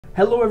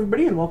Hello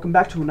everybody and welcome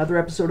back to another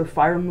episode of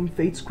Fire Emblem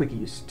Fates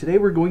Quickies. Today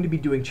we're going to be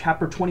doing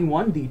Chapter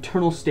 21, The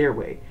Eternal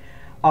Stairway.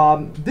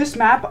 This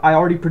map, I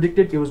already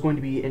predicted it was going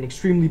to be an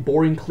extremely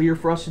boring clear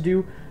for us to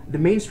do. The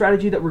main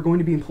strategy that we're going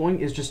to be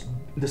employing is just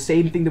the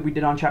same thing that we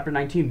did on Chapter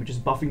 19, which is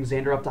buffing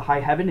Xander up to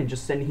high heaven and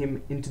just sending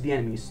him into the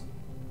enemies.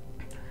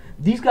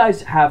 These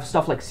guys have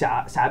stuff like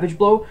Savage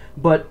Blow,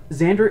 but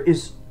Xander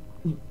is,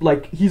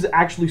 like, he's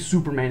actually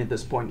Superman at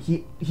this point.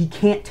 He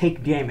can't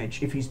take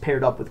damage if he's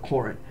paired up with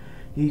Corrin.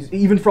 He's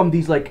even from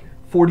these like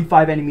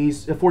 45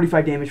 enemies,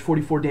 45 damage,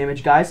 44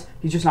 damage guys,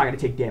 he's just not going to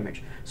take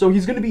damage. So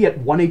he's going to be at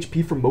 1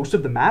 HP for most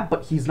of the map,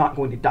 but he's not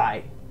going to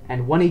die.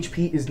 And 1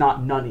 HP is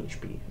not none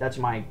HP. That's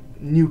my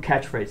new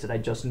catchphrase that I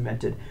just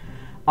invented.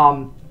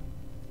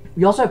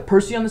 We also have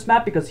Percy on this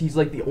map because he's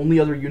like the only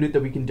other unit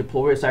that we can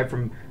deploy aside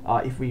from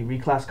if we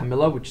reclass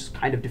Camilla, which is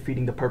kind of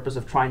defeating the purpose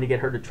of trying to get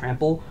her to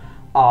trample.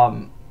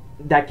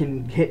 That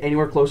can hit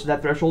anywhere close to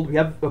that threshold. We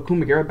have a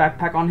Kumagera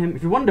backpack on him.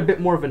 If we wanted a bit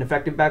more of an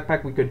effective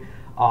backpack, we could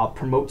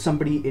promote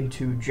somebody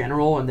into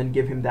General and then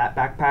give him that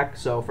backpack.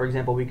 So, for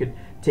example, we could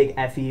take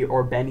FE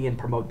or Benny and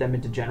promote them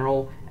into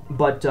General.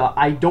 But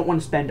I don't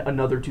want to spend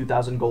another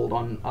 2,000 gold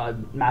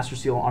on Master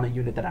Seal on a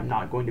unit that I'm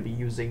not going to be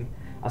using,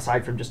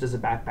 aside from just as a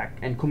backpack.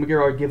 And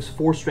Kumagera gives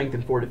 4 strength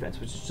and 4 defense,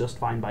 which is just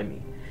fine by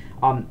me.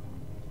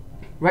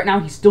 Right now,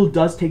 he still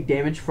does take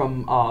damage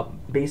from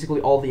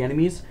basically all the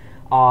enemies.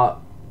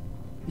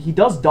 He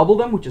does double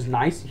them, which is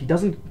nice. He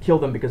doesn't kill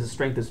them because his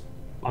strength is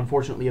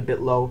unfortunately a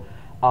bit low.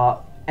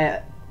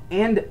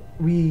 And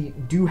we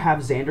do have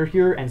Xander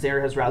here, and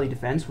Xander has Rally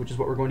Defense, which is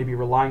what we're going to be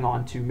relying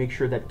on to make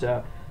sure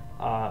that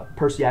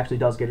Percy actually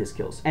does get his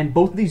kills. And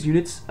both of these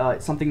units,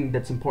 something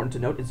that's important to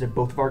note is that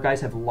both of our guys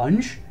have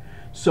Lunge.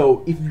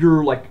 So if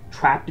you're like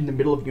trapped in the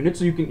middle of units,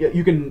 so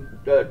you can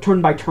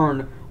turn by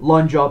turn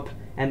lunge up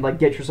and like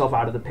get yourself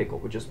out of the pickle,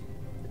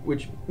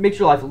 which makes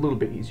your life a little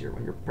bit easier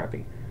when you're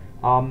prepping.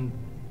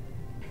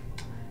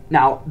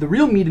 Now, the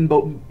real meat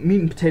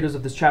and potatoes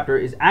of this chapter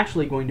is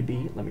actually going to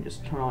be, let me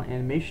just turn on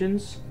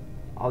animations,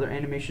 other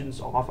animations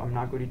off, I'm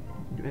not going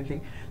to do anything.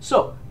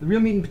 So, the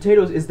real meat and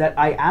potatoes is that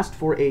I asked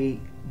for a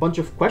bunch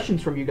of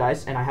questions from you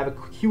guys, and I have a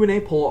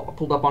Q&A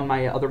pulled up on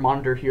my other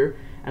monitor here,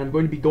 and I'm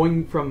going to be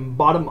going from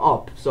bottom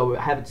up, so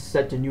I have it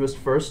set to newest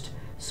first,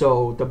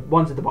 so the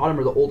ones at the bottom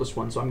are the oldest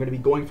ones, so I'm going to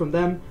be going from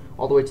them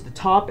all the way to the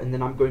top, and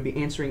then I'm going to be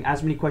answering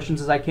as many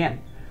questions as I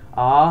can.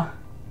 Yeah,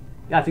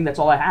 I think that's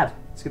all I have.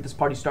 Let's get this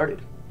party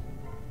started.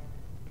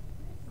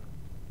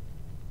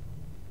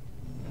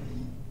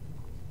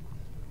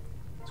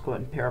 Go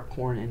ahead and pair up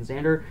Corrin and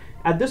Xander.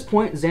 At this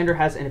point, Xander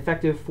has an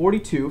effective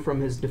 42 from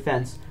his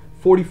defense,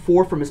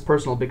 44 from his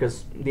personal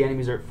because the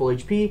enemies are at full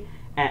HP,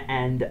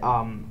 and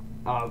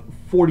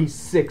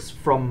 46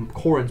 from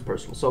Corrin's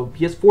personal. So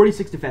he has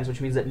 46 defense, which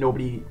means that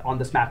nobody on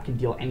this map can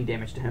deal any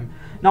damage to him.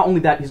 Not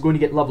only that, he's going to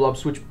get level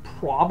ups, which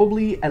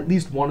probably at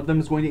least one of them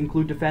is going to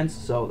include defense,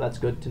 so that's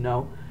good to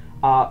know.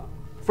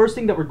 First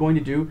thing that we're going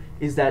to do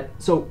is that,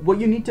 so what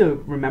you need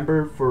to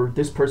remember for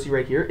this Percy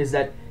right here is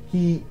that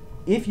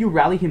if you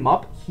rally him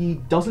up, he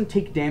doesn't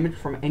take damage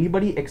from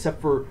anybody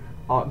except for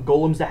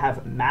golems that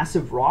have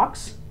massive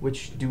rocks,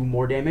 which do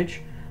more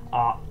damage,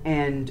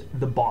 and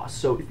the boss.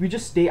 So if we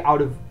just stay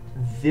out of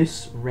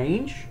this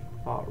range,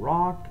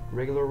 rock,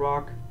 regular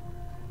rock,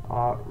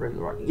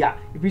 yeah,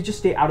 if we just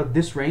stay out of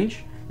this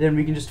range, then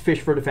we can just fish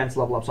for defense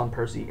level ups on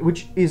Percy,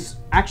 which is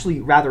actually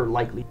rather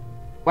likely.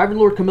 Wyvern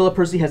Lord Camilla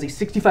Percy has a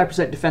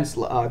 65% defense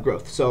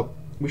growth, so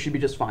we should be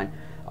just fine.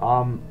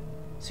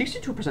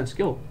 62%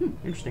 skill.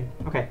 Interesting.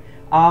 Okay.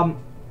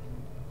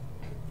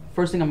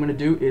 First thing I'm going to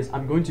do is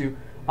I'm going to...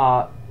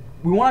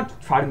 we want to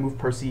try to move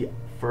Percy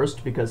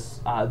first because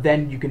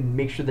then you can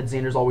make sure that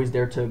Xander's always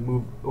there to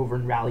move over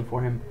and rally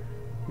for him.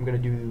 I'm going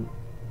to do...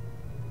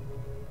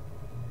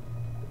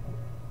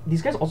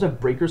 These guys also have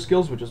breaker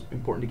skills, which is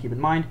important to keep in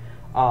mind.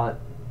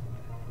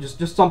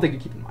 Just something to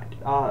keep in mind.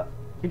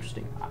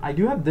 Interesting. I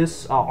do have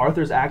this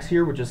Arthur's Axe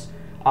here, which is...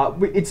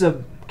 it's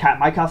a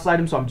my cast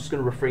item, so I'm just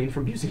going to refrain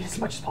from using it as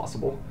much as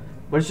possible.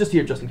 But it's just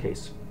here just in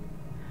case.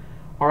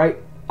 Alright,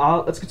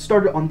 let's get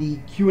started on the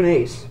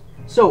Q&As.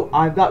 So,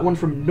 I've got one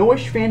from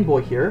Noish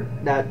Fanboy here.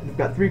 We've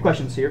got 3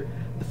 questions here.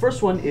 The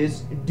first one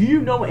is, do you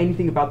know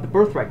anything about the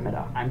Birthright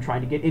meta? I'm trying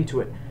to get into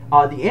it.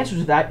 The answer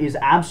to that is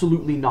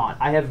absolutely not.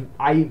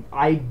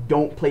 I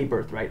don't play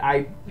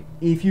Birthright.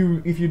 If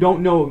you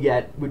don't know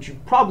yet, which you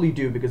probably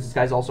do because this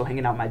guy's also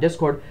hanging out in my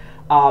Discord,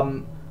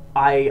 I'm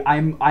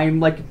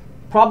like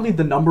probably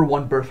the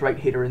 #1 Birthright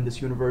hater in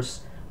this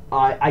universe.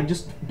 I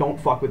just don't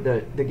fuck with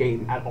the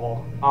game at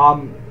all.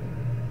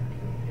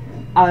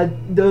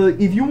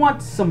 If you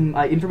want some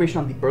information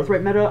on the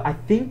Birthright meta, I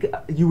think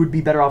you would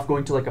be better off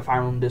going to like a Fire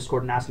Emblem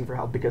Discord and asking for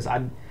help because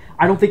I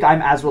don't think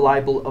I'm as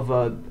reliable of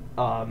a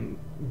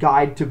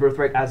guide to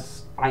Birthright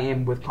as I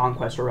am with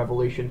Conquest or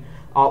Revelation.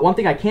 One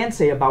thing I can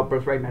say about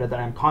Birthright meta that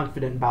I'm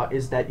confident about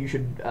is that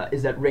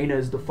is that Reyna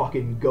is the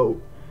fucking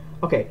GOAT.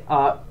 Okay,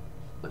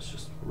 let's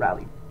just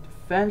rally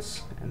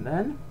defense and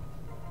then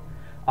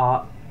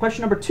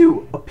Question number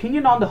 2,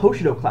 opinion on the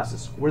Hoshido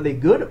classes. Were they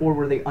good or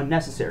were they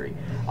unnecessary?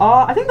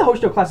 I think the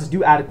Hoshido classes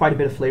do add quite a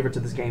bit of flavor to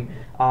this game.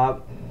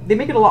 They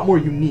make it a lot more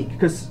unique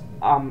because,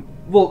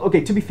 well,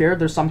 okay, to be fair,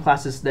 there's some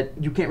classes that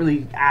you can't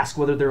really ask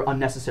whether they're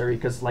unnecessary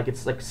because, like,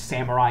 it's like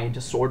samurai and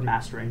just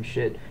swordmaster and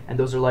shit, and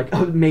those are like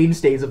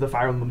mainstays of the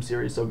Fire Emblem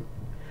series. So,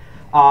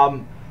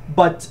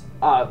 but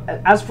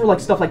as for like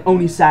stuff like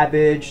Oni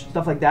Savage,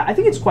 stuff like that, I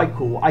think it's quite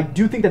cool. I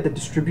do think that the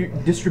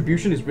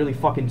distribution is really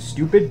fucking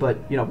stupid, but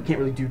you know, we can't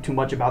really do too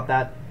much about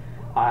that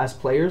as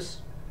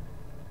players.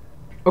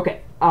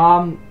 Okay,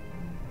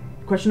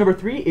 question number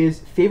 3 is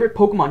favorite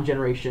Pokemon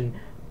generation.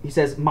 He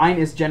says, mine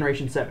is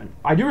Generation 7.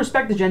 I do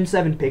respect the Gen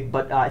 7 pick,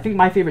 but I think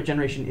my favorite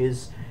generation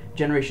is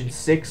Generation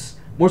 6.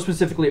 More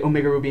specifically,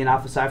 Omega Ruby and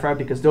Alpha Sapphire,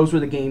 because those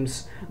were the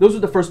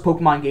first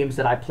Pokemon games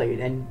that I played.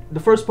 And the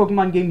first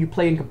Pokemon game you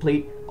play and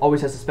complete always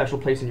has a special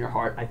place in your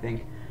heart, I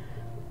think.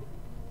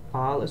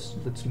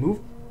 Let's move.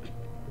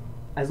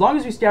 As long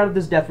as we stay out of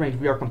this death range,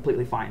 we are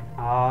completely fine.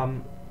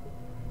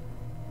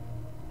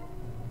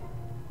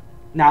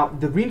 Now,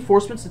 the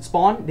reinforcements that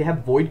spawn, they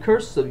have Void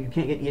Curse, so you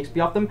can't get EXP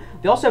off them.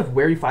 They also have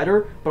Wary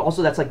Fighter, but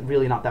also that's like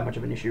really not that much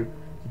of an issue.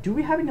 Do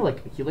we have any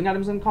like healing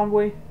items in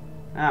Convoy?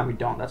 Ah, we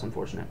don't. That's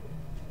unfortunate.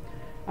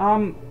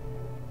 Hold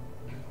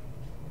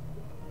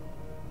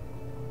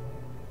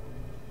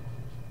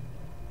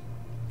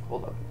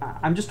up.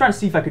 I'm just trying to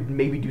see if I could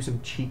maybe do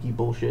some cheeky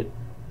bullshit.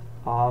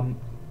 Okay,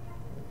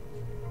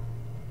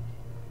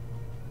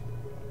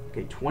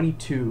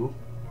 22.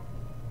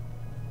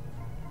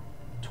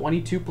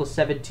 22 plus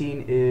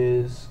 17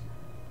 is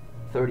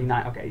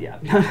 39. Okay, yeah.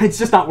 It's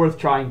just not worth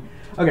trying.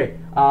 Okay,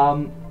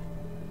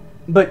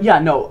 but yeah,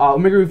 no,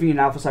 Omega Ruby and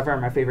Alpha Sapphire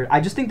are my favorite. I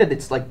just think that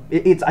it's like,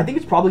 I think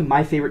it's probably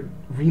my favorite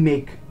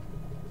remake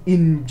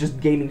in just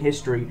gaming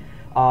history.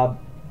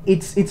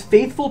 It's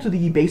faithful to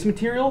the base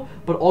material,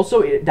 but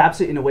also it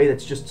adapts it in a way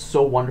that's just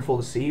so wonderful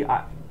to see.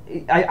 I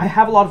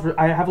have a lot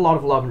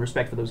of love and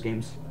respect for those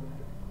games.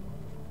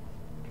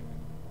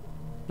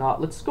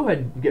 Let's go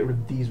ahead and get rid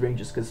of these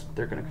ranges because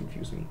they're gonna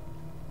confuse me.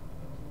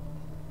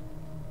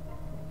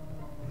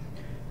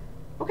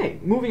 Okay,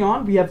 moving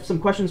on, we have some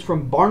questions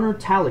from Barner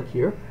Talik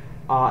here.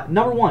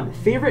 Number 1,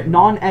 favorite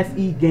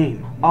non-FE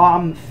game.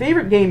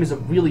 Favorite game is a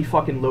really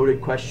fucking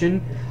loaded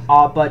question,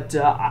 but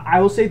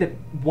I will say that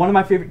one of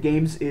my favorite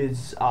games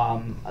is,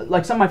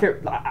 like some of my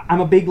favorite,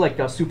 I'm a big like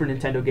Super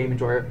Nintendo game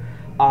enjoyer.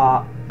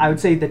 I would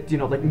say that, you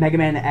know, like Mega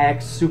Man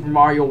X, Super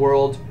Mario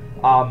World.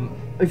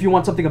 If you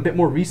want something a bit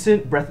more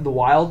recent, Breath of the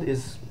Wild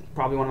is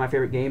probably one of my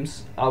favorite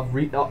games of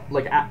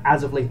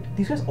as of late.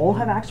 These guys all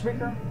have Axe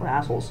Breaker? What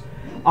assholes.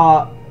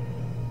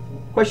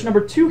 Question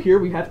number 2 here,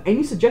 we have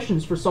any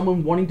suggestions for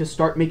someone wanting to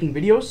start making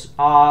videos?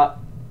 I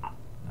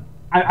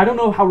don't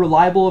know how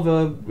reliable of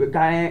a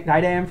guide I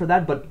am for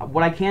that, but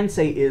what I can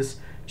say is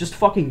just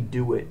fucking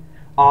do it.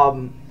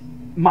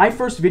 My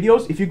first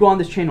videos, if you go on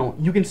this channel,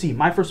 you can see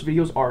my first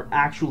videos are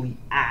actually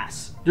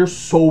ass. They're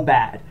so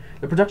bad.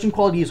 The production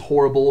quality is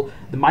horrible.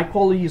 The mic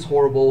quality is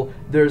horrible.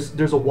 There's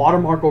a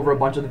watermark over a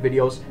bunch of the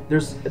videos.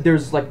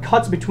 There's like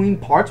cuts between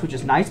parts, which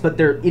is nice, but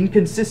they're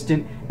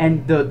inconsistent.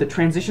 And the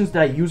transitions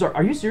that I use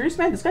are you serious,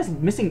 man? This guy's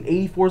missing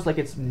 84s like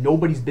it's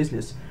nobody's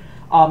business.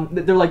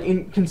 They're like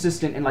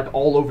inconsistent and like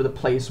all over the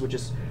place, which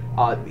is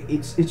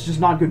it's just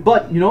not good.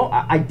 But you know,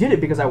 I did it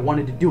because I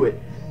wanted to do it,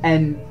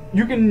 and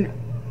you can.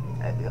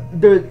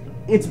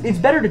 It's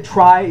better to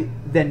try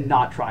than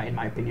not try, in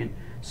my opinion.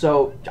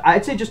 So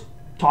I'd say just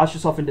toss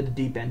yourself into the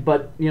deep end.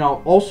 But, you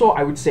know, also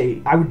I would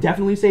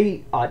definitely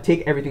say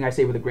take everything I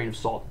say with a grain of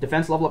salt.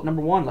 Defense level up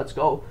number 1, let's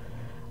go.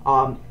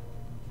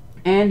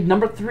 And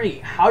number 3,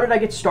 how did I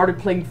get started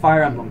playing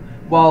Fire Emblem?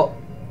 Well,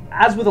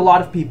 as with a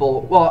lot of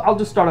people, well, I'll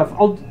just start off,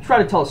 I'll try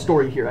to tell a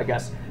story here, I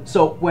guess.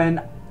 So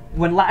when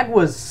Lag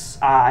was,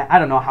 I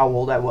don't know how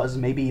old I was,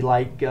 maybe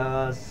like,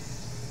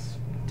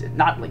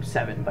 not like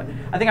 7, but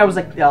I think I was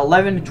like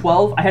 11,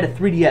 12, I had a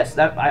 3DS.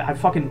 I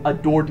fucking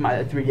adored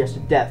my 3DS to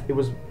death. It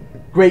was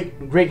great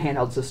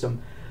handheld system.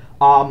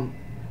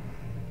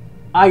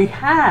 I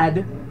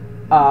had,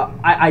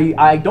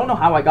 I don't know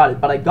how I got it,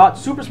 but I got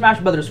Super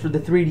Smash Brothers for the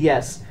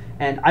 3DS,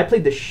 and I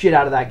played the shit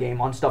out of that game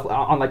on stuff,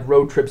 on like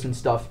road trips and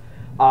stuff.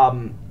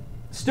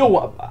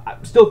 Still,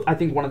 I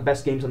think one of the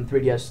best games on the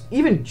 3DS,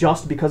 even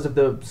just because of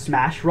the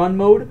Smash Run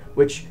mode,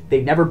 which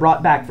they never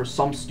brought back for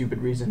some stupid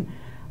reason.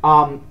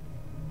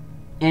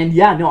 And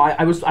yeah, no,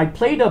 I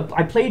played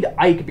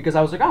Ike because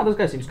I was like, oh, this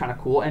guy seems kind of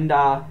cool, and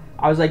I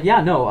was like,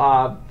 yeah, no,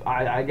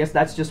 I guess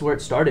that's just where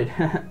it started.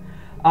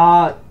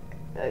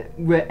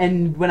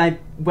 And when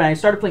I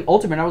started playing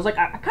Ultimate, I was like,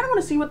 I kind of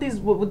want to see what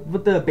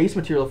the base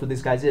material for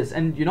these guys is,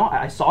 and you know,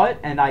 I saw it,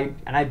 and I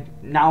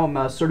now I'm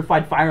a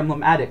certified Fire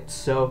Emblem addict.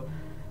 So,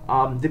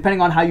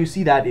 depending on how you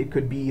see that, it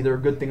could be either a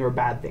good thing or a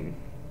bad thing.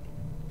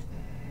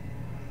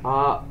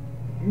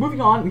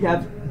 Moving on, we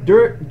have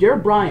Dare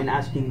Brian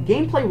asking,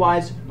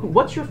 gameplay-wise,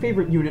 what's your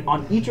favorite unit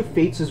on each of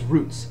Fates'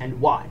 routes,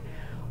 and why?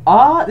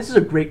 This is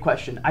a great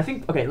question. I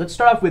think, okay, let's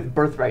start off with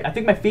Birthright. I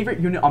think my favorite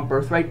unit on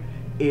Birthright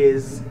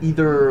is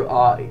either,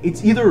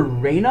 it's either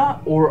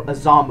Reina or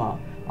Azama.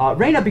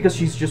 Reyna because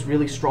she's just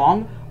really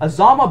strong.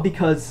 Azama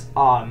because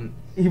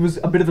he was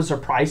a bit of a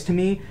surprise to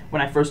me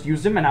when I first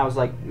used him, and I was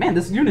like, man,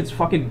 this unit's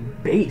fucking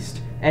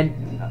based.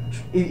 And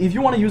if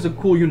you want to use a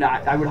cool unit,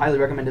 I would highly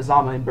recommend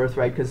Azama in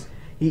Birthright, because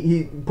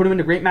he put him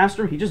into Great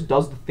Master, he just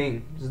does the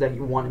thing that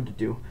you want him to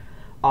do.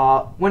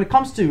 When it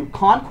comes to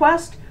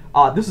Conquest,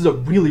 this is a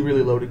really,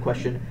 really loaded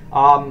question.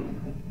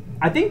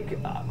 I think,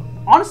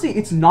 honestly,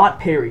 it's not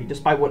parry,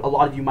 despite what a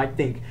lot of you might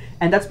think.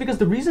 And that's because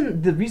the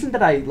reason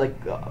that I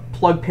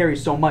plug parry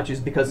so much is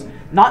because,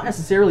 not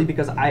necessarily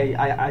because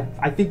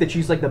I think that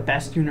she's like the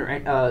best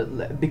unit,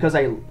 because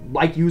I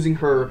like using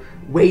her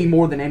way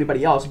more than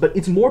anybody else, but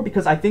it's more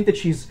because I think that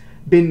she's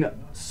been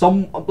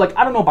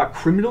I don't know about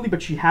criminally,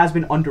 but she has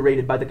been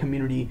underrated by the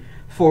community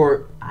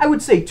for, I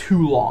would say,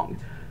 too long.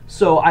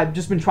 So I've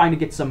just been trying to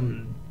get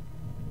some.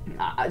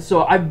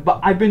 So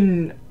I've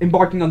been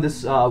embarking on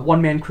this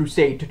one-man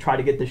crusade to try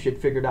to get this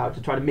shit figured out,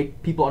 to try to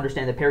make people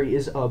understand that parry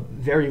is a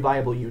very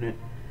viable unit.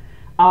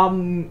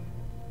 When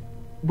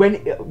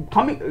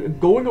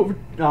going over,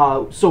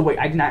 so wait,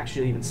 I didn't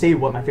actually even say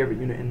what my favorite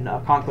unit in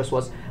Conquest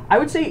was. I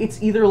would say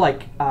it's either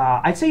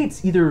I'd say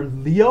it's either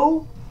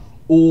Leo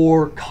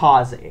or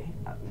Kaze.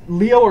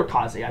 Leo or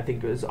Kaze, I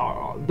think is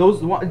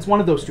those. It's one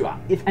of those two.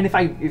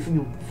 If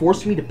you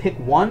forced me to pick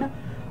one,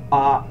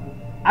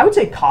 I would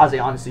say Kaze,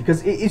 honestly,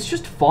 because it's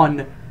just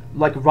fun,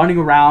 like running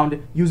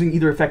around, using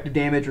either effective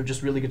damage or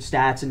just really good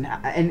stats,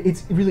 and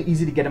it's really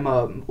easy to get him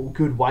a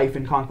good wife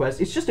in Conquest.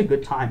 It's just a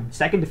good time.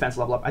 Second defense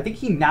level up. I think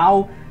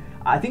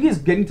he's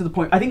getting to the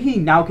point. I think he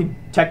now can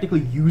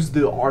technically use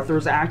the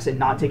Arthur's Axe and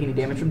not take any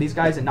damage from these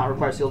guys and not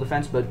require seal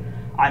defense, but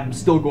I'm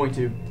still going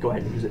to go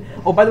ahead and use it.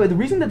 Oh, by the way, the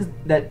reason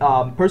that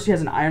Percy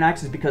has an Iron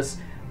Axe is because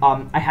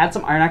I had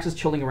some Iron Axes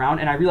chilling around,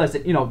 and I realized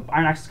that,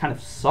 Iron Axes kind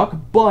of suck,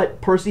 but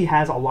Percy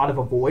has a lot of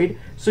Avoid,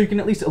 so you can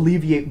at least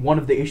alleviate one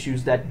of the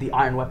issues that the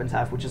Iron weapons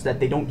have, which is that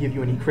they don't give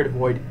you any crit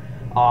Avoid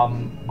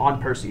on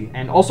Percy.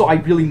 And also, I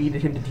really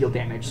needed him to deal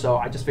damage, so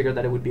I just figured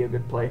that it would be a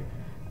good play.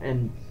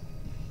 And,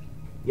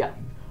 yeah.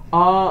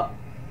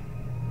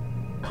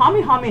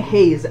 Kamehame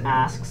Hayes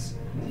asks,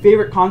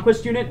 favorite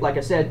Conquest unit? Like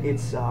I said,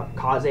 it's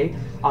Kaze.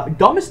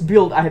 Dumbest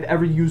build I have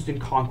ever used in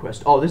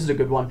Conquest. Oh, this is a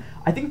good one.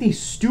 I think the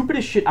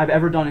stupidest shit I've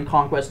ever done in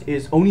Conquest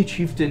is Oni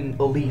Chieftain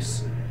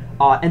Elise.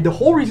 And the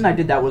whole reason I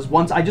did that was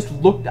once I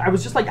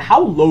was just like,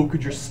 how low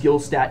could your skill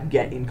stat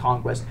get in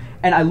Conquest?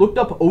 And I looked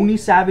up Oni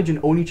Savage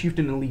and Oni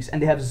Chieftain Elise,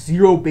 and they have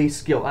 0 base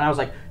skill. And I was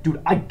like,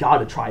 dude, I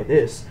gotta try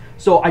this.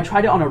 So I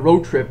tried it on a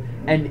road trip,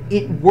 and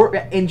it worked.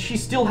 And she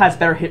still has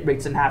better hit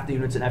rates than half the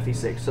units in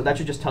FE6. So that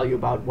should just tell you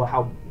about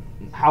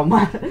how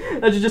much.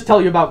 That should just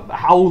tell you about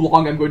how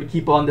long I'm going to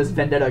keep on this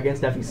vendetta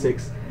against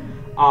FE6.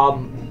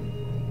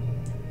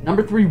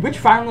 Number 3, which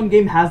Fire Emblem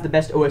game has the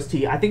best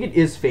OST? I think it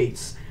is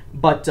Fates,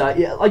 but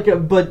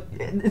but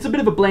it's a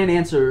bit of a bland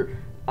answer.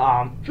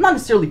 Not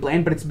necessarily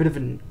bland, but it's a bit of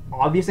an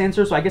obvious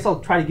answer. So I guess I'll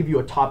try to give you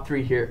a top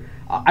 3 here.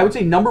 I would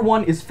say number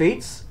 1 is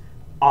Fates.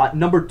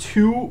 Number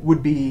 2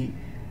 would be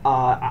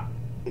I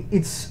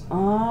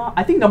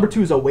think number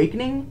 2 is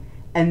Awakening,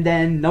 and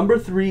then number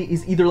 3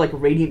 is either like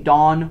Radiant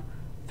Dawn,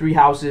 Three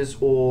Houses,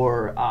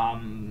 or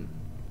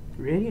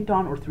Radiant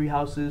Dawn, or Three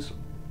Houses,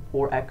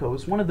 or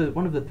Echoes. One of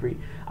the 3.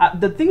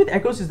 The thing with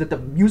Echoes is that the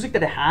music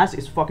that it has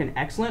is fucking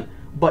excellent,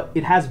 but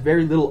it has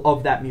very little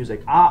of that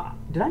music.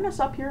 Did I mess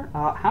up here?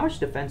 How much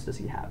defense does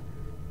he have?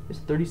 It's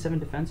 37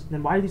 defense.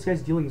 Then why are these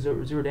guys dealing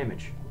zero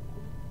damage?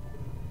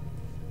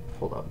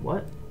 Hold up,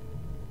 what?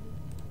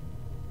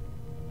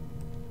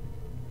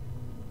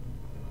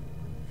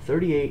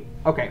 38.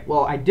 Okay,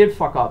 well, I did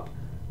fuck up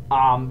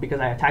because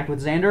I attacked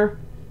with Xander.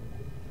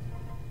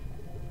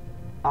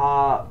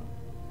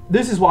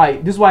 This is why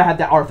I had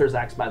that Arthur's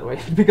Axe, by the way,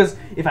 because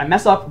if I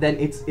mess up, then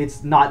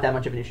it's not that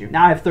much of an issue.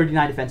 Now I have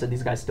 39 defense, and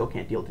these guys still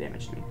can't deal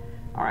damage to me.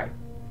 All right.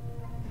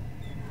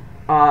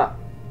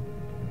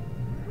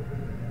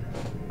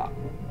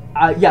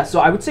 Yeah. So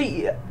I would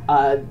say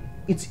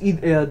it's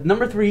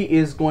number 3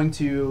 is going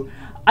to.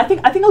 I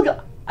think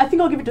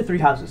I'll give it to Three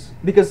Houses,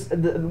 because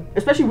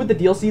especially with the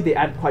DLC, they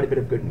add quite a bit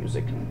of good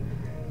music.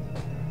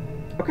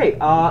 Okay.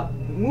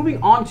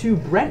 Moving on to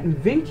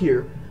Brent Vink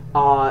here.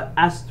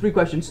 Asked 3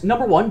 questions.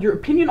 Number 1, your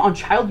opinion on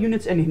child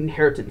units and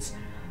inheritance.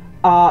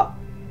 I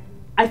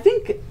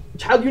think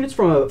child units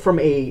from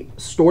a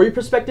story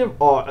perspective,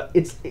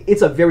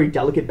 it's a very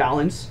delicate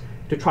balance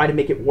to try to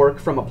make it work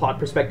from a plot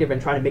perspective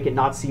and try to make it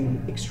not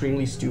seem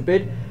extremely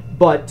stupid.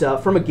 But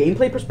from a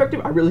gameplay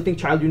perspective, I really think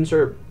child units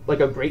are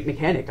like a great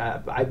mechanic.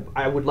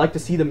 I would like to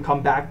see them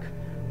come back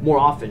more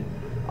often.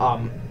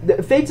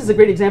 Fates is a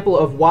great example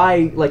of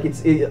why, like,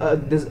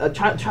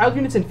 child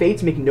units in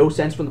Fates make no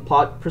sense from the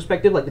plot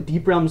perspective. Like, the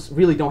Deep Realms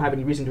really don't have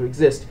any reason to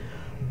exist.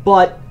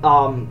 But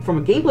from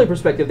a gameplay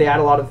perspective, they add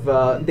a lot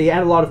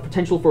of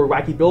potential for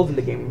wacky builds in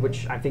the game,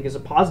 which I think is a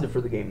positive for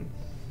the game.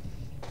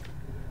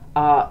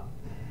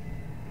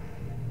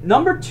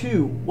 Number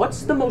 2,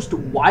 what's the most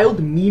wild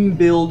meme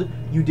build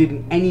you did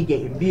in any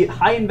game, be it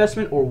high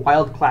investment or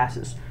wild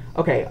classes?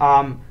 Okay,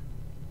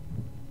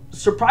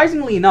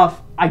 surprisingly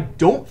enough, I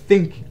don't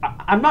think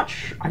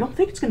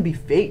it's gonna be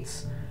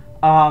Fates.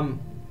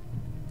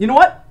 You know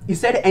what? You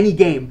said any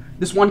game.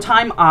 This one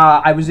time,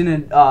 I was in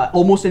an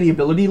almost any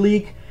ability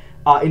league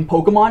in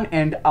Pokemon,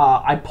 and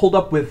I pulled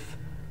up with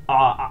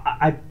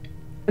I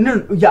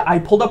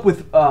pulled up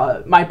with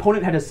my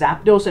opponent had a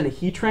Zapdos and a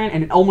Heatran,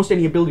 and in almost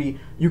any ability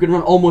you can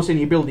run almost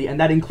any ability, and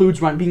that includes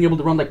being able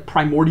to run like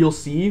Primordial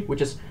Sea,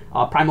 which is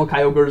Primal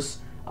Kyogre's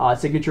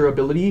signature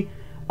ability,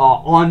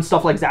 on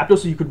stuff like Zapdos.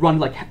 So you could run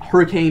like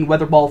Hurricane,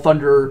 Weather Ball,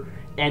 Thunder,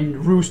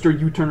 and Roost or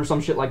U-turn or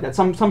some shit like that,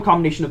 some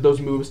combination of those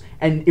moves,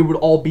 and it would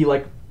all be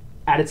like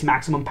at its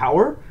maximum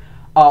power.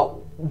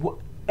 And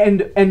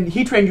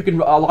Heatran,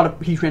 a lot of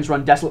Heatrans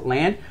run Desolate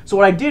Land. So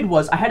what I did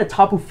was I had a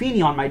Tapu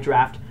Fini on my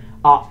draft.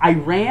 I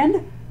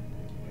ran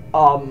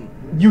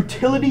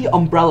Utility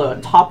Umbrella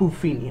Tapu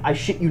Fini. I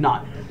shit you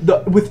not,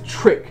 with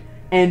Trick.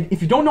 And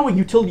if you don't know what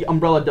Utility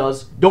Umbrella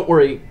does, don't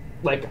worry.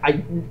 Like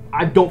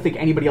I don't think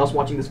anybody else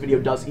watching this video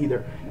does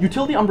either.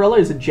 Utility Umbrella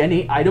is a Gen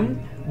 8 item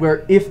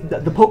where if the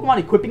Pokemon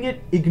equipping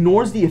it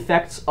ignores the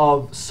effects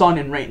of Sun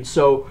and Rain.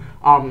 So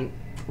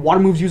water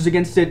moves used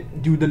against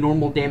it do the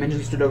normal damage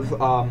instead of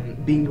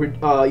being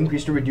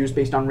increased or reduced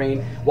based on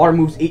rain. Water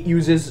moves it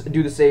uses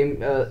do the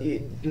same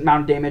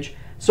amount of damage.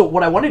 So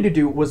what I wanted to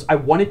do was I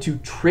wanted to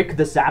trick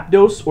the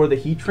Zapdos or the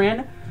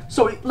Heatran.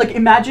 So like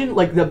imagine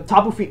like the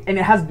Tapu Fini, and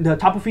it has the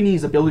Tapu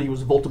Fini's ability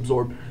was Volt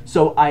Absorb.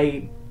 So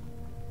I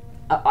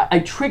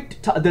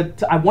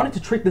wanted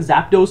to trick the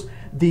Zapdos,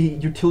 the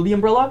Utility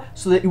Umbrella,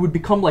 so that it would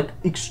become like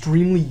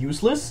extremely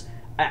useless.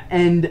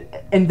 And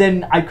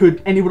then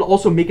and it would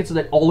also make it so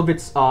that all of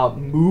its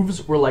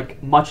moves were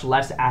like much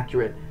less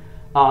accurate.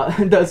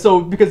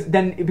 So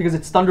because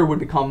its Thunder would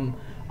become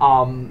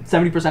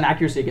 70%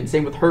 accuracy again,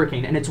 same with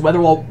Hurricane, and its Weather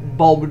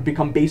Ball would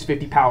become base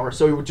 50 power,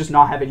 so it would just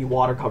not have any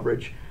water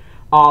coverage.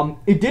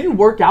 It didn't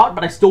work out,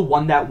 but I still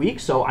won that week,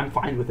 so I'm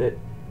fine with it.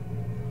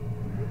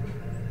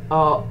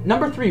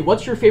 Number 3,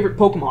 what's your favorite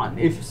Pokemon?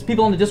 If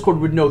people on the Discord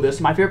would know this,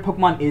 my favorite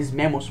Pokemon is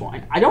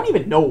Mamoswine. I don't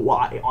even know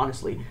why,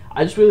 honestly.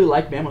 I just really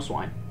like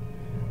Mamoswine.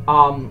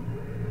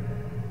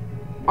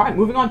 Alright,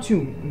 moving on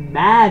to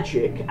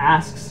Magic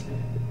asks,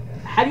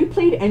 have you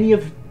played any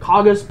of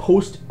Kaga's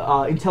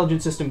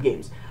post-Intelligent System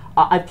games?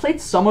 I've played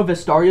some of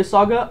Vestaria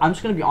Saga. I'm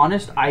just gonna be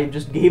honest, I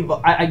just gave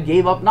up. I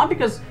gave up, not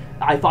because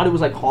I thought it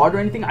was like hard or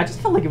anything, I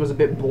just felt like it was a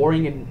bit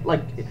boring and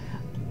like...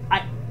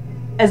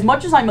 As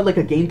much as I'm like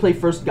a gameplay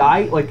first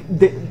guy, like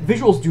the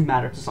visuals do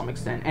matter to some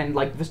extent, and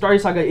like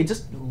Vestaria Saga, it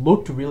just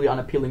looked really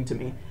unappealing to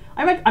me.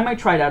 I might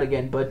try it out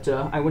again, but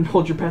I wouldn't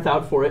hold your breath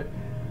out for it.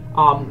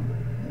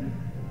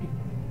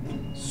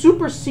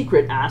 Super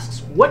Secret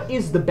asks, what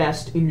is the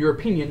best, in your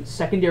opinion,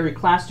 secondary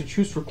class to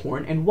choose for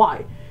Corrin, and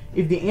why?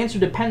 If the answer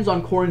depends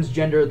on Corrin's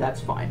gender,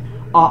 that's fine.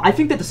 I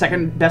think that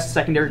the best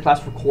secondary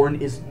class for Corrin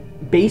is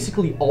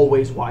basically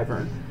always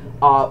Wyvern.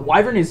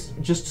 Wyvern is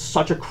just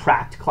such a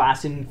cracked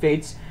class in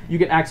Fates. You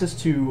get access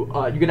to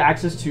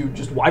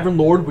just Wyvern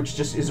Lord, which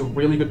just is a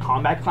really good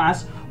combat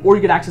class, or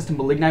you get access to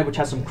Malignite, which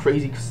has some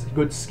crazy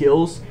good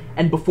skills.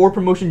 And before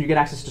promotion, you get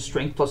access to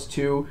Strength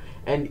 +2,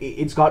 and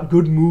it's got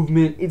good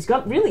movement. It's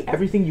got really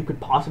everything you could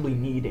possibly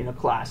need in a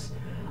class.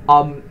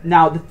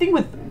 Now, the thing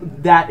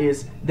with that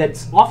is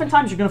that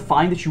oftentimes you're going to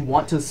find that you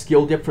want to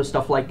skill dip for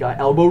stuff like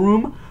Elbow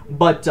Room,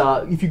 but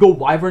if you go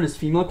Wyvern as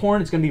female Corrin,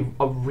 it's going to be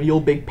a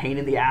real big pain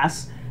in the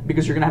ass,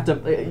 because you're going to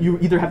have to, you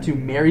either have to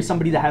marry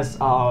somebody that has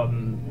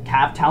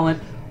Cav talent,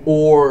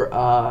 or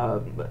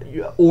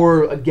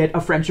get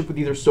a friendship with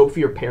either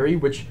Sophie or Perry,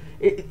 which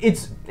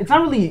it's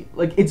not really,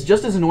 like, it's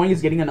just as annoying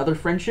as getting another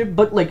friendship,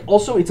 but like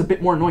also it's a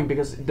bit more annoying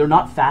because they're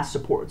not fast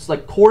supports.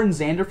 Like Corrin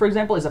Xander, for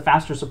example, is a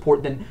faster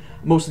support than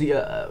most of the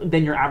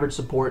than your average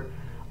support.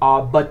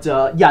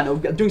 Yeah, no,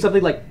 doing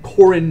something like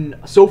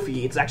Corrin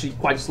Sophie, it's actually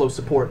quite a slow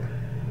support.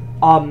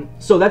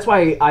 So that's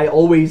why I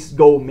always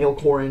go male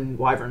Corrin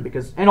Wyvern,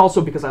 and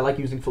also because I like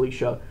using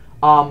Felicia.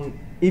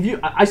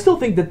 I still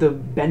think that the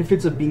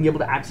benefits of being able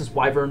to access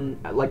Wyvern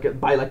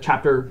by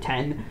chapter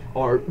 10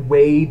 are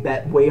way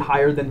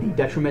higher than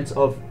the detriments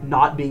of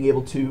not being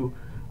able to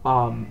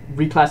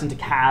reclass into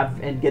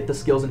Cav and get the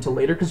skills until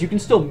later, because you can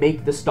still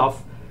make this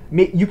stuff.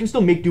 You can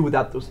still make do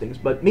without those things,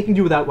 but making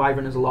do without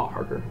Wyvern is a lot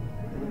harder.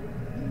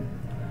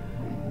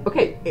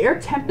 Okay, Air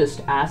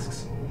Tempest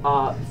asks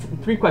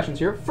 3 questions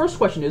here. First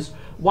question is,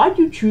 why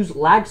do you choose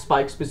Lag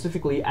Spike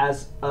specifically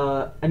as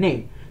a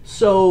name?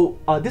 So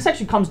this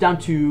actually comes down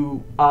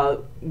to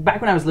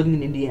back when I was living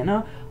in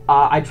Indiana.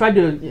 I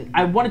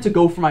wanted to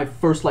go for my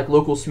first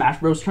local Smash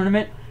Bros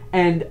tournament,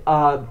 and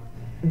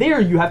there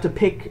you have to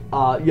pick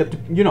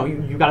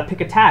you gotta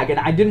pick a tag, and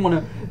I didn't want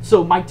to.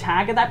 So my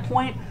tag at that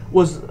point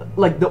was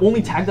the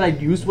only tag that I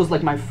used was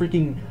my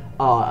freaking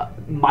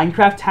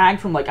Minecraft tag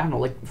from I don't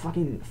know,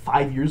 fucking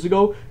 5 years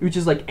ago, which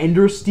is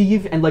Ender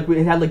Steve, and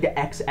it had the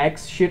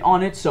XX shit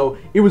on it, so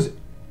it was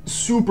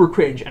super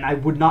cringe, and I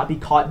would not be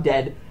caught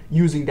dead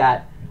using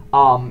that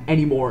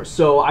anymore.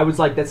 So I was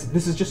like,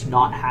 this is just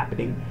not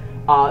happening.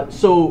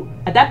 So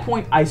at that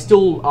point, I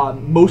still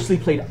mostly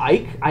played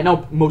Ike. I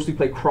now mostly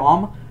play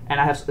Crom, and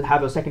I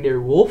have a secondary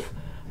Wolf.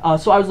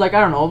 So I was like,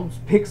 I don't know,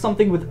 pick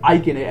something with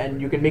Ike in it,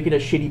 and you can make it a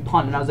shitty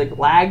pun. And I was like,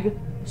 Lag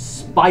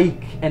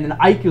Spike, and then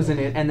Ike was in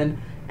it, and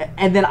then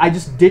and then I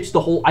just ditched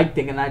the whole Ike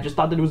thing, and I just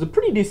thought that it was a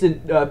pretty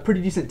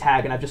decent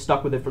tag, and I've just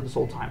stuck with it for this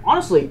whole time.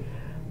 Honestly,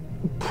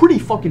 pretty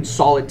fucking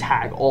solid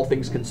tag, all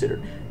things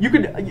considered. You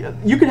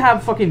could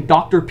have fucking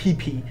Dr.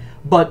 PP,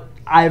 but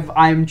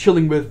I'm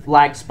chilling with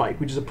Lag Spike,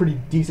 which is a pretty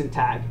decent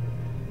tag.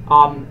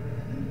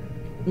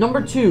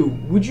 Number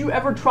 2, would you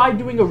ever try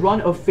doing a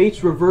run of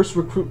Fate's reverse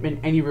recruitment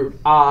any route?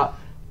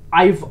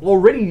 I've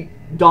already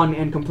done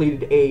and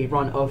completed a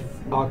run of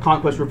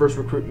Conquest reverse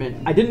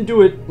recruitment. I didn't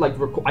do it, like,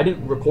 I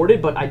didn't record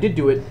it, but I did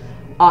do it.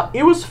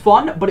 It was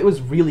fun, but it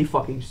was really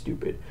fucking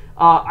stupid.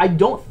 I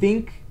don't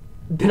think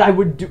that I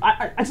would do...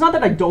 it's not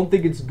that I don't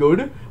think it's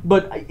good,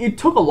 but it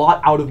took a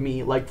lot out of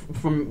me, like,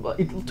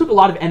 it took a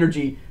lot of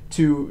energy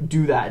to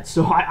do that,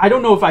 so I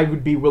don't know if I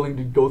would be willing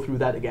to go through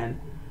that again.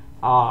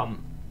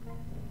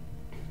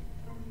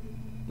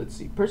 Let's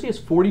see. Percy has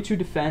 42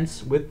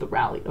 defense with the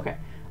rally. Okay.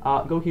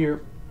 Go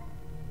here.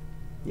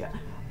 Yeah.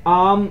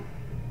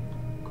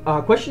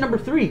 Question number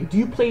 3. Do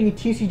you play any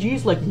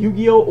TCGs like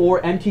Yu-Gi-Oh!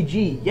 Or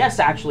MTG? Yes,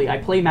 actually. I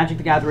play Magic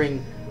the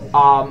Gathering.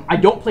 I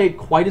don't play it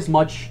quite as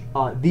much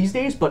these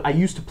days, but I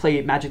used to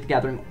play Magic the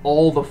Gathering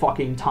all the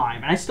fucking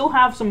time. And I still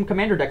have some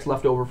Commander decks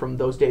left over from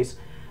those days.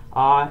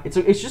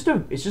 It's just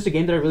a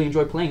game that I really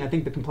enjoy playing. I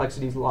think the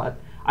complexity is a lot.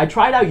 I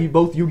tried out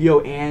both Yu-Gi-Oh!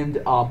 And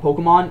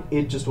Pokemon.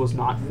 It just was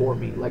not for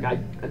me. Like,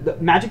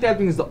 Magic the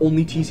Gathering is the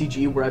only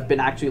TCG where I've been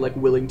actually, like,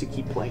 willing to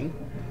keep playing.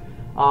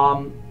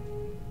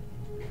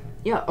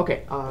 Yeah,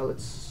 okay,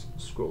 let's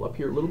scroll up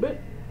here a little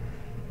bit.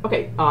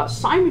 Okay,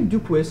 Simon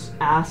Dupuis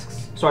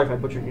asks, sorry if I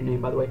butchered your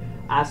name, by the way,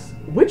 asks,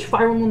 which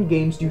Fire Emblem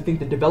games do you think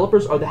the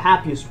developers are the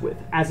happiest with,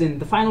 as in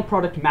the final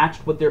product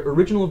matched what their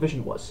original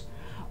vision was?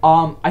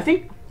 I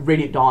think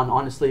Radiant Dawn,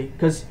 honestly,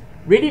 because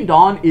Radiant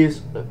Dawn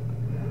is,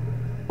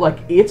 like,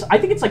 I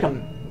think it's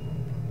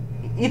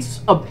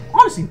a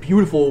honestly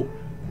beautiful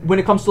when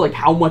it comes to, like,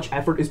 how much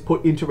effort is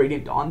put into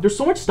Radiant Dawn. There's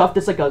so much stuff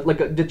that's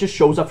that just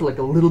shows up for like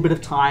a little bit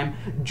of time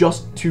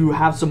just to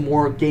have some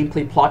more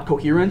gameplay plot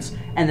coherence,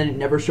 and then it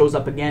never shows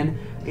up again.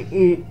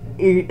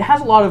 It has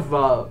a lot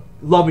of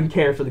love and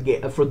care for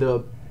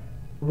the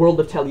world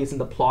of Tellius and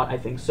the plot, I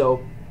think.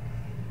 So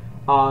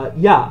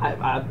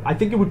yeah, I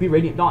think it would be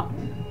Radiant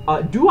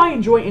Dawn. Do I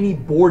enjoy any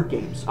board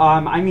games?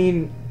 I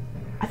mean,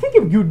 I think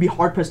you would be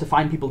hard pressed to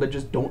find people that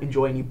just don't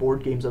enjoy any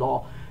board games at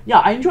all. Yeah,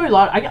 I enjoy a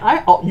lot.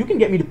 You can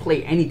get me to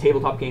play any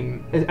tabletop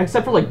game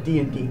except for like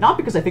D&D. Not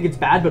because I think it's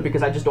bad, but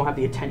because I just don't have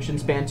the attention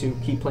span to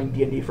keep playing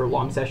D&D for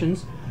long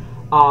sessions.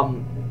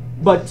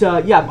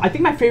 Yeah, I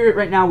think my favorite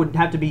right now would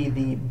have to be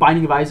the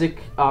Binding of Isaac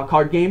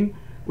card game,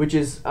 which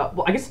is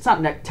well, I guess it's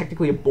not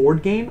technically a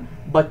board game,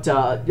 but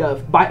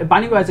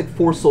Binding of Isaac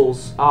 4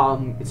 Souls.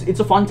 It's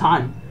a fun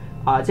time.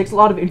 It takes a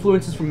lot of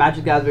influences from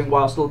Magic the Gathering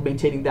while still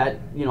maintaining that,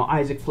 you know,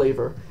 Isaac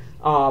flavor.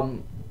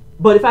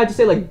 But if I had to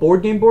say, like,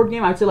 board game,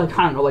 I'd say, like,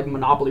 I don't know, like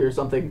Monopoly or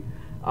something.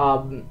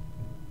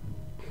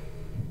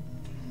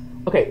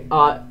 Okay,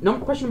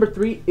 question number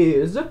 3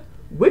 is,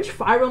 which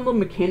Fire Emblem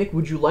mechanic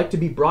would you like to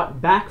be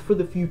brought back for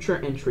the future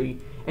entry,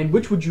 and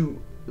which would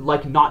you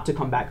like not to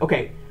come back?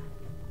 Okay,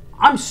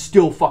 I'm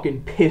still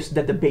fucking pissed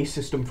that the base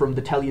system from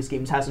the Tellius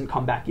games hasn't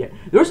come back yet.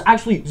 There's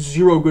actually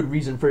zero good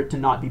reason for it to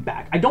not be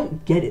back. I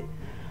don't get it.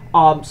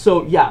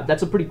 So yeah,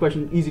 that's a pretty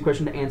easy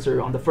question to answer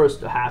on the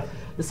first half.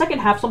 The second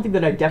half, something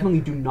that I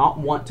definitely do not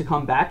want to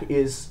come back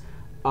is,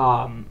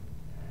 I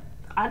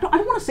don't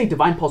want to say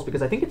Divine Pulse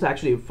because I think it's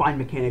actually a fine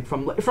mechanic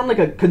from like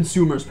a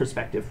consumer's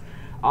perspective.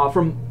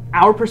 From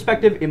our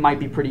perspective, it might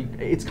be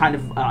it's kind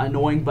of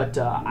annoying, but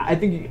I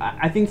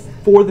think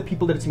for the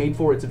people that it's made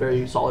for, it's a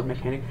very solid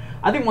mechanic.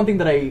 I think one thing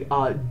that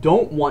I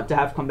don't want to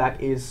have come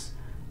back is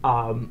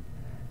hard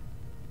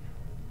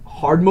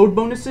mode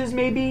bonuses,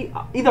 maybe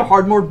either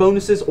hard mode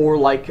bonuses or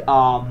like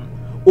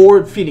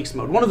or Phoenix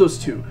mode, one of those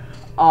two.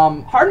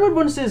 Hard mode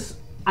bonuses,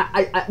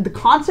 the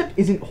concept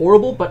isn't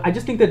horrible, but I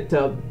just think that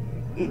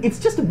it's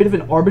just a bit of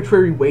an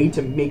arbitrary way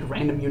to make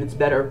random units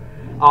better.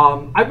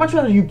 I'd much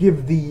rather you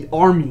give the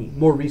army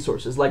more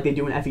resources, like they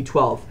do in FE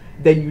 12,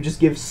 than you just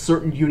give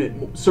certain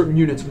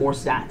units more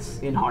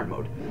stats in hard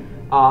mode.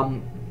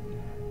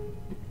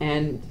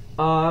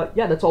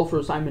 Yeah, that's all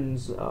for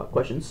Simon's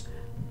questions.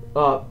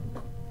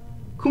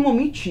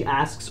 Kumomichi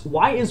asks,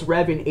 why is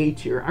Rev in A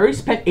tier? I already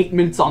spent 8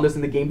 minutes on this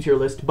in the game tier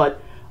list,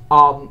 but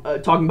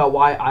talking about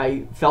why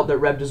I felt that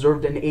Rev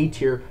deserved an A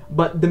tier.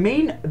 But the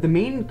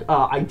main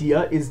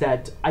idea is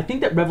that I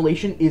think that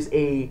Revelation is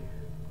it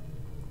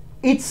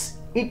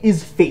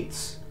is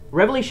Fates.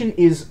 Revelation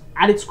is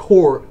at its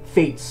core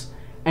Fates,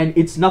 and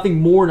it's nothing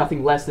more,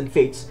 nothing less than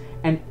Fates.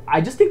 And I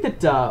just think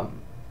that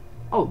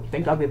oh,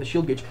 thank God we have the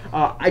shield gauge.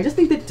 I just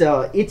think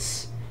that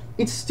it's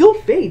still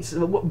Fates.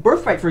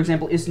 Birthright, for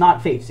example, is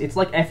not Fates. It's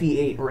like FE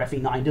 8 or FE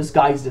 9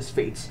 disguised as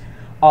Fates.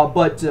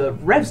 But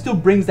Rev still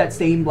brings that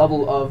same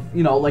level of,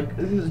 you know, like,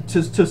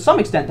 to some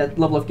extent, that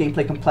level of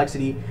gameplay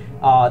complexity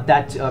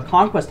that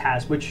Conquest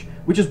has, which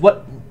is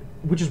what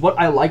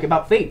I like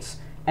about Fates.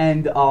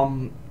 And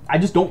I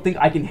just don't think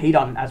I can hate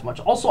on it as much.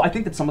 Also, I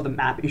think that some of the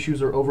map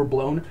issues are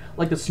overblown.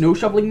 Like the snow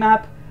shoveling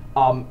map,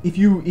 if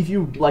you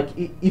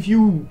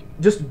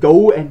just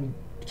go and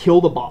kill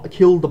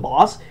the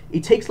boss,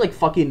 it takes like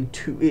fucking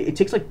 2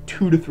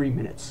 to 3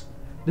 minutes.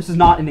 This is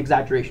not an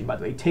exaggeration, by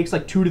the way. It takes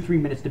like 2 to 3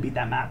 minutes to beat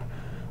that map.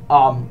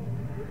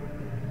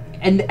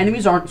 And the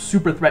enemies aren't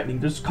super threatening.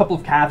 There's a couple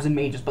of calves and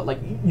mages, but like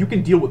you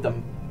can deal with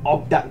them.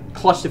 All that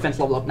clutch defense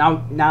level up.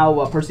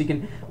 Now Percy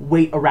can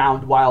wait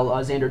around while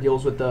Xander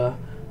deals with the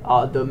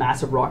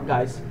massive rock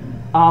guys.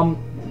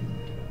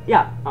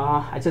 Yeah,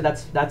 I'd say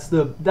that's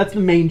the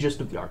main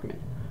gist of the argument.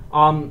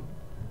 UD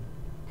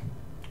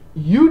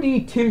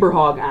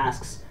Timberhog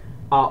asks,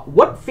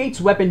 what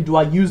Fate's weapon do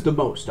I use the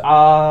most?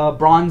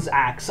 Bronze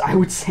Axe, I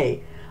would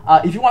say.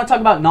 If you want to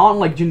talk about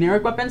non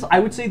generic weapons, I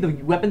would say the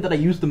weapon that I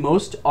use the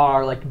most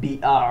are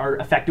are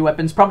effective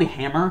weapons. Probably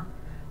hammer.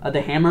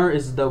 The hammer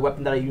is the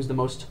weapon that I use the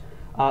most.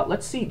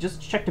 Let's see,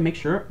 just check to make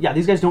sure. Yeah,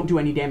 these guys don't do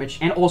any damage,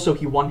 and also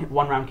he one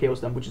round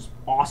KOs them, which is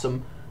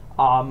awesome.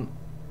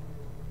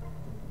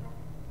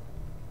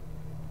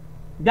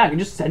 Yeah, I can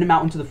just send him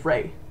out into the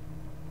fray.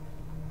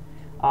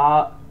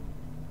 Now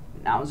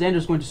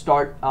Xander's going to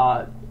start.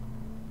 Oh,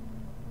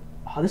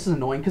 this is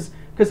annoying because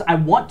I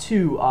want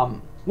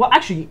to. Well,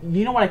 actually,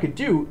 you know what I could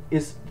do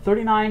is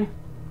 39.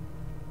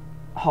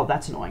 Oh,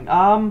 that's annoying.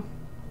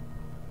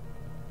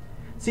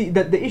 See,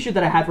 the issue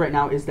that I have right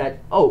now is that,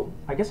 oh,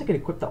 I guess I could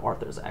equip the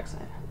Arthur's Axe.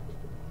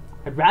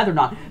 I'd rather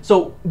not.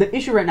 So the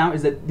issue right now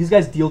is that these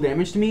guys deal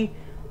damage to me,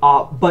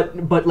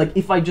 but like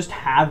if I just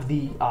have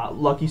the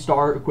Lucky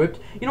Star equipped,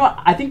 you know what?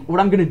 I think what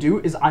I'm gonna do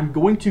is I'm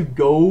going to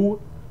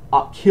go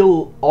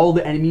kill all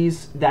the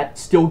enemies that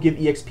still give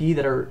EXP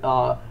that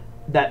are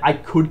that I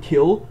could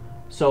kill.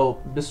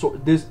 So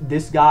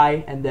this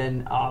guy and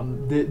then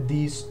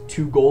these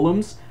 2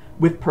 golems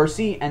with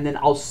Percy, and then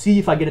I'll see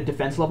if I get a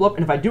defense level up.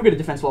 And if I do get a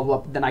defense level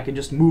up, then I can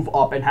just move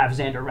up and have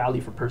Xander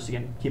rally for Percy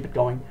and keep it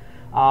going.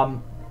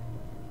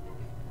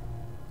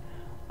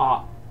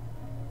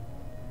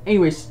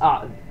 Anyways,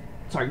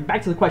 sorry.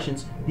 Back to the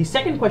questions. The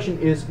second question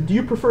is: do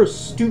you prefer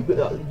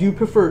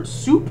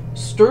soup,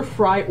 stir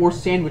fry, or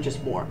sandwiches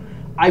more?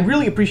 I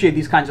really appreciate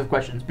these kinds of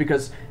questions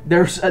because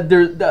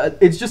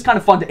it's just kind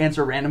of fun to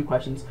answer random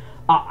questions.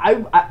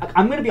 I'm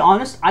gonna be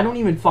honest. I don't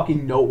even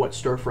fucking know what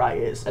stir fry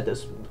is at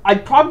this. I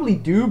probably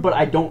do, but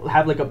I don't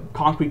have like a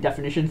concrete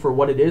definition for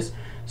what it is.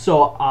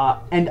 So,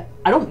 and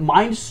I don't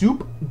mind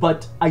soup,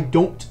 but I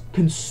don't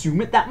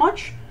consume it that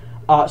much.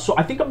 So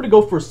I think I'm gonna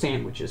go for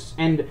sandwiches.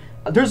 And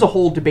there's a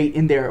whole debate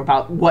in there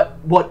about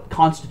what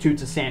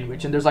constitutes a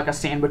sandwich, and there's like a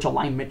sandwich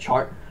alignment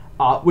chart,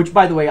 which,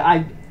 by the way,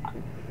 I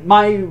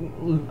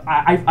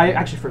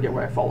actually forget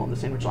where I fall on the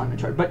sandwich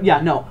alignment chart. But yeah,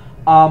 no,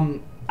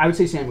 I would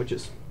say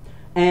sandwiches.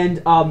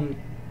 And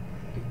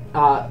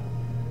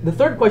the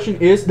third question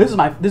is, this is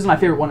my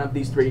favorite one of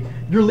these 3.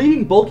 You're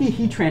leading bulky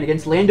Tran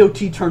against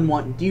Lando-T turn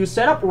 1. Do you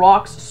set up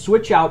rocks,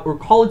 switch out, or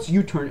call its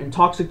U-turn and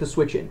toxic the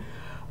switch in?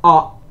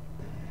 I'm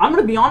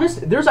gonna be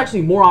honest. There's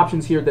actually more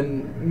options here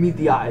than meet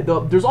the eye.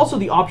 There's also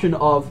the option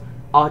of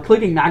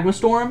clicking Magma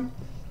Storm,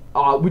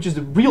 which is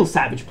a real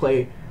savage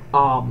play.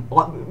 On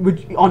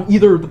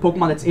either the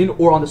Pokemon that's in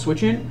or on the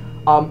switch in.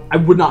 I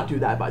would not do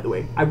that, by the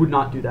way. I would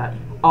not do that.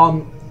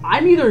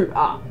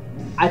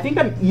 I think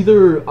I'm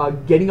either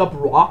getting up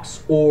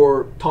rocks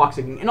or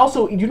toxicing. And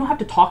also, you don't have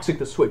to toxic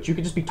the switch. You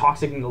could just be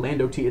toxicing the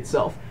Lando-T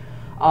itself.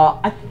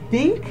 I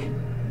think,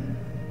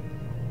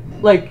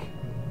 like,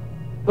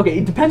 okay,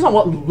 it depends on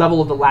what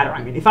level of the ladder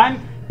I'm in. If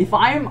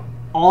I'm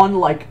on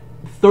like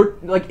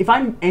if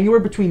I'm anywhere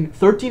between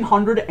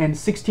 1300 and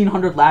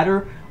 1600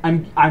 ladder,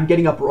 I'm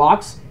getting up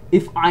rocks.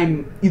 If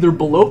I'm either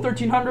below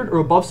 1300 or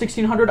above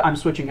 1600, I'm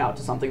switching out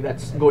to something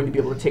that's going to be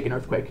able to take an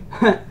earthquake.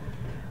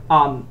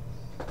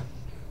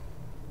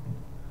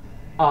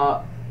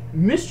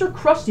 Mr.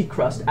 Krusty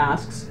Crust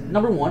asks,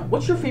 number 1,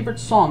 what's your favorite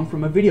song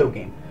from a video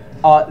game?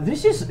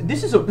 This is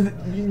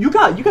you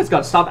guys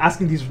gotta stop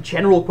asking these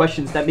general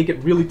questions that make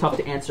it really tough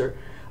to answer.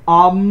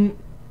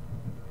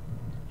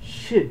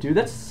 Shit, dude,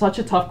 that's such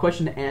a tough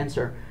question to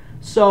answer.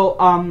 So,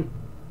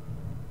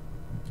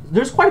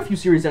 there's quite a few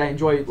series that I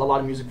enjoy a lot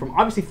of music from.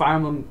 Obviously, Fire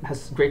Emblem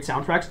has great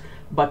soundtracks,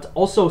 but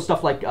also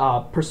stuff like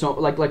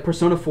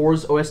Persona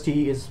 4's OST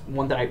is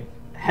one that I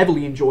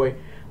heavily enjoy.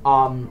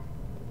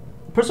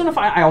 Persona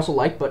 5 I also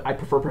like, but I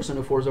prefer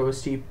Persona 4's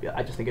OST.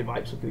 I just think it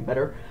vibes with me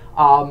better.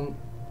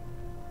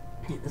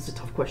 That's a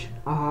tough question.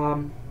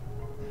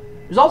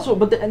 There's also,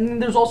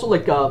 there's also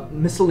like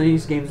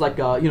miscellaneous games like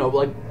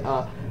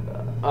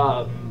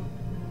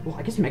well,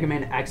 I guess Mega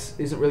Man X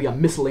isn't really a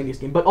miscellaneous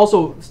game, but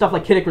also stuff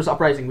like Kid Icarus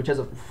Uprising, which has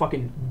a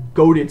fucking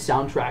goated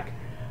soundtrack.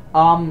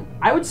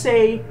 I would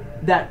say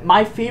that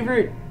my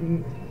favorite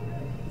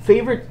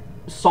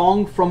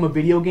song from a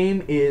video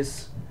game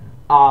is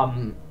yeah,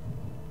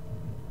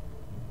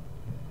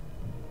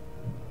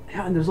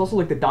 and there's also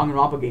like the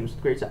Danganronpa games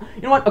with great sound.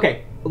 You know what?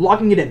 Okay,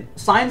 locking it in.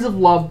 Signs of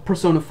Love,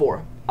 Persona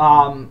 4.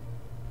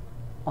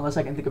 Unless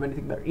I can think of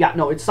anything better. Yeah,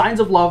 no, it's Signs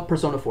of Love,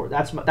 Persona 4.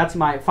 That's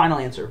my final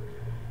answer.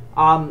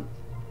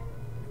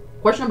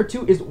 Question number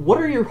 2 is, what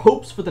are your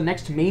hopes for the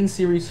next main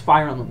series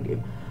Fire Emblem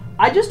game?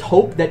 I just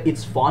hope that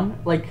it's fun.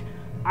 Like,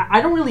 I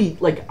don't really,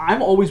 like,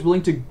 I'm always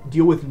willing to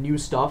deal with new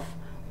stuff.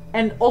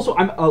 And also,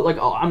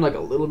 I'm like a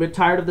little bit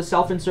tired of the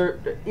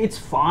self-insert. It's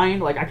fine,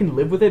 like I can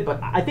live with it,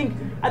 but I think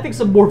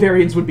some more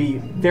variants would be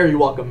very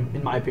welcome,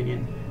 in my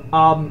opinion.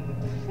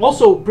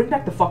 Also, bring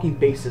back the fucking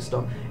base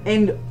system,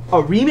 and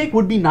a remake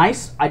would be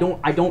nice. I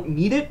don't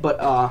need it, but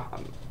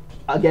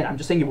again, I'm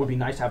just saying it would be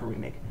nice to have a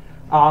remake.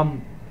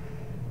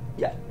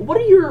 Yeah. What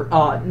are your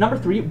number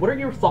 3? What are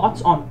your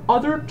thoughts on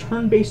other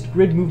turn-based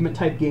grid movement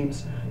type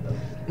games?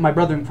 My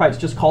brother in Christ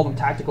just called them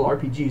tactical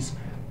RPGs,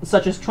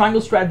 such as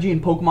Triangle Strategy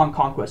and Pokemon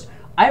Conquest.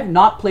 I have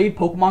not played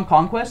Pokemon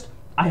Conquest.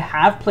 I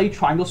have played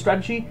Triangle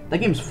Strategy. That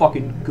game's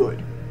fucking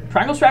good.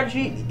 Triangle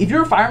Strategy, if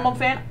you're a Fire Emblem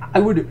fan, I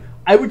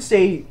would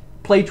say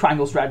play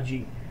Triangle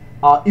Strategy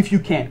if you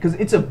can, because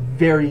it's a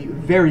very,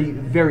 very,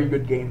 very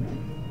good game.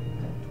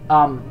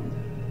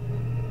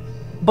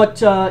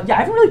 But yeah, I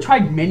haven't really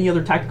tried many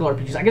other tactical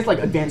RPGs. I guess like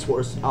Advance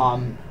Wars.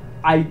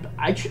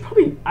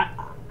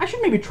 I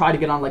should maybe try to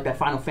get on like that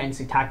Final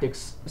Fantasy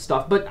Tactics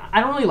stuff, but I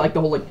don't really like the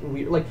whole like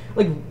weird, like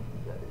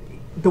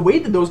the way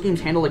that those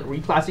games handle like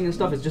reclassing and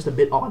stuff is just a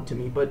bit odd to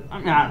me. But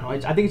I don't know.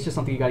 I think it's just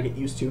something you gotta get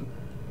used to.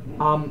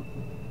 All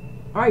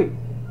right.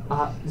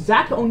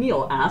 Zach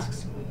O'Neill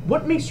asks,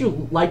 what makes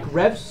you like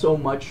Rev so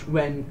much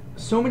when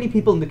so many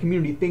people in the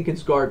community think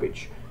it's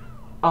garbage?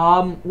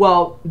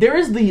 Well, there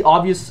is the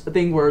obvious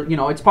thing where, you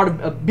know, it's part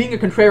of being a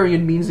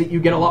contrarian means that you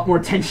get a lot more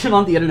attention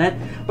on the internet,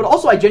 but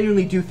also I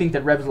genuinely do think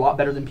that Rev is a lot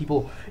better than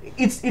people.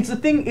 It's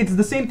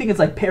the same thing as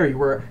like Perry,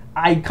 where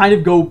I kind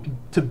of go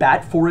to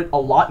bat for it a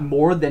lot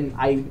more than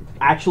I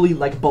actually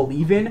like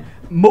believe in,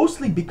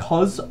 mostly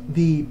because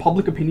the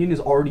public opinion is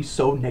already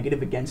so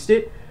negative against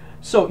it.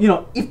 So, you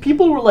know, if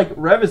people were like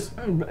Rev is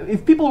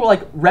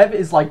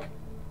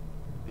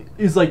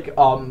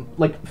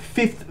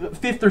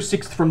fifth or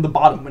sixth from the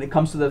bottom when it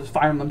comes to the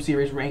Fire Emblem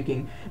series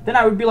ranking, then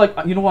I would be like,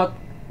 you know what,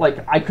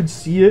 like I could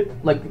see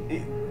it, like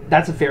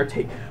that's a fair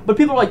take. But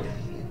people are like,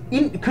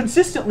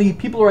 consistently,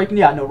 people are like,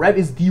 yeah, no, Rev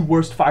is the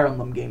worst Fire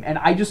Emblem game, and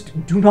I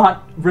just do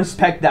not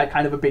respect that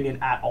kind of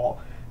opinion at all.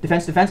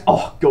 Defense,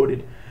 oh,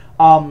 goated.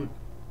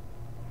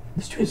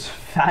 This dude is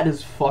fat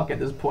as fuck at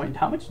this point.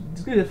 How much?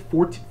 This guy has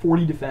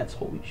 40 defense.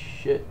 Holy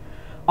shit.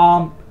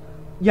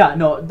 Yeah,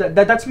 no,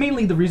 that's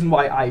mainly the reason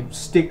why I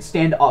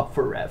stand up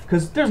for Rev,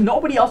 because there's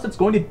nobody else that's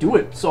going to do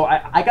it, so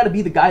I gotta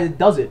be the guy that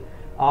does it.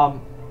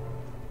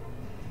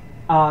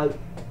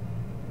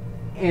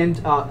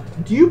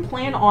 Do you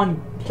plan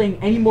on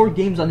playing any more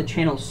games on the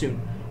channel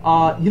soon?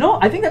 You know,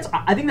 I think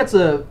that's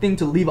a thing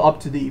to leave up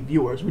to the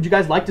viewers. Would you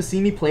guys like to see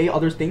me play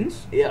other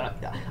things? Yeah.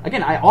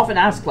 Again, I often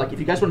ask, like, if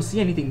you guys want to see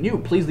anything new,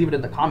 please leave it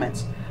in the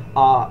comments.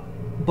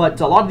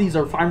 But a lot of these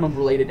are Fire Emblem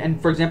related, and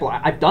for example,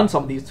 I've done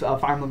some of these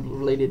Fire Emblem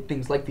related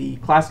things, like the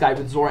class guide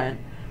with Zoran,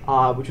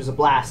 which was a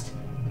blast.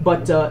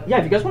 But yeah,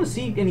 if you guys want to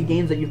see any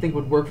games that you think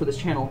would work for this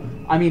channel,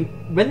 I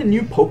mean, when the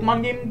new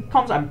Pokemon game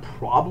comes, I'm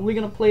probably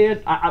gonna play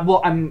it.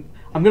 Well, I'm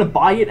gonna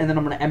buy it and then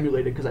I'm gonna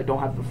emulate it because I don't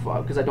have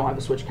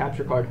the Switch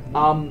capture card.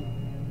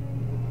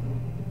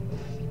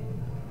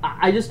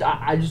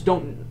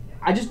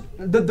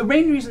 The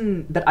main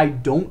reason that I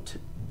don't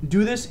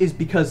do this is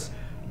because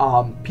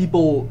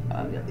people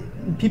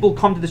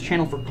come to this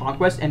channel for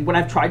Conquest, and when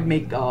I've tried to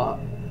make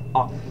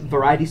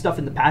variety stuff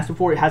in the past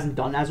before, it hasn't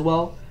done as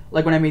well.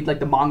 Like when I made like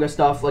the manga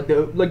stuff, like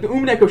the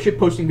Umineko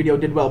shitposting video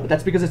did well, but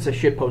that's because it's a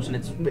shitpost and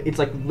it's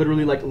like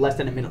literally like less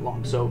than a minute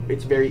long, so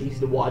it's very easy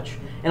to watch.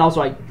 And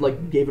also I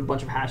like gave it a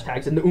bunch of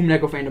hashtags, and the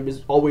Umineko fandom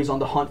is always on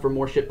the hunt for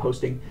more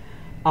shitposting.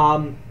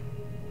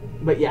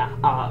 But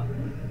yeah,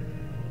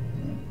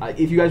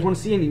 if you guys want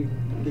to see any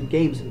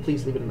games,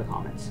 please leave it in the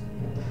comments.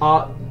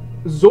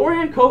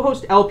 Zoran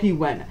co-host LP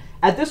when?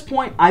 At this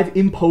point, I've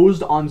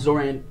imposed on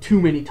Zoran too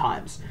many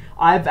times.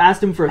 I've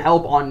asked him for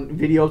help on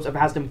videos, I've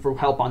asked him for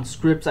help on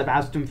scripts, I've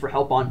asked him for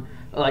help on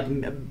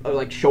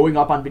like showing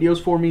up on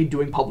videos for me,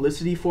 doing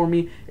publicity for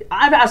me.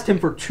 I've asked him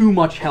for too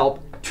much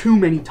help too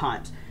many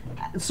times.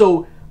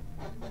 So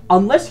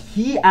unless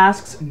he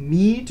asks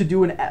me to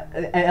do an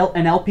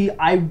LP,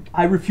 I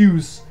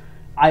refuse.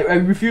 I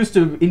refuse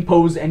to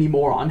impose any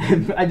more on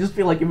him. I just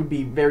feel like it would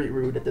be very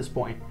rude at this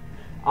point.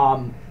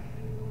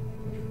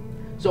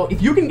 So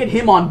if you can get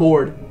him on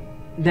board,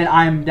 then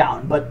I'm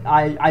down. But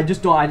I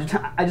just don't. I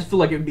just feel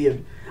like it would be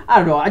I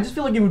don't know. I just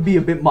feel like it would be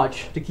a bit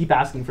much to keep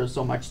asking for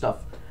so much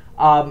stuff.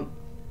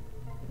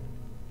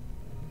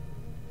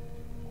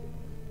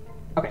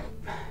 Okay.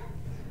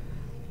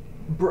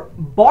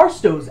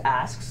 Barstows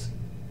asks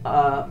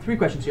 3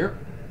 questions here.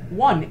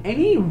 1,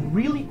 any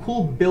really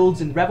cool builds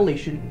in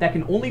Revelation that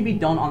can only be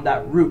done on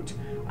that route?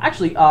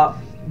 Actually,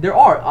 there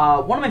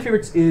are. One of my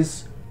favorites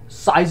is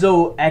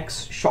Saizo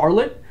X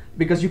Charlotte,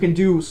 because you can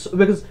do,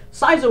 because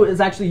Saizo is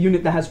actually a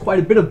unit that has quite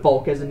a bit of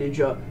bulk as a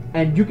ninja,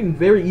 and you can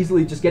very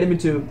easily just get him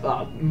into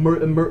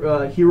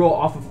hero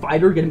off of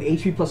fighter, get him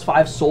HP plus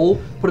 5 soul,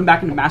 put him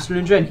back into Master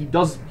Ninja, and he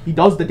does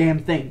the damn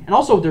thing. And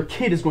also, their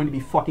kid is going to be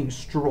fucking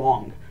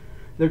strong.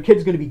 Their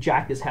kid's going to be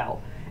jacked as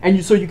hell.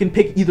 And so you can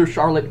pick either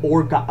Charlotte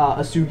or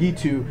Asugi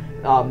to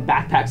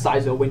backpack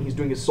Saizo when he's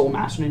doing his Soul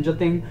Master Ninja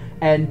thing,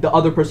 and the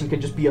other person can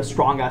just be a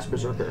strong-ass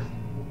Berserker.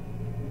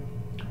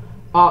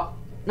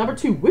 Number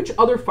 2, which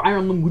other Fire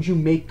Emblem would you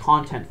make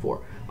content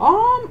for?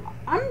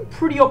 I'm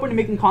pretty open to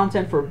making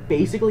content for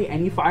basically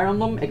any Fire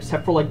Emblem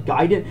except for like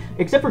Gaiden,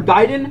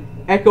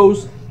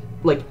 Echoes,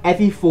 like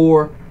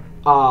FE4,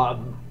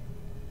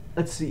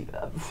 let's see,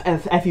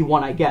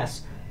 FE1, I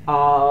guess.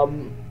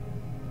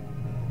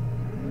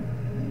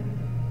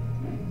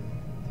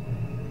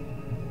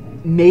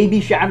 Maybe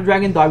Shadow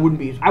Dragon, though I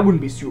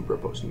wouldn't be super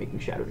opposed to making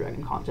Shadow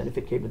Dragon content if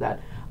it came to that.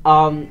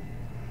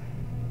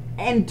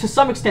 And to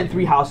some extent,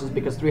 Three Houses,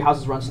 because Three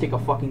Houses runs take a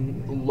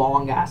fucking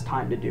long ass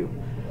time to do.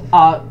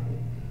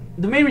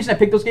 The main reason I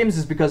picked those games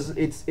is because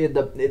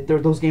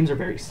those games are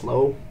very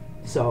slow.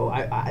 So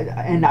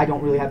I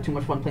don't really have too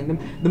much fun playing them.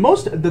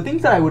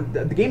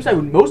 The games I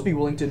would most be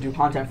willing to do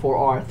content for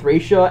are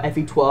Thracia,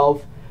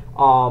 FE12,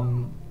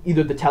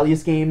 either the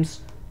Tellius games,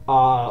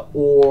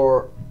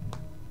 or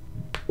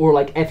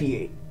like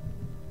FE8,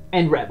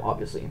 and Rev,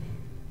 obviously.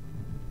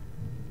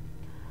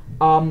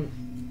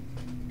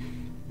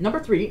 Number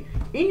 3,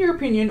 in your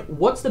opinion,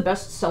 what's the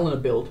best Selena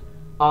build?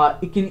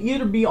 It can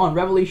either be on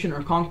Revelation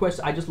or Conquest.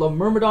 I just love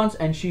Myrmidons,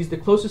 and she's the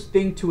closest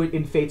thing to it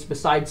in Fates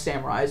besides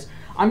Samurais.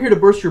 I'm here to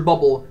burst your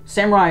bubble.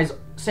 Samurai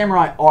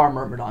are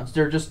Myrmidons.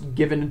 They're just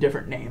given a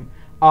different name.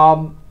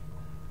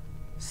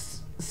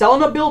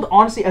 Selena build,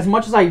 honestly, as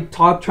much as I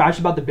talk trash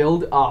about the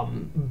build,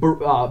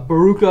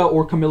 Baruka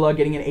or Camilla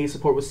getting an A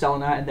support with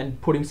Selena and then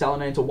putting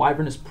Selena into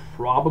Wyvern is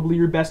probably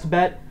your best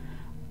bet.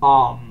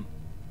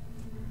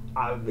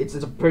 It's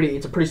a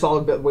pretty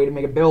solid way to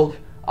make a build.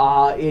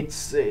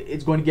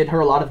 It's going to get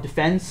her a lot of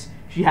defense.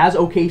 She has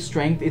okay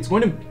strength. It's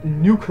going to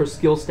nuke her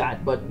skill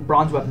stat, but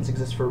bronze weapons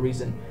exist for a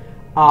reason.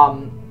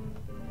 I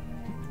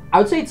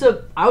would say it's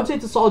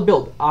a solid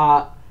build.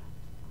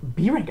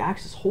 B rank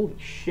axes, holy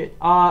shit.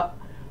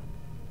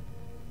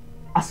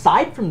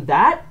 Aside from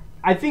that,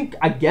 I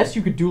guess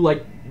you could do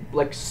like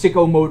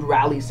sicko mode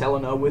rally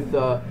Selena with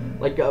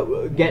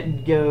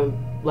get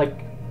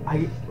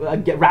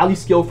rally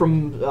skill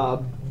from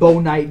Bow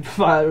Knight,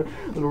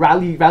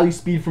 rally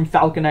speed from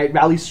Falconite,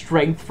 rally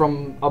strength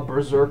from a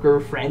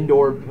berserker friend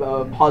or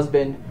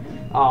husband,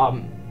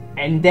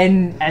 and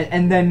then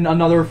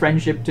another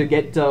friendship to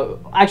get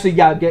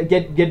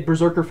get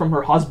berserker from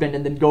her husband,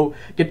 and then go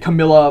get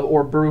Camilla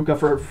or Baruka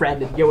for her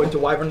friend and go into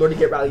Wyvern Lord to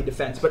get rally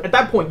defense. But at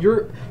that point,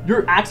 you're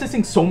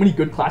accessing so many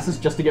good classes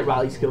just to get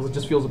rally skills. It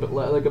just feels a bit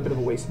like a bit of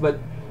a waste. But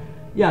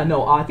yeah,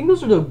 no, I think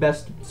those are the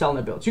best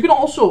Selena builds. You can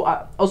also,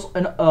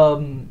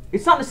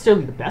 it's not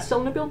necessarily the best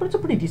Selena build, but it's a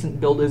pretty decent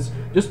build, is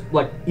just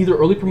like either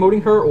early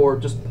promoting her or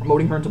just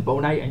promoting her into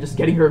Bow Knight and just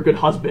getting her a good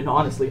husband,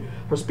 honestly.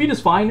 Her speed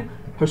is fine.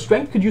 Her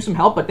strength could use some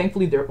help, but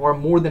thankfully there are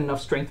more than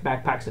enough strength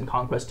backpacks in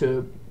Conquest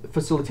to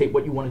facilitate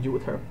what you want to do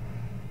with her.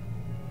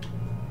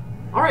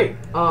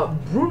 Alright,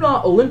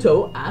 Bruna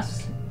Olinto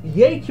asks,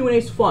 yay,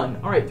 Q&A's fun.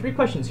 Alright, 3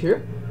 questions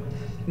here.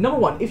 Number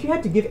 1, if you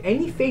had to give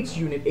any Fates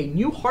unit a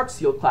new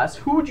Heartseal class,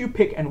 who would you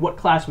pick and what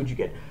class would you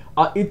get?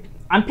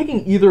 I'm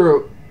picking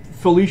either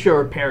Felicia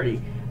or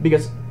Perry,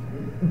 because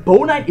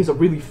Bow Knight is a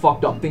really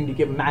fucked up thing to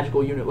give a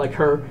magical unit like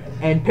her,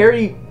 and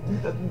Perry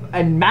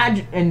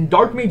and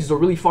Dark Mage is a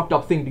really fucked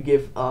up thing to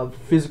give a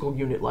physical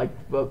unit like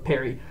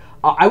Perry.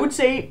 I would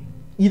say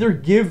either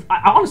give,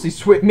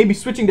 honestly, maybe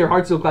switching their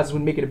Heartseal classes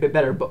would make it a bit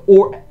better,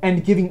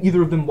 and giving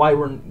either of them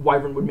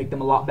Wyvern would make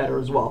them a lot better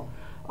as well.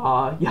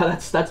 Yeah,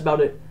 that's about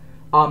it.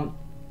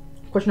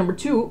 Question number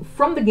 2,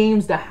 from the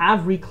games that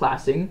have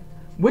reclassing,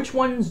 which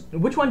one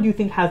do you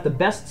think has the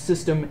best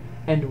system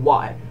and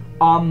why?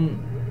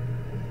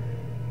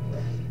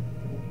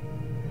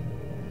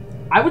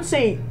 I would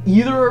say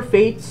either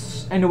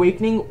Fates and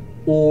Awakening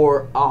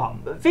or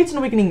Fates and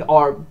Awakening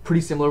are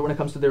pretty similar when it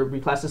comes to their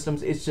reclass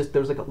systems. It's just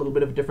there's like a little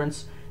bit of a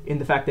difference in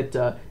the fact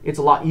that it's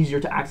a lot easier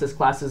to access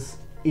classes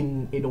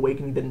in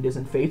Awakening than it is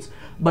in Fates.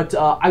 But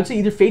I would say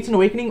either Fates and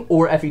Awakening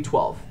or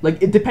FE12. Like,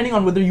 depending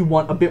on whether you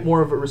want a bit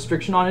more of a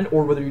restriction on it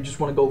or whether you just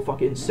want to go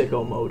fucking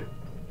sicko mode.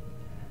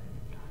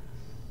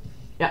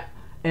 Yeah.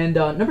 And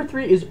number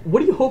 3 is, what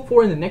do you hope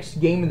for in the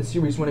next game in the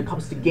series when it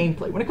comes to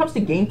gameplay? When it comes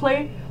to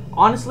gameplay,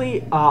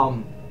 honestly,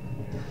 I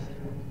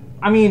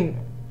mean,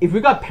 if we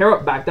got pair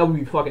up back, that would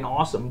be fucking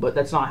awesome, but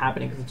that's not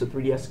happening because it's a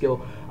 3DS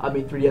skill.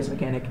 3DS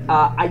mechanic.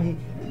 I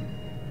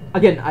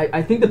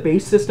think the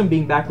base system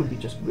being back would be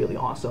just really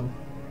awesome.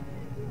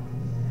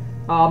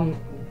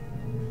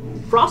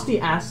 Frosty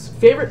asks,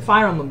 favorite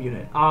Fire Emblem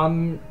unit?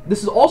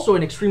 This is also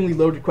an extremely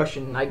loaded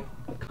question, and I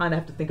kind of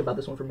have to think about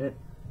this one for a minute.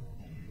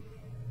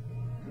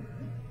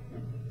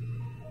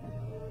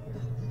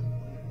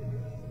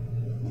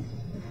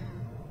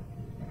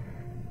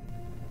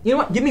 You know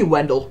what? Give me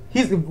Wendell.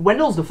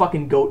 Wendell's the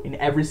fucking GOAT in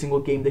every single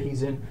game that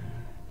he's in.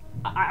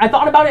 I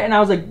thought about it and I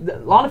was like, a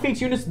lot of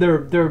Fates units,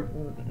 they're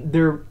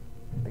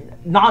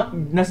not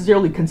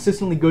necessarily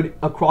consistently good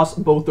across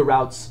both the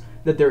routes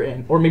that they're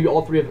in, or maybe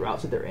all 3 of the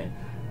routes that they're in.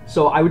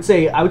 So I would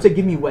say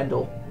give me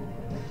Wendell.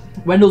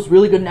 Wendell's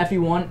really good in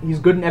FE1. He's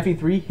good in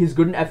FE3. He's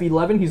good in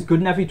FE11. He's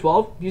good in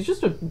FE12. He's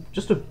just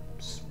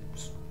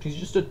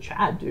a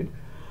Chad, dude.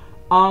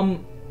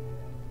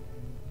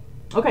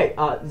 Okay,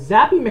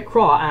 Zappy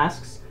McCraw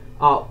asks,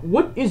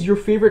 What is your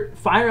favorite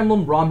Fire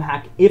Emblem ROM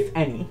hack, if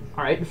any?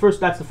 All right,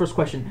 that's the first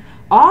question.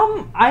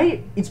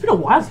 It's been a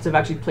while since I've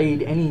actually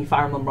played any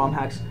Fire Emblem ROM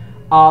hacks.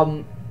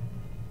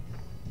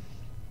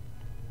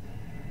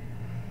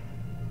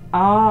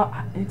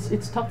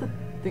 It's tough to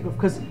think of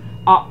because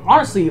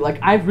honestly, like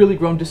I've really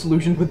grown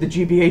disillusioned with the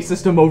GBA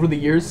system over the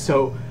years.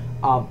 So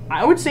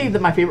I would say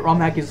that my favorite ROM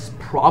hack is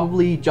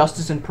probably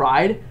Justice and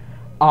Pride,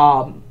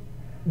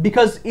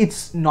 because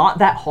it's not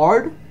that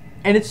hard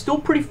and it's still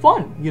pretty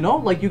fun. You know,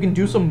 like you can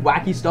do some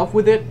wacky stuff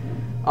with it.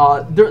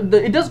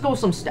 It does go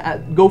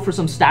for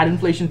some stat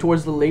inflation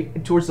towards the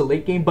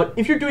late game, but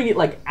if you're doing it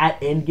like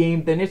at end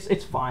game, then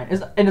it's fine.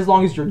 And as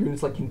long as your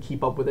units like can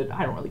keep up with it,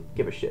 I don't really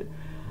give a shit.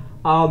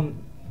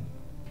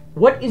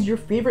 What is your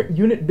favorite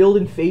unit build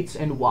in Fates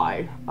and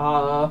why?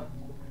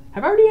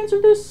 Have I already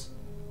answered this?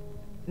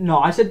 No,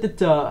 I said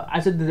that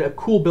a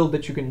cool build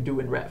that you can do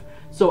in Rev.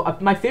 So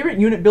my favorite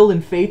unit build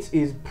in Fates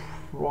is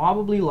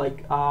probably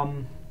like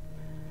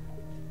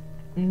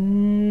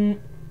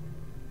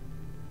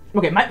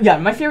okay,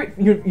 my favorite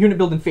unit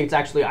build in Fates,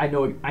 actually, I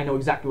know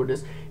exactly what it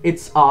is.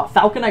 It's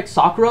Falconite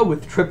Sakura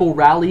with triple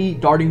Rally,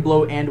 Darting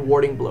Blow, and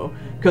Warding Blow.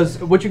 Because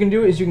what you can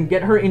do is you can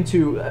get her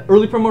into,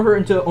 early promote her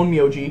into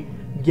Onmyoji,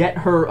 get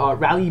her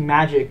Rally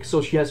Magic,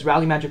 so she has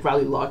Rally Magic,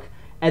 Rally Luck,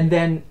 and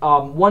then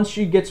once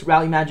she gets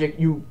Rally Magic,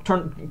 you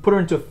put her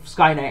into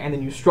Sky Knight, and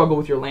then you struggle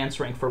with your Lance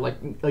rank for like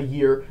a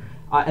year.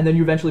 And then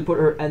you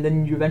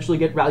eventually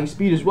get Rally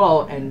Speed as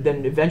well, and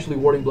then eventually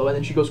Warding Blow, and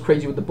then she goes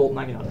crazy with the Bolt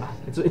 99.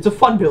 It's a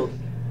fun build.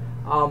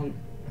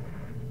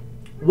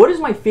 What is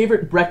my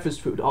favorite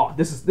breakfast food? Oh,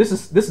 this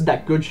is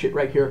that good shit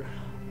right here.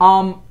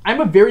 I'm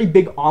a very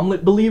big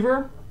omelet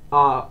believer.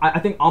 I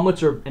think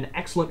omelets are an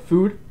excellent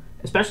food,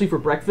 especially for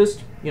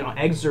breakfast. You know,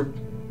 eggs are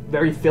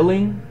very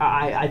filling.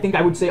 I think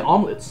I would say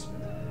omelets.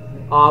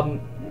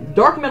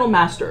 Dark Metal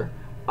Master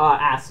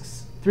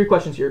asks 3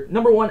 questions here.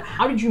 Number 1,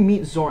 how did you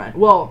meet Zoran?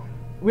 Well,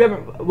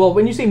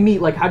 when you say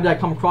meet, like, how did I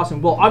come across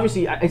him? Well,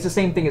 obviously, it's the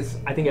same thing as,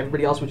 I think,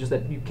 everybody else, which is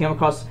that you came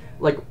across,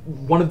 like,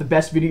 one of the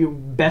best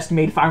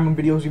made Fire Emblem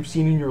videos you've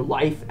seen in your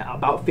life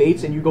about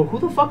Fates, and you go, who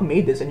the fuck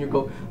made this? And you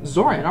go,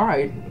 Zoran,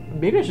 alright,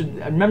 maybe I should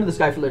remember this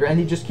guy for later, and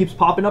he just keeps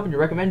popping up, and you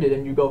recommend it,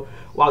 and you go,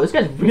 wow, this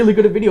guy's really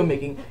good at video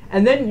making,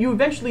 and then you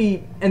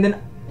eventually,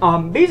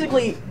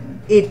 basically,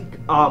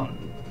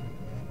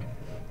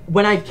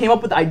 when I came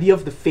up with the idea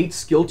of the Fate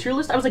skill tier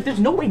list, I was like, there's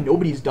no way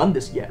nobody's done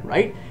this yet,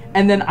 right?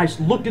 And then I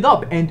looked it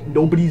up, and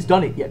nobody's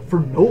done it yet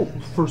for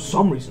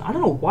some reason. I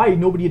don't know why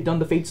nobody had done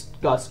the Fate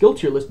skill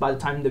tier list by the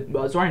time that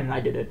Zoran and I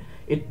did it.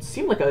 It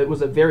seemed like it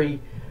was a very,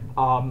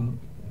 well,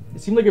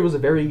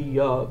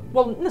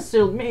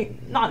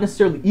 not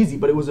necessarily easy,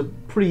 but it was a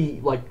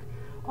pretty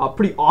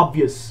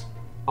obvious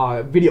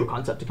video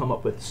concept to come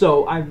up with.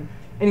 So and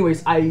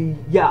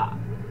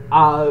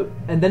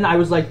then I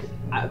was like,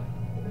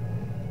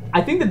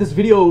 I think that this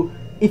video,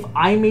 if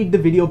I made the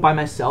video by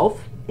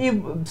myself,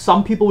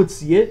 some people would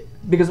see it,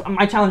 because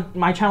my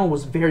channel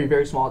was very,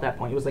 very small at that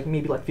point. It was like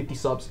maybe like 50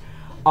 subs.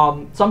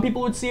 Some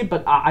people would see it,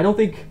 but I don't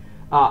think,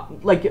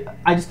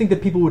 I just think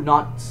that people would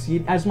not see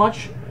it as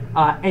much,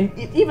 and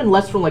even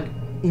less from like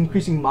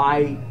increasing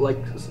my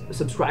like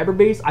subscriber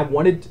base. I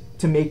want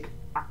to make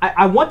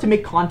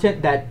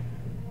content that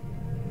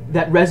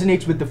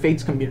resonates with the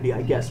Fates community,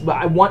 I guess. But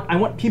I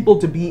want people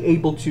to be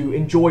able to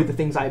enjoy the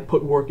things I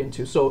put work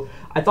into. So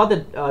I thought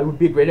that it would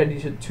be a great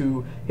idea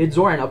to hit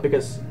Zoran up,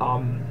 because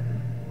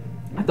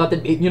I thought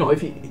that, you know,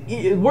 if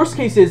worst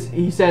case is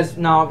he says,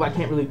 no, I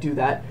can't really do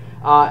that,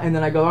 and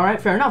then I go, all right,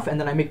 fair enough, and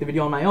then I make the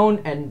video on my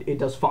own, and it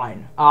does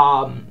fine.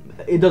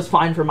 It does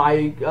fine for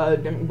my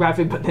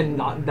demographic, but then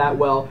not that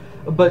well.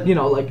 But, you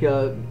know, like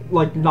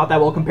not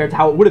that well compared to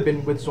how it would have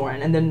been with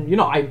Zoran. And then, you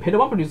know, I hit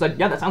him up, and he was like,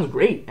 yeah, that sounds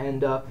great.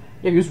 And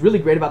yeah, he was really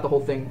great about the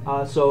whole thing.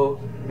 So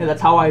yeah,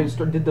 that's how I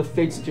did the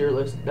Fates tier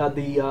list,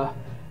 the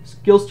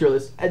skills tier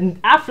list. And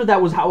after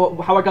that was how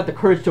I got the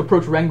courage to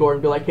approach Rengor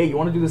and be like, hey, you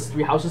want to do this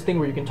 3 houses thing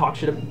where you can talk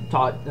shit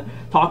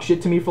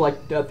to me for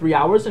like 3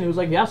 hours? And he was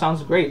like, yeah,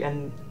 sounds great.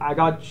 And I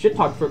got shit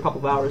talked for a couple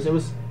of hours. It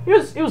was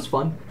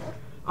fun.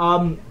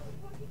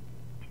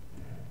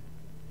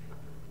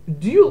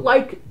 Do you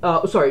like,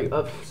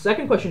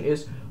 second question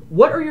is,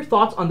 what are your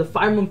thoughts on the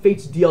Fire Emblem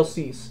Fates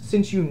DLCs,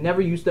 since you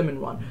never used them in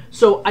Run?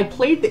 So, I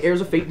played the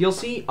Heirs of Fate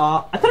DLC.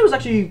 I thought it was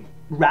actually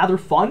rather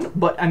fun,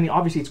 but, I mean,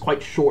 obviously it's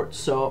quite short,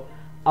 so,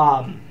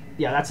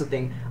 yeah, that's the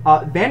thing.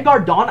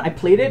 Vanguard Dawn, I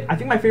played it. I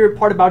think my favorite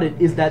part about it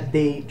is that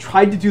they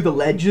tried to do the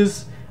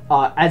ledges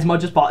as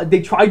much as possible.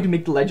 They tried to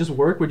make the ledges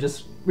work, which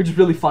is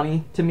really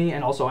funny to me,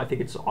 and also I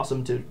think it's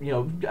awesome to, you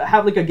know,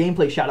 have, like, a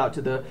gameplay shout-out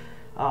to the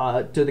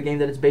game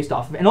that it's based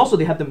off of. And also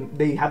they have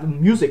the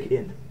music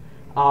in.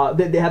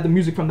 They have the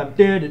music from them.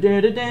 It's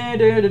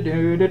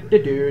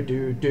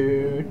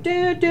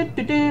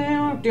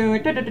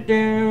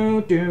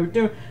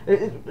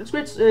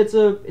great.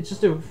 It's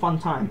just a fun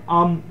time.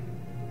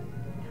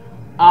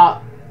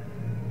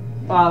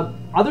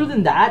 Other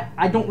than that,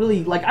 I don't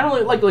really like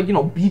you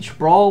know, Beach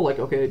Brawl. Like,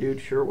 okay,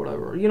 dude, sure,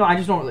 whatever. You know, I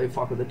just don't really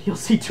fuck with the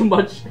DLC too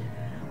much.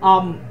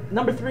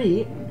 Number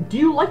 3, do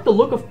you like the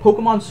look of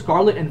Pokemon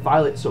Scarlet and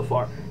Violet so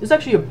far? This is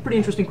actually a pretty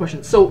interesting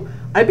question. So,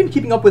 I've been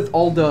keeping up with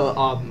all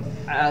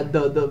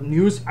the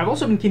news. I've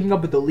also been keeping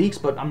up with the leaks,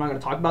 but I'm not going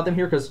to talk about them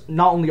here because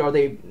not only are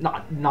they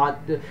not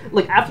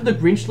like after the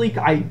Grinch leak,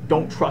 I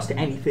don't trust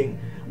anything.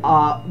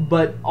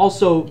 But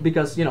also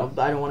because, you know,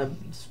 I don't want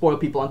to spoil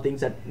people on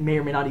things that may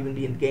or may not even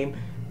be in the game.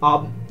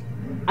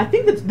 I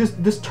think that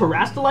this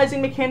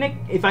terrestrializing mechanic,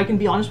 if I can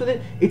be honest with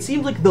it, it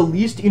seems like the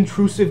least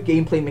intrusive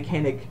gameplay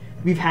mechanic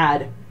we've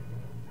had,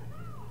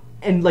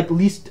 and like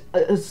least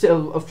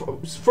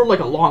for like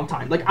a long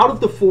time. Like out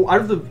of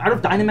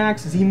Dynamax,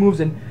 Z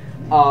moves, and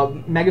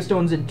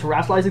Megastones and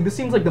terrestrializing, this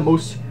seems like the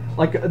most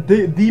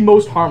the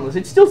most harmless.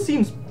 It still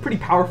seems pretty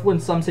powerful in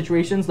some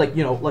situations, like,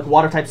 you know, like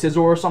Water type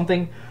Scizor or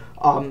something.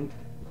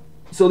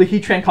 So the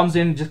Heatran comes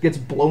in and just gets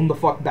blown the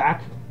fuck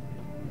back.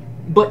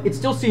 But it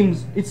still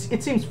seems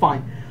it seems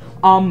fine.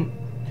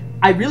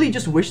 I really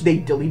just wish they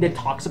deleted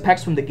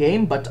Toxapex from the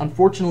game, but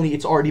unfortunately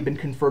it's already been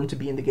confirmed to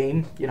be in the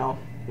game. You know,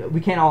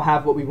 we can't all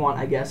have what we want,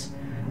 I guess.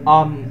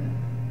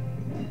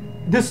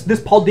 This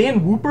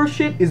Paldean Wooper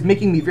shit is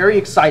making me very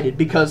excited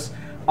because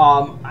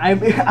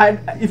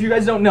if you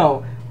guys don't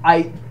know,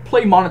 I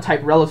play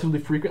Monotype relatively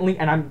frequently,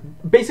 and I'm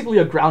basically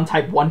a ground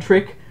type one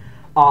trick,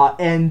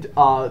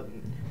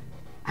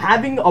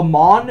 having a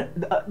Mon,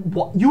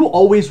 you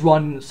always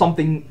run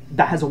something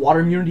that has a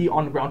water immunity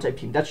on the ground type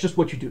team. That's just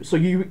what you do. So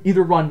you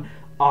either run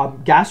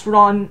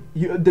Gastrodon,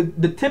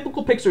 the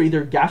typical picks are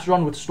either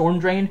Gastrodon with Storm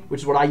Drain,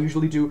 which is what I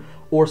usually do,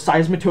 or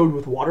Seismitoad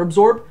with Water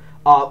Absorb,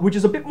 which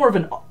is a bit more of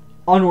an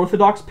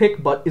unorthodox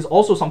pick, but is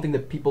also something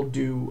that people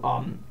do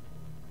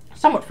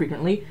somewhat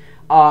frequently.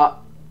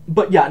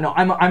 But yeah, no,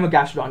 I'm a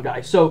Gastrodon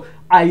guy. So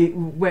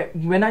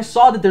when I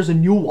saw that there's a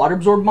new Water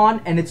Absorb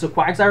Mon and it's a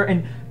Quagsire,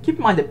 and keep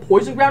in mind that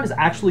Poison Ground is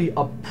actually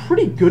a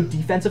pretty good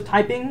defensive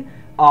typing.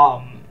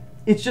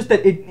 It's just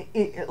that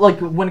it like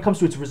when it comes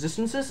to its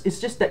resistances, it's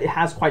just that it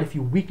has quite a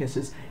few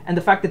weaknesses, and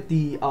the fact that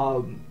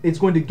it's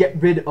going to get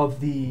rid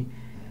of the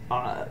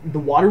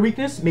water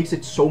weakness makes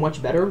it so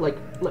much better. Like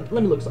let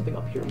me look something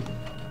up here.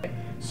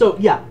 So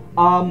yeah,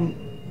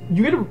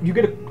 you get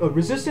a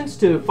resistance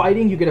to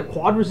fighting, you get a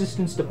quad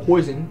resistance to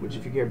poison, which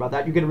if you care about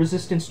that, you get a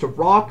resistance to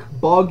rock,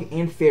 bug,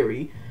 and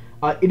fairy,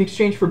 in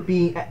exchange for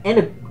being and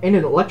an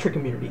electric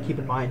immunity. Keep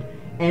in mind,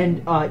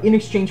 and in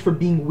exchange for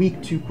being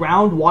weak to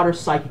ground, water,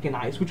 psychic, and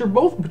ice, which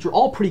are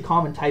all pretty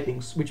common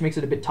typings, which makes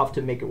it a bit tough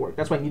to make it work.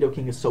 That's why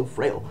Nidoking is so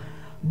frail.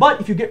 But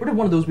if you get rid of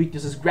one of those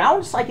weaknesses,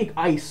 ground, psychic,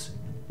 ice,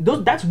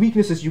 that's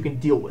weaknesses you can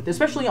deal with,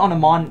 especially on a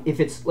Mon if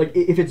it's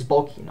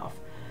bulky enough.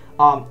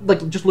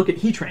 Like, just look at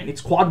Heatran.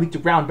 It's quad weak to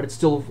ground, but it's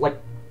still, like,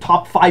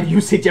 top 5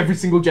 usage every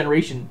single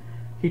generation.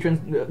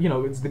 Heatran, you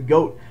know, it's the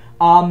GOAT.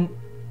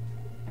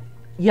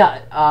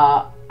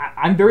 Yeah,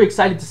 I'm very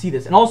excited to see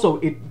this. And also,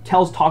 it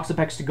tells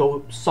Toxapex to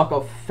go suck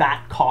a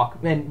fat cock,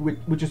 and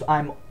which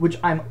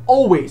I'm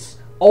always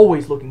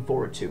looking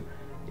forward to.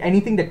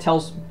 Anything that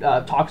tells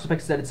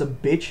Toxapex that it's a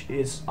bitch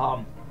is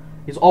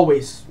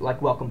always,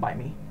 like, welcome by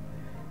me.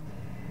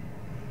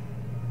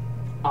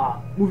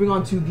 Moving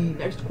on to the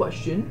next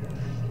question.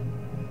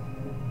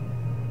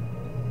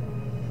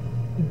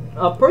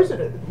 A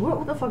person,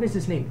 what the fuck is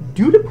his name?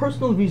 Due to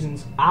personal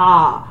reasons.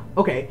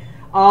 Okay.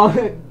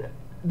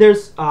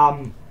 There's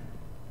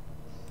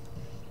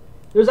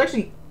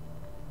actually.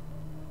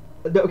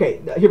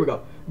 Okay, here we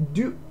go.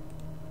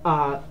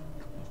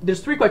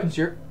 There's 3 questions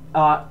here.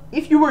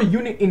 If you were a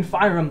unit in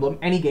Fire Emblem,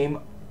 any game,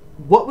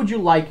 what would you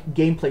like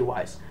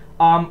gameplay-wise?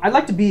 I'd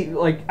like to be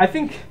like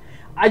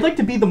I'd like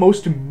to be the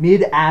most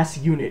mid-ass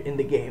unit in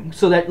the game,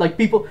 so that like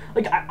people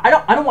like I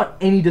don't want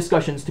any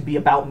discussions to be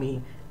about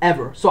me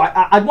ever. So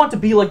I'd want to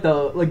be like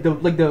the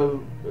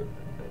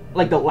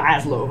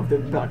Laszlo of the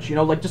bunch, you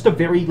know, like just a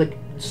very like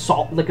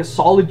a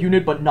solid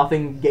unit, but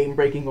nothing game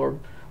breaking or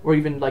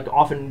even like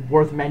often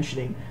worth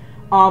mentioning.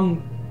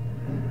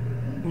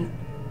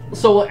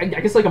 So I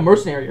guess like a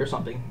mercenary or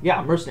something.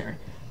 Yeah, mercenary.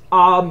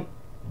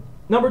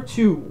 Number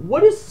 2,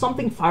 what is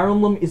something Fire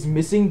Emblem is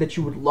missing that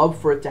you would love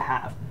for it to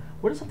have?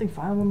 What is something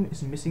Fire Emblem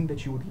is missing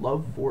that you would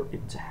love for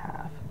it to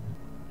have?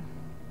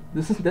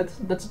 That's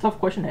a tough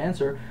question to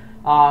answer.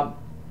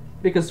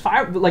 Because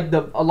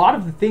a lot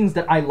of the things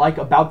that I like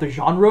about the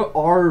genre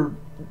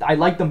I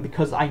like them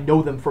because I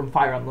know them from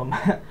Fire Emblem.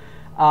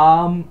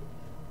 I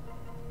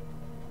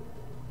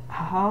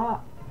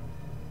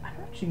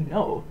don't actually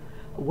know.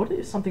 What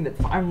is something that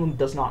Fire Emblem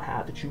does not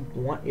have that you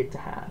want it to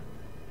have?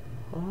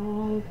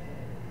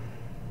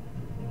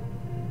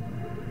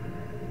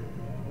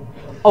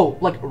 Oh,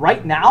 like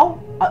right now,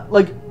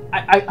 like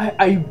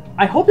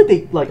I hope that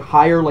they like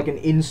hire like an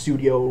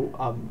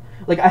in-studio,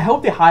 like I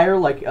hope they hire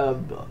like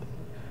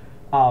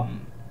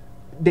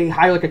they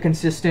hire like a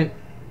consistent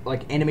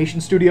like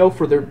animation studio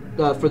for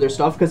their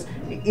stuff, because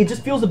it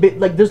just feels a bit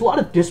like there's a lot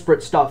of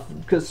disparate stuff,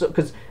 because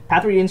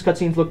Path of Radiance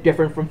cutscenes look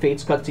different from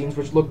Fate's cutscenes,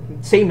 which look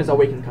same as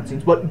Awakening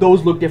cutscenes, but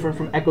those look different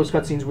from Echo's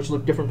cutscenes, which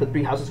look different from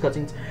Three Houses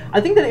cutscenes.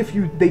 I think that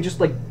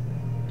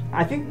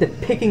I think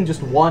that picking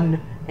just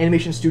one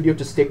animation studio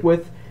to stick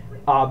with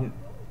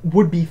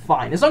would be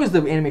fine, as long as the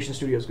animation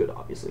studio is good,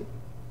 obviously.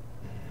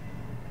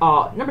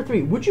 Number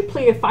 3, would you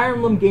play a Fire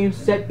Emblem game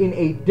set in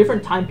a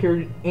different time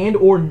period and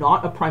or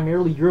not a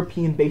primarily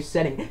European-based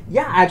setting?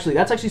 Yeah, actually,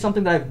 that's actually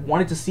something that I've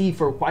wanted to see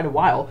for quite a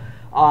while.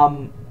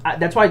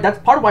 That's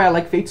part of why I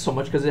like Fates so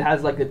much, because it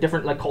has like the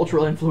different like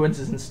cultural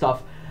influences and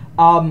stuff.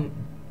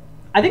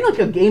 I think like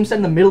a game set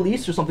in the Middle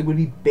East or something would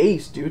be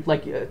base, dude.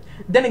 Like,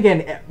 then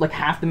again, like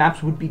half the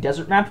maps would be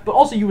desert maps, but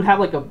also you would have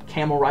like a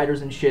camel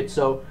riders and shit.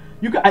 So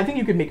I think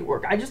you could make it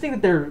work. I just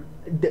think that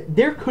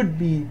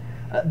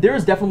there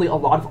is definitely a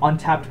lot of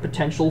untapped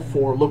potential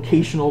for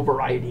locational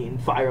variety in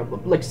Fire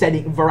Emblem, like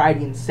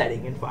variety in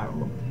setting in Fire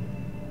Emblem.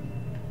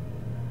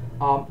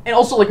 And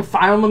also like a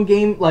Fire Emblem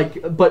game,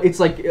 like, but it's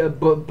like,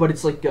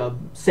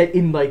 set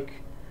in like,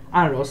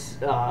 I don't know,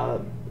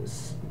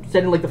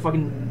 set in like the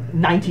fucking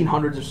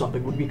 1900s or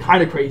something would be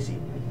kind of crazy.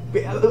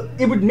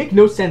 It would make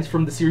no sense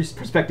from the series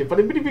perspective, but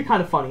it would be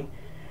kind of funny.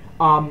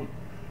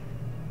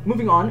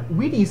 Moving on,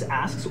 Wheaties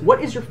asks,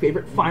 what is your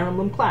favorite Fire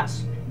Emblem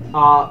class?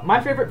 My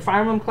favorite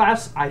Fire Emblem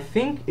class, I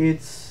think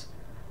it's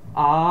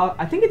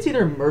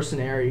either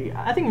Mercenary.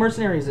 I think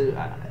Mercenary is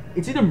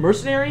it's either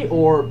Mercenary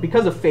or,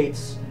 because of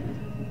Fates.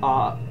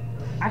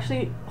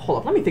 Actually, hold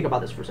up, let me think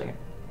about this for a second.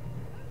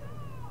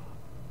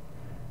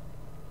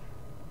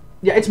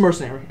 Yeah, it's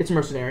Mercenary. It's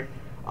Mercenary.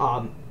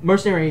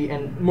 Mercenary,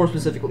 and more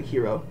specifically,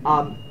 Hero.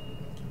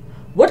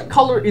 What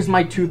color is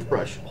my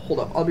toothbrush? Hold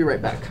up, I'll be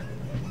right back.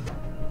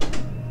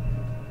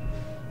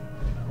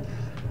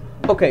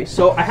 Okay,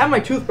 so I have my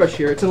toothbrush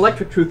here. It's an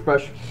electric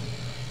toothbrush.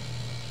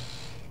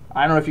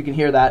 I don't know if you can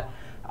hear that.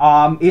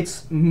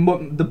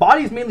 The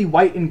body is mainly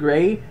white and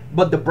gray,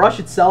 but the brush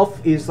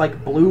itself is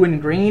like blue and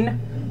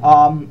green.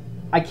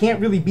 I can't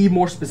really be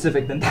more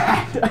specific than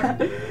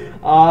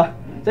that.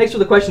 Thanks for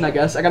the question, I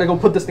guess. I gotta go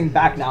put this thing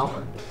back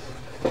now.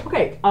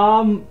 Okay,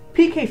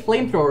 PK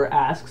Flamethrower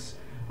asks,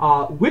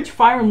 which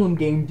Fire Emblem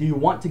game do you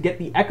want to get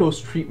the Echoes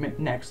treatment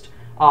next?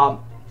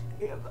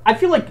 I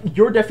feel like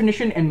your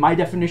definition and my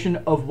definition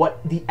of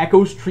what the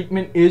Echoes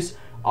treatment is,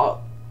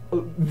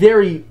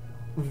 very,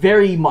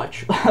 very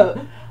much.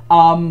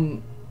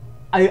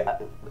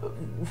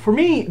 For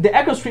me, the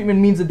Echoes treatment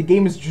means that the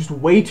game is just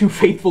way too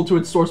faithful to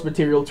its source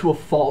material to a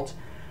fault.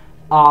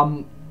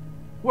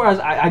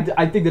 Whereas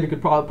I think that it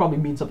could probably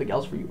mean something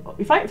else for you.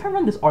 If I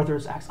run this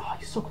Arthur's Axe, oh,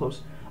 he's so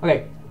close.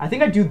 Okay, I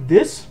think I do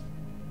this.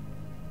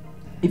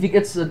 If he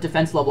gets a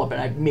defense level up,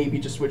 and I maybe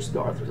just switch to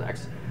the Arthur's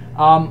Axe.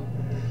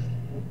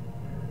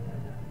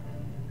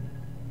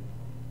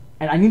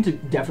 And I need to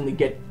definitely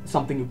get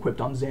something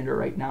equipped on Xander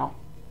right now.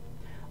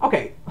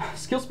 Okay,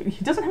 skill speed.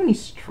 He doesn't have any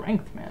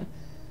strength, man.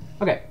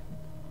 Okay.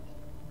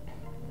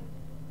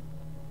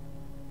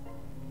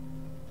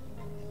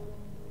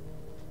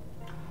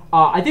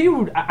 I think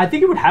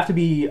it would have to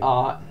be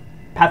Path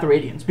of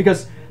Radiance,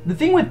 because the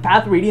thing with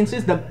Path of Radiance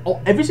is that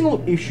every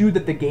single issue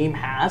that the game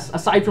has,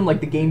 aside from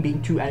like the game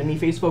being too enemy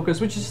face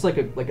focused, which is just like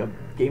a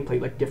gameplay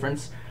like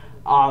difference,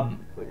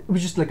 which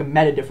is just like a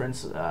meta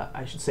difference,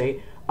 I should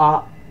say,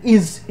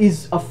 is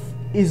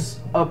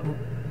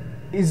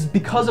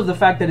because of the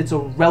fact that it's a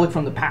relic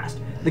from the past.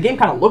 The game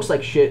kind of looks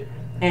like shit,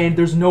 and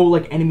there's no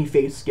like enemy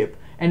phase skip,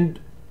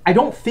 and I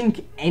don't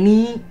think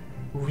any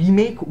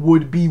remake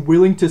would be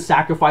willing to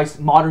sacrifice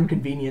modern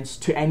convenience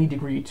to any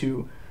degree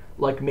to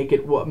like make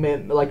it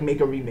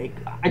make a remake.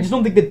 I just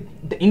don't think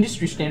that the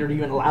industry standard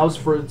even allows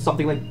for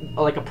something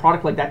like a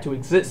product like that to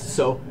exist.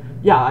 So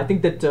yeah, I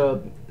think that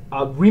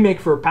a remake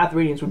for Path of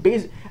Radiance would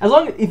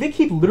if they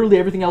keep literally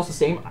everything else the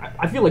same,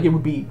 I feel like it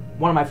would be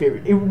one of my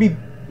favorite. It would be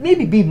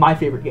maybe my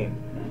favorite game.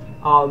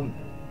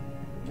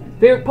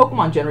 Favorite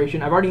Pokemon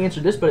generation, I've already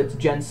answered this, but it's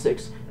Gen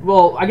 6.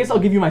 Well, I guess I'll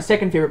give you my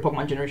second favorite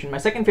Pokemon generation. My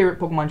second favorite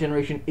Pokemon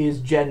generation is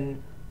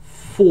Gen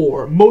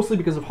 4, mostly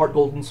because of Heart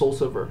Gold and Soul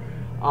Silver.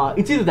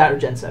 It's either that or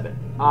Gen 7.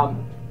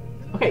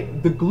 Okay,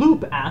 the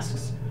Gloop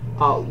asks,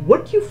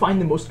 what do you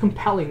find the most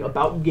compelling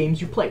about games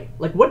you play?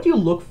 Like, what do you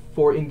look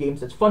for in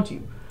games that's fun to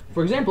you?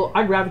 For example,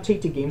 I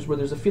gravitate to games where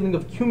there's a feeling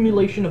of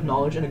accumulation of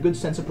knowledge and a good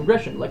sense of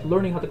progression, like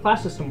learning how the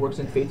class system works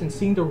in Fate and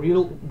seeing the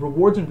real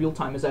rewards in real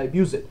time as I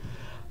abuse it.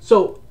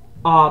 So,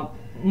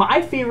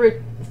 my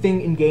favorite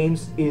thing in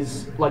games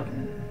is, like,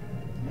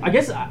 I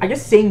guess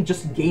saying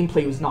just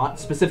gameplay was not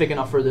specific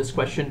enough for this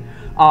question,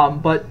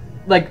 but,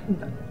 like,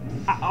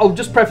 I'll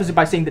just preface it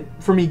by saying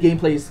that, for me,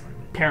 gameplay is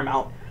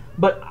paramount.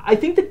 But I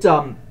think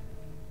that,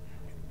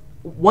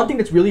 one thing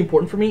that's really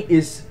important for me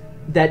is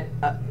that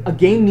a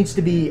game needs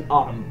to be,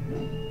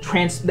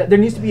 there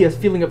needs to be a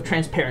feeling of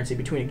transparency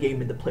between a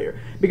game and the player.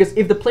 Because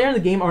if the player and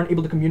the game aren't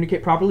able to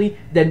communicate properly,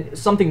 then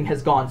something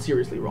has gone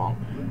seriously wrong.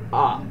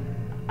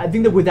 I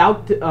think that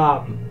without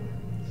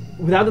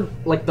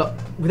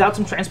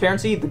some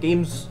transparency, the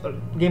games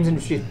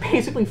industry is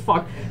basically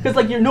fucked. Because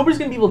like nobody's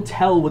gonna be able to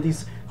tell what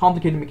these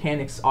complicated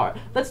mechanics are.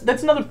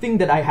 That's another thing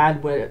that I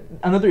had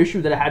another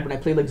issue that I had when I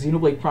played like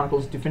Xenoblade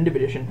Chronicles Definitive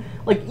Edition.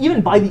 Like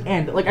even by the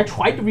end, like I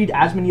tried to read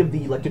as many of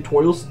the like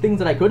tutorials things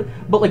that I could,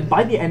 but like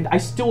by the end I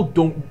still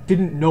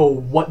didn't know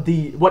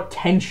what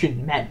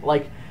tension meant.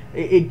 Like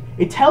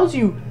it tells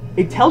you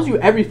it tells you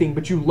everything,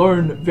 but you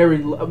learn very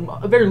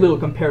little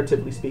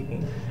comparatively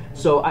speaking.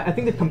 So I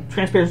think the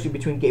transparency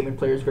between game and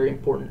player is very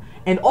important,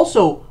 and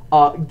also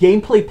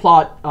gameplay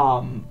plot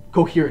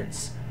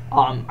coherence.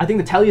 I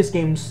think the Tellius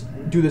games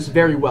do this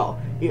very well.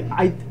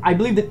 I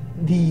believe that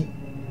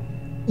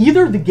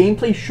either the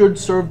gameplay should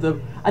serve the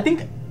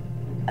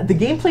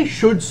gameplay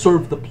should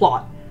serve the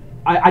plot.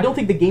 I don't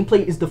think the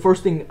gameplay is the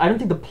first thing. I don't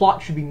think the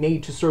plot should be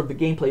made to serve the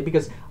gameplay,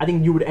 because I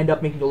think you would end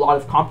up making a lot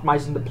of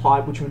compromises in the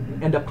plot, which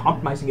would end up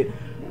compromising it,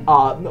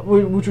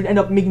 which would end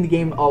up making the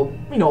game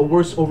a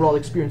worse overall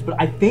experience.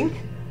 But I think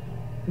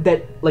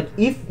that, like,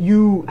 if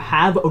you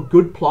have a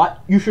good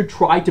plot, you should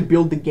try to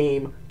build the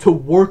game to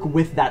work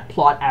with that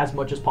plot as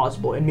much as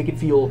possible and make it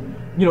feel,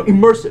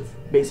 immersive,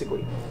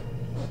 basically.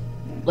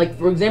 Like,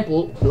 for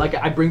example, like,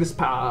 I bring this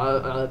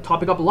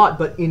topic up a lot,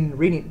 but in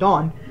Radiant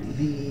Dawn,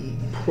 the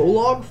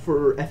prologue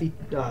for the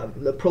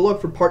prologue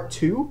for Part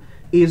 2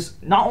 is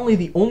not only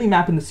the only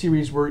map in the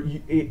series where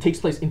it takes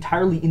place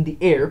entirely in the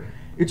air,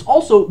 it's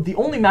also the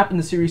only map in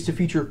the series to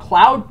feature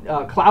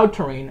cloud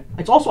terrain.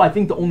 It's also, I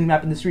think, the only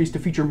map in the series to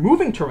feature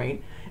moving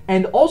terrain,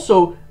 and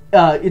also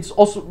it's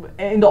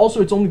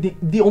only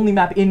the only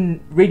map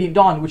in Radiant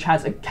Dawn which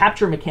has a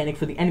capture mechanic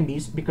for the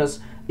enemies, because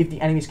if the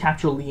enemies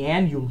capture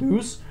Leanne, you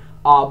lose.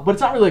 But it's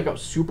not really like a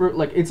super,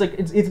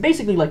 it's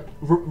basically like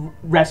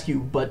rescue,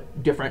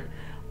 but different.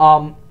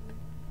 And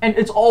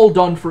it's all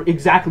done for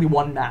exactly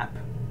one map.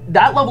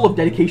 That level of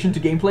dedication to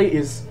gameplay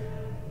is,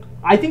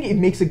 I think it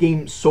makes a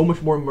game so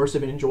much more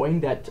immersive and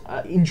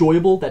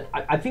enjoyable that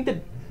I think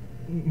that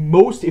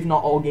most, if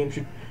not all, games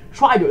should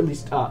try to at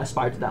least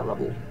aspire to that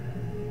level.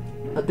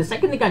 The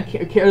second thing I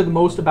care the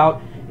most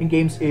about in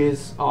games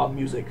is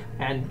music,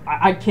 and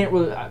I can't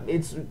really.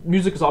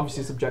 Music is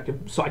obviously subjective,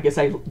 so I guess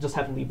I just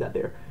have to leave that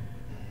there.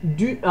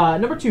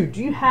 Number 2,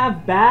 do you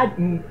have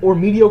bad or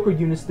mediocre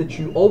units that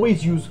you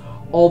always use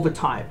all the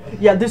time?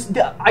 Yeah,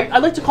 I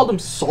like to call them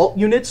salt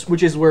units,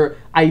 which is where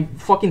I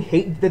fucking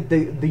hate that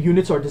the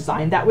units are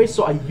designed that way,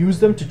 so I use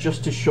them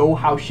to show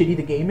how shitty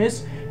the game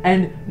is.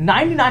 And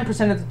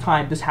 99% of the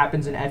time, this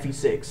happens in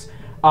FE6,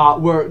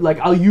 where,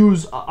 like, I'll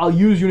use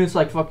units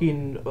like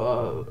fucking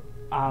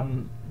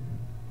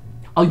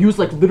I'll use,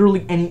 like,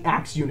 literally any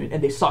axe unit,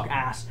 and they suck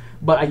ass,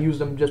 but I use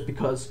them just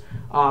because,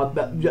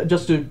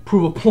 just to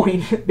prove a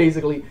point,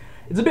 basically.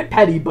 It's a bit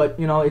petty, but,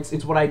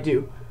 it's what I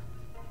do.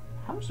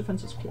 How much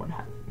defense does Corrin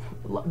have?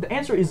 The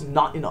answer is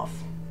not enough.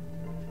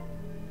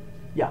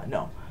 Yeah,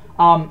 no.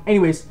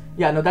 Anyways,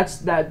 yeah, no,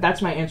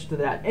 that's my answer to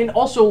that. And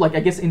also, like, I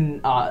guess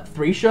in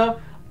Thracia,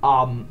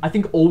 I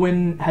think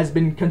Olwen has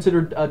been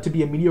considered to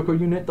be a mediocre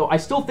unit, though I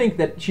still think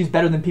that she's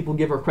better than people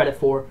give her credit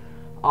for.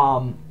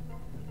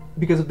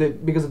 Because of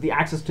the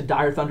access to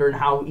Dire Thunder and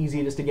how easy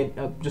it is to get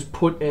just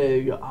put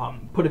a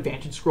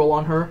Vantage Scroll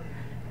on her,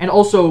 and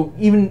also,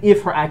 even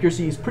if her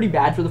accuracy is pretty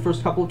bad for the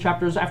first couple of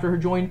chapters after her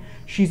join,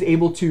 she's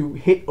able to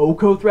hit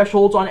Oko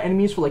thresholds on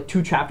enemies for like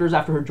 2 chapters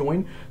after her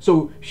join.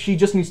 So she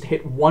just needs to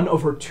hit 1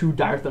 of her 2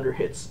 Dire Thunder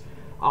hits.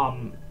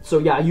 So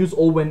yeah, I use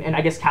Olwen, and I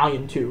guess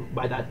Callion too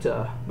by that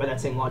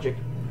same logic,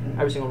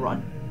 every single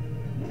run.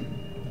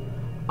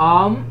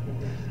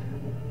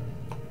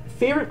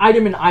 Favorite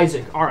item in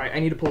Isaac. Alright, I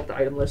need to pull up the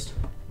item list.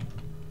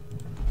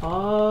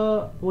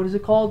 What is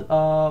it called?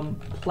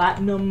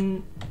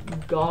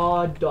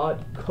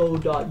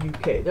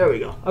 platinumgod.co.uk. There we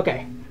go.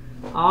 Okay.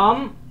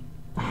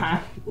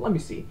 Let me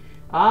see.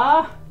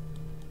 I'll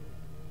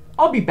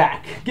be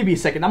back. Give me a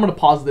second. I'm gonna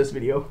pause this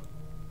video.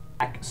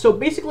 So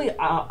basically,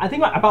 I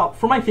think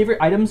for my favorite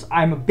items,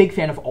 I'm a big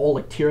fan of all,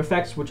 like, tier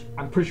effects, which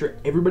I'm pretty sure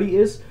everybody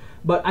is.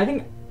 But I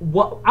think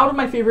out of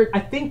my favorite,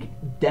 I think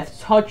Death's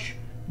Touch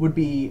would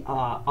be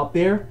up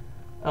there.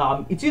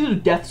 It's either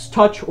Death's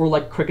Touch or,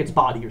 like, Cricket's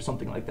Body or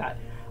something like that.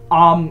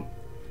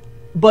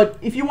 But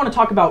if you want to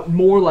talk about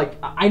more, like,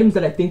 items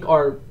that I think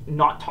are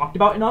not talked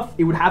about enough,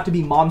 it would have to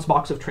be Mom's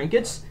Box of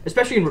Trinkets,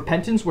 especially in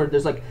Repentance, where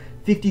there's like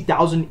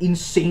 50,000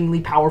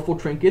 insanely powerful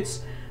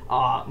trinkets.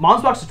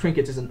 Mom's Box of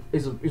Trinkets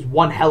is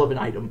one hell of an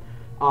item.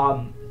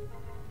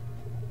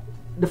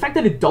 The fact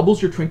that it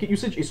doubles your trinket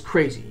usage is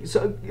crazy.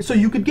 So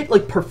you could get,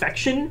 like,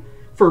 Perfection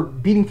for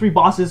beating 3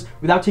 bosses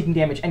without taking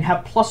damage and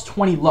have plus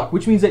 20 luck,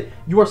 which means that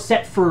you are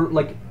set for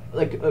like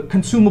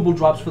consumable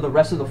drops for the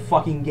rest of the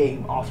fucking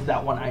game off of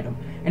that one item.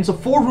 And it's a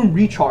 4-room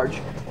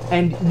recharge,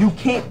 and you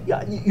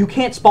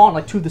can't spawn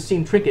like 2 of the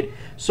same trinket,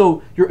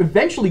 so you're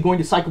eventually going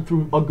to cycle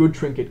through a good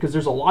trinket because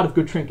there's a lot of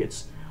good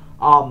trinkets.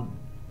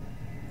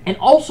 And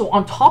also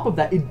on top of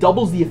that, it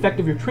doubles the effect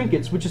of your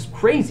trinkets, which is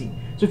crazy.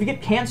 So if you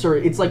get Cancer,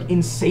 it's like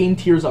insane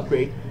tears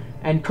upgrade,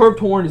 and Curved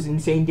Horn is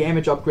insane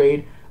damage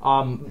upgrade.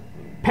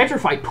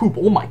 Petrified Poop,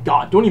 oh my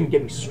god, don't even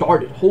get me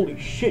started. Holy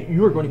shit,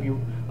 you are going to be,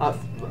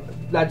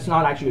 that's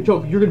not actually a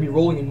joke, you're going to be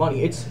rolling in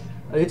money. It's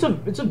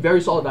a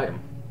very solid item.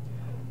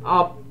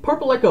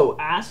 Purple Echo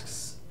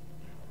asks,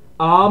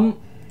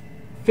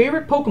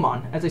 favorite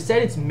Pokemon. As I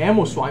said, it's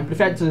Mamoswine, but if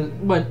I had to,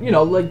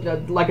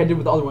 like I did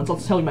with the other ones, I'll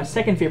tell you my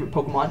second favorite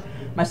Pokemon.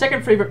 My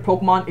second favorite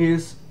Pokemon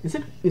it's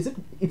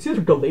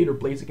either Gallade or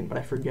Blaziken, but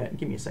I forget.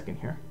 Give me a second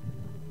here.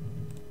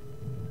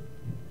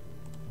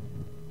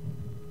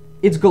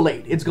 It's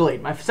Gallade. It's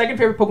Gallade. My second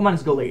favorite Pokemon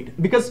is Gallade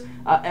because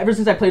ever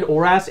since I played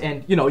Oras,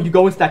 and you know, you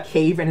go into that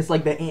cave and it's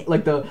like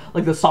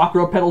the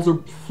sakura petals are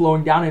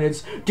flowing down and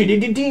it's what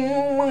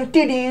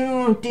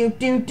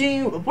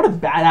a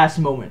badass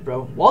moment,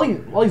 bro.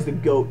 Wally's the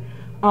goat.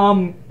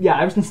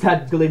 Yeah, ever since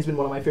that, Gallade's been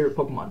one of my favorite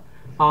Pokemon.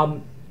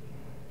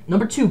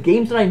 Number 2,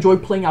 games that I enjoy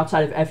playing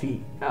outside of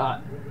FE.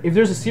 If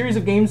there's a series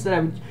of games that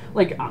I would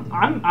like,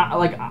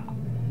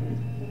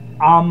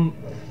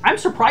 I'm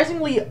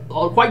surprisingly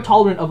quite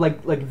tolerant of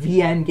like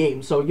VN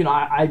games. So you know,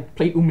 I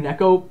played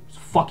Umineko,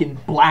 fucking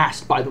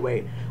blast, by the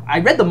way. I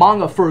read the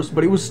manga first,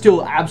 but it was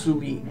still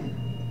absolutely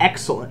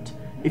excellent.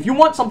 If you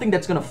want something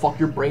that's gonna fuck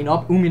your brain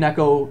up,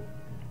 Umineko,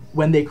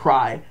 When They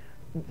Cry,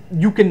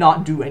 you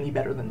cannot do any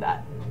better than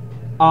that.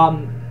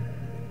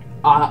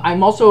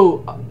 I'm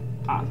also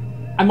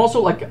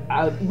like,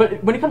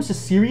 but when it comes to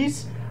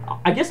series,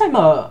 I guess I'm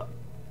a,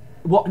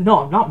 well,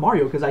 no, not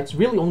Mario, because it's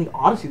really only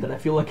Odyssey that I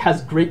feel like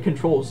has great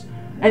controls.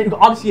 And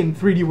Odyssey in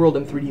 3D World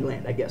and 3D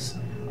Land, I guess.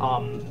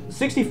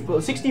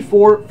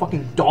 64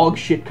 fucking dog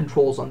shit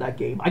controls on that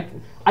game.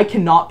 I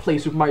cannot play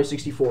Super Mario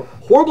 64.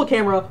 Horrible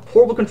camera,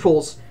 horrible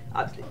controls.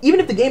 Even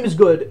if the game is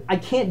good, I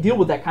can't deal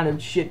with that kind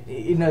of shit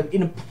in a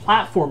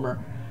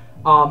platformer,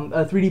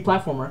 a 3D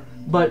platformer.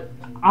 But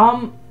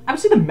I would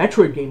say the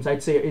Metroid games,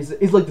 I'd say,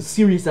 is like the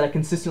series that I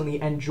consistently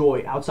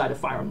enjoy outside of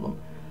Fire Emblem.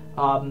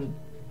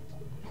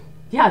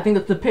 Yeah, I think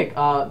that's the pick.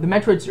 The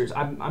Metroid series.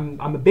 I'm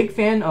a big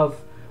fan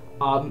of.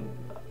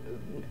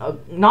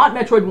 Not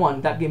Metroid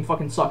 1, that game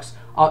fucking sucks.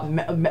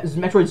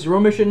 Metroid Zero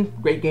Mission,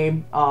 great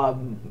game.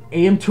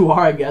 AM2R,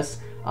 I guess,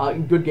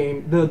 good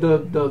game.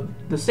 The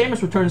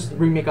Samus Returns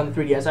remake on the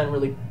 3DS,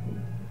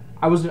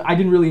 I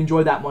didn't really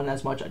enjoy that one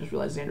as much. I just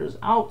realized Xander's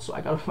out, so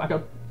I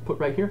gotta put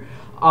right here.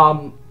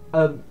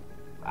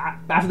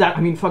 After that,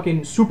 I mean,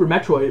 fucking Super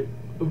Metroid,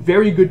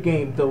 very good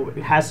game, though it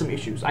has some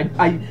issues.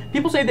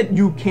 People say that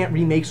you can't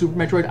remake Super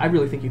Metroid. I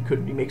really think you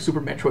could remake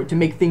Super Metroid to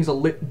make things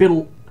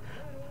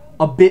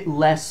a bit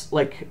less,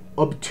 like,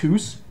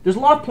 obtuse. There's a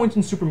lot of points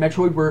in Super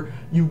Metroid where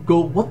you go,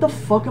 what the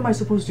fuck am I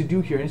supposed to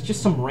do here? And it's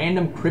just some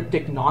random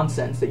cryptic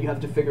nonsense that you have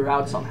to figure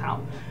out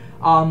somehow.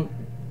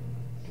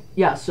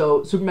 Yeah,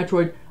 so Super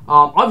Metroid.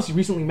 Obviously,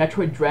 recently,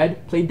 Metroid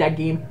Dread, played that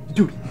game.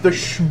 Dude, the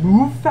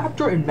schmoove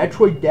factor in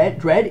Metroid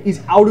Dread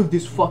is out of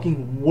this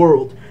fucking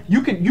world.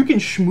 You can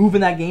schmoove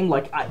in that game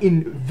like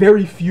in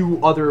very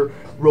few other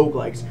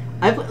roguelikes.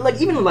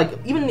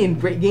 Even in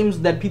great games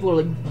that people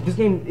are like, this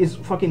game is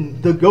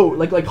fucking the GOAT,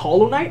 like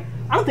Hollow Knight.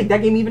 I don't think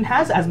that game even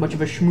has as much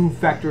of a schmoove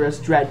factor as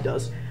Dread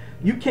does.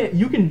 You can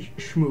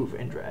schmoove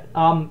in Dread.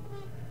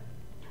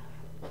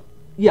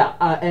 Yeah,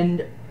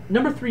 and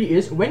number 3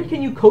 is, when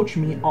can you coach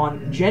me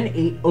on Gen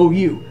 8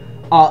 OU?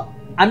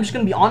 I'm just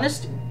gonna be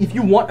honest, if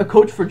you want a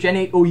coach for Gen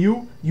 8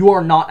 OU, you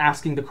are not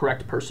asking the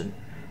correct person.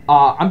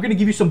 I'm gonna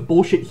give you some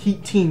bullshit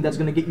Heat team that's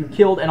gonna get you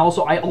killed, and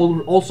also I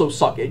also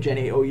suck at Gen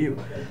 8 OU.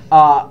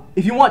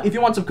 If you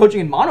want some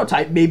coaching in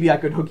Monotype, maybe I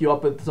could hook you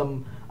up with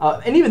some.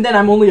 And even then,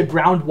 I'm only a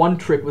ground 1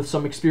 trick with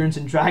some experience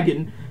in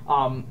Dragon.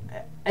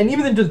 And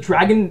even then, just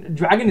Dragon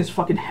is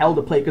fucking hell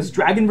to play, because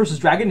Dragon versus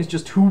Dragon is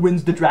just who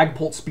wins the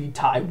Dragapult speed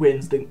tie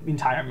wins the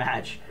entire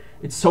match.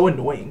 It's so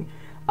annoying.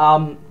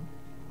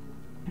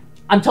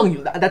 I'm telling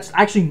you, that's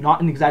actually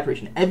not an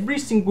exaggeration. Every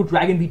single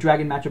Dragon v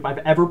Dragon matchup I've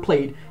ever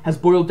played has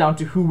boiled down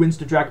to who wins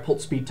the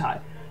Dragapult speed tie.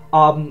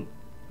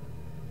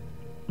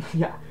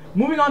 Yeah.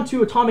 Moving on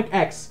to Atomic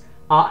X.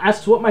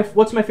 As to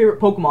what's my favorite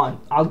Pokemon,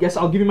 I'll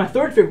give you my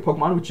 3rd favorite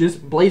Pokemon, which is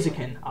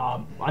Blaziken.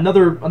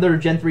 Another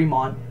Gen 3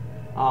 Mon.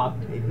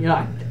 You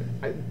know,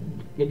 I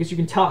guess you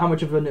can tell how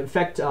much of an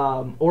effect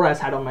Oras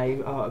had on my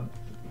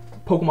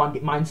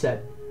Pokemon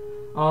mindset.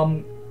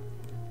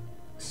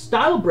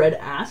 Stylebred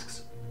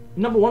asks,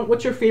 number 1,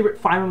 what's your favorite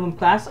Fire Emblem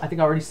class? I think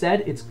I already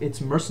said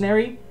it's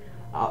Mercenary.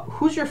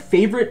 Who's your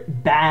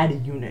favorite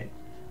bad unit?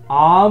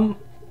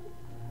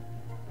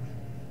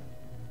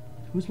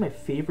 Who's my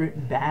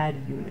favorite bad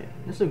unit?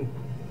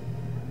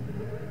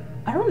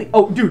 I don't really.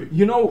 Oh, dude,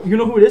 you know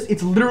who it is?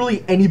 It's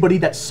literally anybody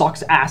that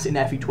sucks ass in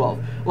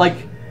FE12. Like,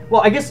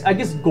 well, I guess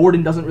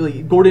Gordon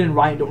and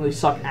Ryan don't really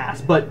suck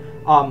ass, but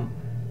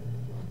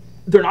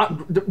they're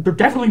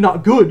definitely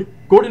not good.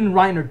 Gordon and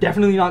Ryan are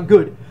definitely not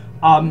good.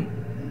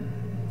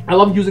 I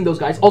love using those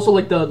guys. Also,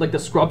 like the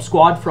Scrub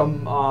Squad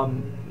from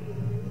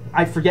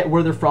I forget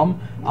where they're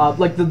from.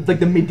 Like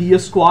the Medea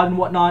Squad and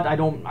whatnot. I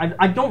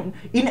don't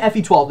in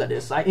FE12 that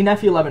is. In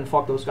FE11,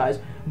 fuck those guys.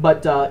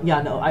 But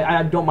yeah, no,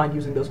 I don't mind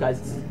using those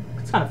guys.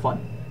 It's kind of fun.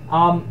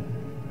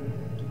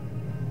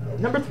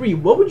 Number 3,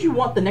 what would you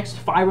want the next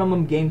Fire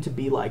Emblem game to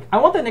be like? I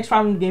want the next Fire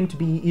Emblem game to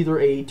be either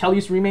a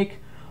Tellius remake,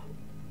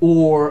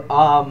 or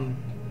I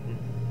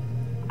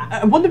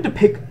want them to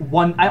pick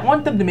one. I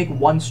want them to make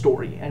one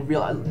story and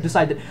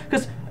decide that,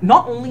 because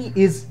not only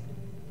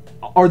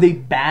are they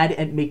bad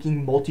at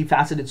making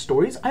multifaceted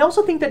stories, I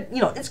also think that,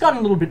 you know, it's gotten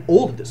a little bit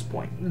old at this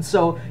point. And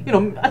so, you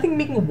know, I think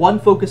making one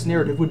focused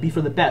narrative would be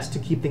for the best to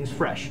keep things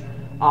fresh.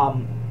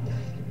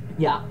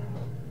 Yeah.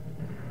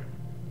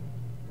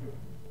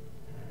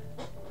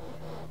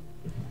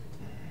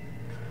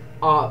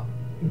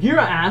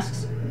 Gira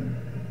asks,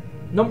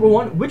 Number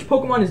 1, which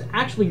Pokemon is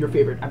actually your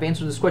favorite? I've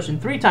answered this question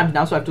 3 times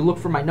now, so I have to look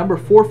for my number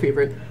 4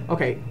 favorite.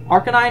 Okay,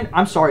 Arcanine,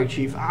 I'm sorry,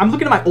 Chief. I'm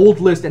looking at my old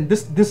list, and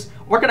this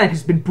Arcanine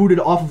has been booted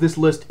off of this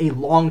list a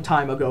long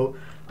time ago.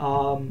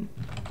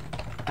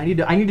 I need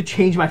to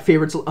change my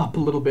favorites up a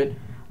little bit.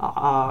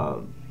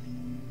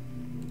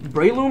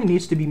 Breloom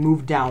needs to be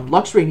moved down.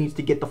 Luxray needs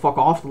to get the fuck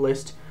off the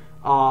list.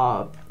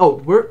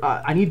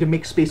 I need to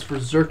make space for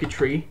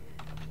Xurkitree.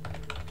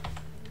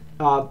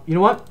 You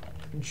know what?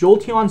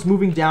 Jolteon's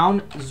moving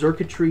down.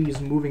 Xurkitree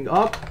is moving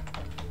up.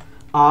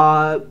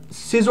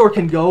 Scizor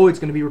can go. It's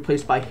going to be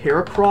replaced by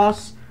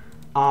Heracross.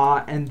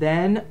 And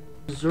then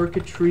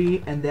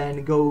Xurkitree, and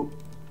then go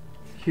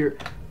here.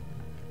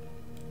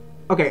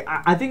 Okay,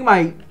 I think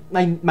my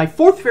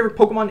 4th favorite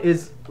Pokemon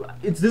is...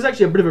 This is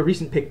actually a bit of a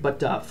recent pick, but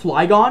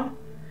Flygon.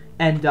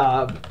 And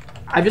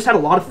I've just had a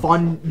lot of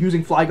fun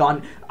using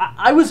Flygon.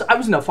 I was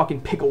in a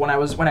fucking pickle when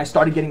I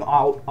started getting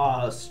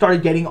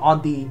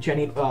on the Gen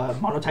 8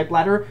 monotype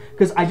ladder,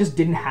 because I just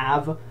didn't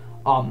have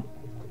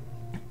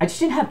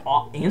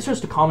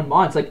answers to common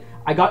mons. Like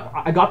I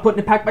got put in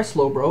a pack by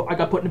Slowbro, I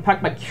got put in a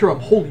pack by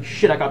Kyurem. Holy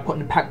shit, I got put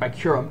in a pack by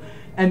Kyurem.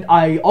 And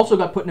I also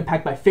got put in a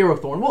pack by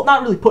Ferrothorn. Well,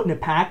 not really put in a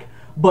pack,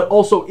 but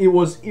also it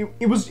was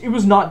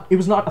not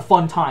a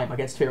fun time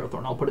against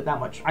Ferrothorn. I'll put it that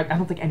much. I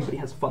don't think anybody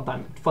has a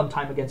fun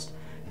time against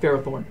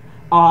Ferrothorn.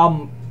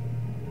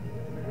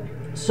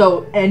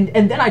 So and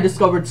then I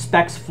discovered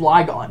Specs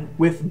Flygon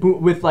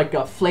with like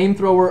a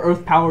Flamethrower,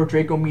 Earth Power,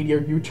 Draco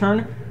Meteor,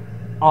 U-turn.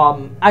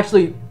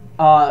 Actually,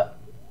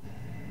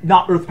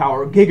 not Earth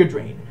Power, Giga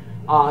Drain.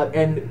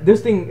 And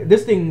this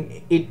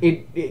thing,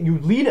 you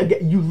lead.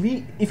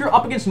 If you're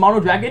up against Mono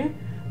Dragon,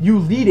 you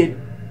lead it.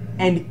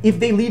 And if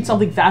they lead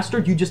something faster,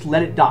 you just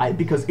let it die,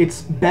 because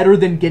it's better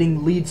than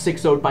getting lead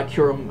 6-0'd by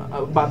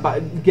Kyurem, by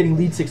getting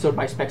lead 6-0'd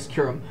by Specs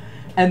Kyurem.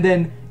 And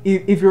then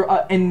if you're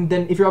up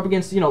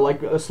against, you know,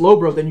 like a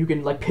Slowbro, then you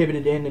can like pivot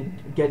it in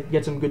and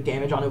get some good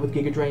damage on it with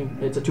Giga Drain.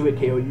 It's a 2-hit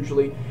KO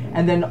usually.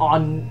 And then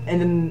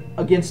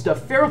against a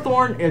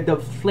Ferrothorn, the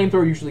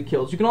Flamethrower usually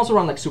kills. You can also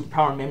run like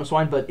Superpower and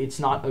Mamoswine, but it's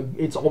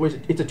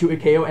a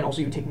 2-hit KO, and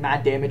also you take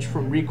mad damage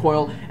from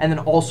recoil, and then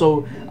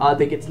also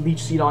they get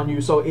Leech Seed on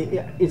you, so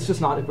it's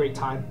just not a great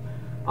time.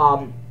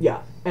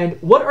 Yeah. And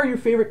what are your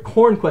favorite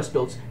Corrin Quest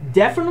builds?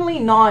 Definitely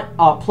not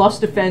plus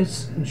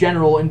defense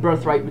general in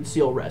Birthright with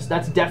Seal Rest.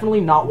 That's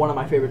definitely not one of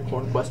my favorite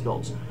Corrin Quest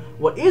builds.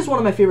 What is one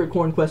of my favorite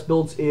Corrin Quest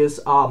builds is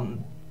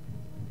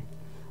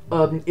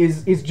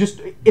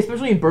just,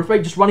 especially in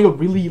Birthright, just running a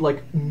really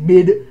like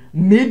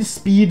mid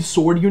speed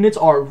sword units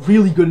are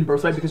really good in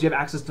Birthright, because you have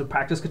access to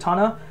Practice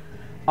Katana.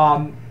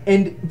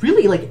 And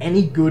really, like,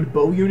 any good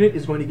bow unit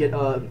is going to get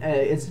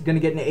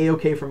an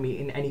A-OK from me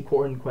in any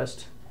Corrin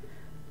Quest.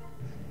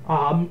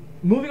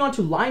 Moving on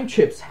to Lime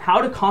Chips,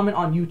 how to comment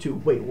on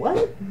YouTube. Wait,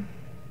 what?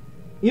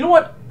 You know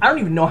what? I don't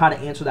even know how to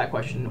answer that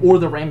question, or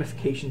the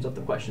ramifications of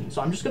the question,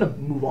 so I'm just gonna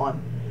move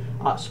on.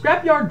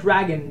 Scrapyard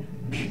Dragon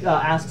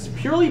asks,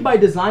 purely by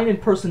design and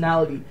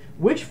personality,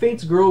 which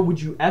Fates girl would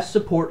you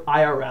support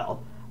IRL?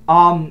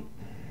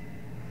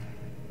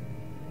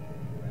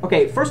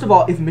 Okay, first of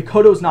all, if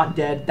Mikoto's not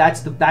dead,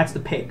 that's the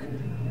pick.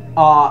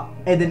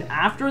 And then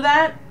after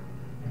that,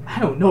 I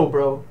don't know,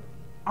 bro.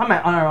 I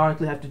might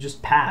unironically have to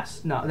just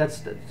pass. No,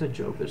 that's a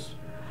joke.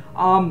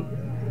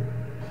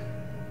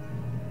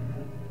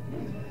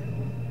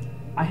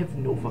 I have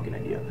no fucking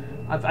idea.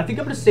 I think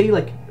I'm gonna say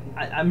like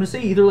I'm gonna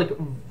say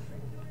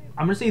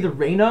either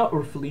Reina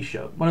or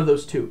Felicia, one of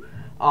those two.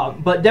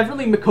 But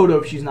definitely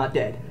Mikoto if she's not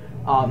dead.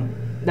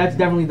 That's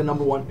definitely the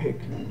 #1 pick.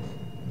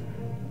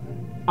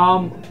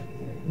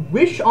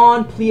 Wish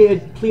on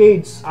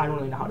Pleiades, I don't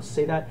really know how to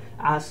say that,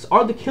 asks,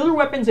 are the killer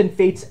weapons in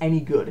Fates any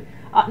good?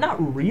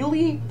 Not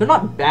really. They're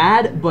not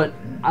bad, but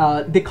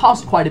they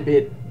cost quite a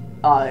bit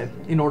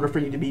in order for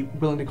you to be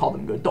willing to call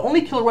them good. The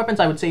only killer weapons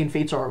I would say in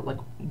Fates are like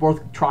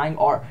worth trying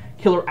are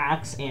Killer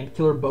Axe and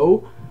Killer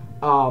Bow.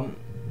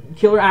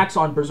 Killer Axe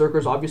on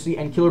Berserkers, obviously,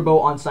 and Killer Bow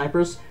on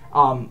Snipers.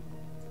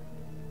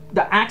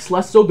 The Axe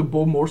less so, the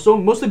Bow more so,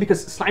 mostly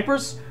because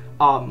Snipers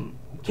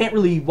can't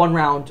really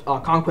one-round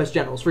Conquest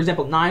Generals. For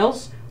example,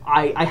 Niles,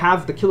 I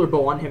have the Killer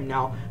Bow on him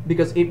now,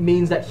 because it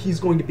means that he's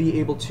going to be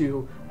able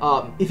to,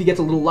 if he gets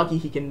a little lucky,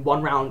 he can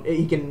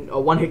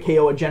one-hit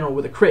KO a general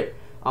with a crit,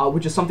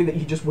 which is something that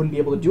he just wouldn't be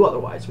able to do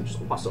otherwise, which is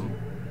awesome.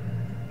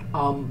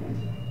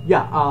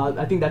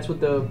 I think that's what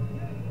the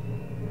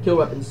killer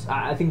weapons,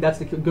 I think that's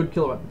the good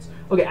killer weapons.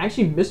 Okay, I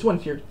actually missed one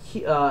here.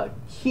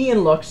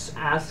 Kian Lux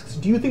asks,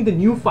 do you think the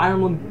new Fire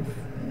Emblem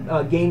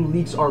game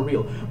leaks are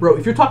real? Bro,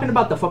 if you're talking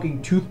about the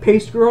fucking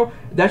toothpaste girl,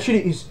 that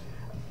shit is...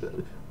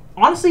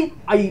 Honestly,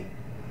 I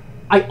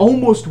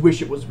almost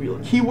wish it was real.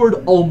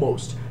 Keyword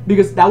almost.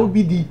 Because that would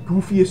be the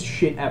goofiest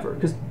shit ever.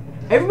 Because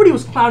everybody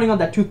was clowning on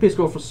that toothpaste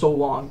girl for so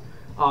long.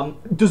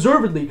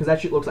 Deservedly, because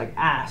that shit looks like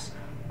ass.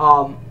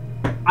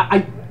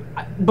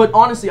 But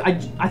honestly,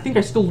 I think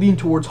I still lean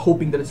towards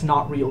hoping that it's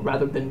not real,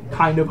 rather than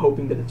kind of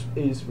hoping that it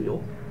is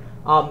real.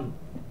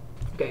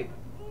 Okay,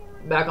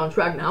 back on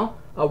track now.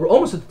 We're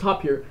almost at the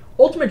top here.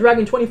 Ultimate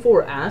Dragon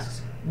 24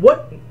 asks,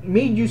 what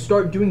made you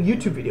start doing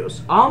YouTube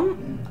videos?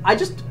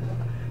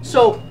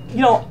 So,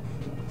 you know,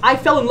 I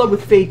fell in love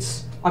with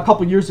Fates a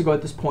couple years ago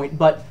at this point,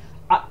 but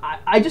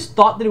I just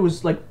thought that it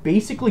was like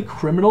basically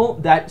criminal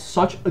that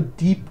such a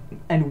deep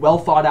and well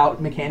thought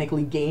out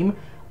mechanically game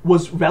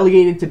was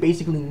relegated to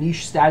basically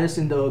niche status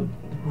in the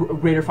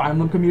greater Fire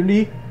Emblem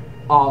community.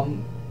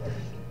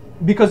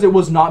 Because it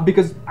was not,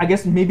 because I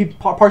guess maybe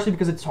partially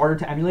because it's harder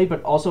to emulate,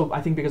 but also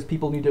I think because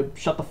people need to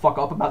shut the fuck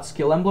up about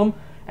skill emblem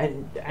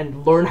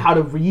and learn how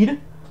to read.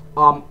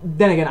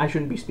 Then again, I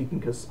shouldn't be speaking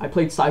because I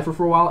played Cypher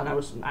for a while and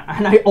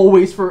I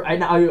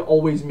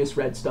always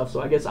misread stuff,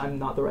 so I guess I'm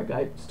not the right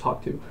guy to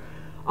talk to.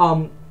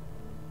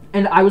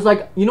 And I was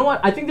like, you know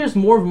what? I think there's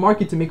more of a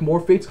market to make more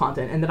Fates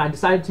content, and then I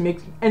decided to make.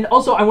 And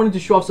also, I wanted to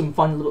show off some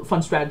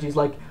fun strategies,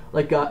 and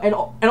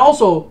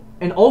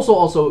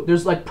also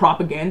there's like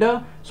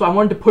propaganda. So I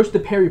wanted to push the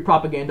parry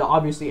propaganda,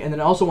 obviously, and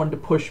then I also wanted to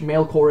push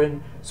male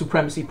Corrin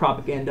supremacy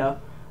propaganda.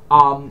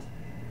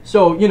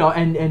 So you know,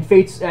 and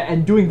Fates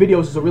and doing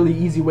videos is a really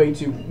easy way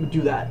to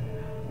do that.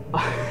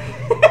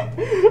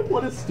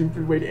 What a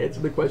stupid way to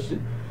answer the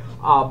question.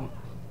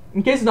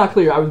 In case it's not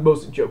clear, I was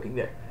mostly joking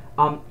there.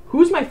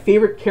 Who's my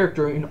favorite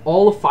character in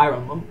all of Fire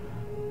Emblem?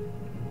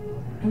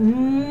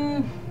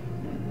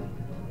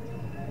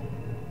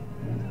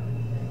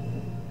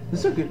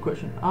 This is a good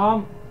question.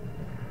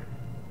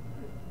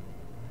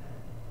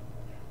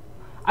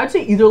 I'd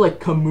say either like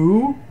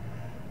Camus,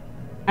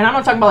 and I'm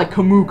not talking about like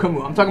Camus.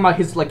 I'm talking about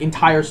his like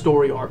entire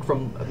story arc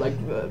from like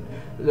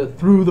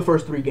through the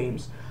first 3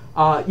 games.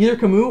 Either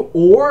Camus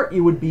or it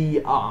would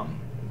be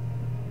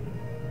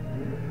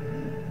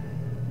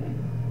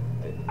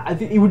I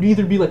think it would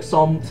either be like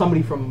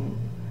somebody from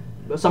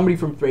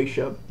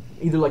Thracia,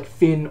 either like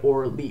Finn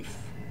or Leaf.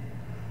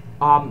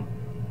 I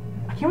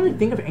can't really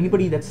think of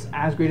anybody that's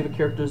as great of a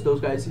character as those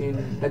guys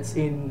that's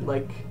in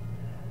the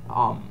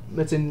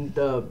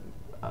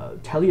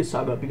Telia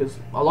saga, because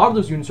a lot of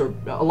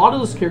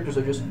those characters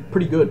are just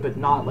pretty good, but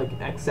not like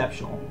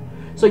exceptional.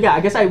 So yeah,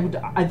 I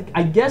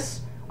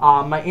guess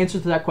my answer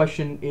to that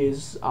question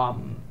is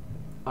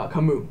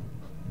Camus.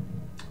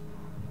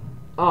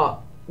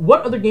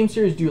 What other game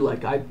series do you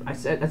like?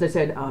 As I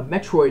said,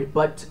 Metroid,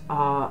 but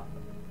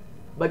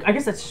like I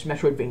guess that's just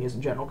Metroidvanias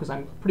in general, because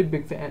I'm a pretty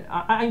big fan.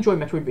 I enjoy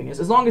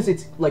Metroidvanias as long as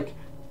it's like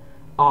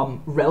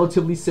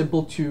relatively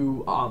simple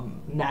to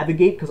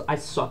navigate, because I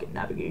suck at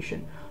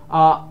navigation.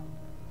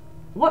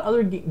 What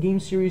other game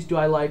series do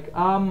I like?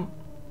 I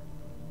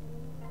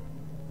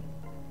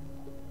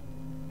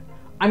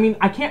mean,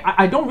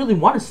 I don't really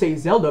want to say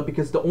Zelda,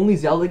 because the only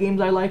Zelda games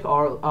I like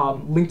are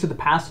Link to the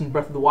Past and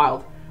Breath of the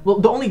Wild. Well,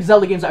 the only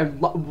Zelda games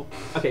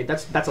okay,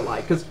 that's a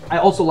lie, because I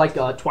also like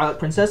Twilight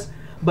Princess.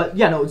 But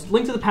yeah, no, it's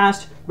Link to the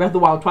Past, Breath of the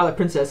Wild, Twilight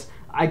Princess.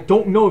 I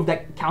don't know if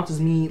that counts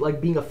as me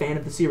like being a fan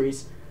of the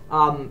series.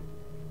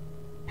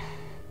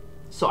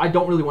 So I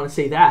don't really want to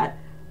say that.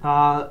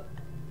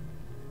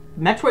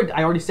 Metroid,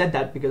 I already said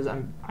that because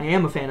I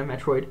am a fan of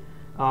Metroid.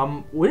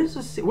 What is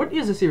a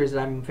series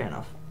that I'm a fan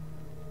of?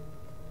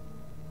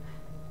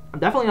 I'm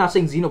definitely not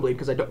saying Xenoblade,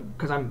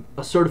 because I'm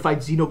a certified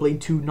Xenoblade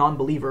 2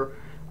 non-believer.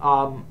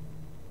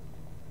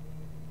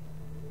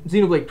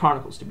 Xenoblade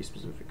Chronicles, to be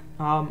specific.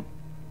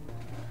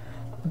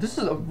 This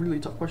is a really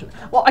tough question.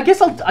 Well, I guess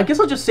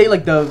I'll just say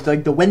like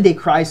the When They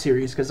Cry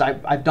series, because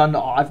I've gone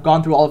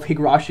through all of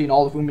Higurashi and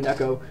all of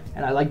Umineko,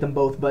 and I like them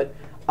both. But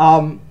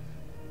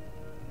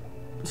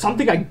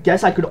something I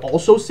guess I could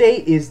also say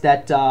is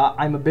that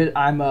I'm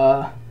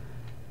a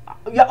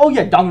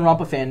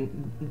Danganronpa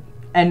fan,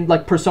 and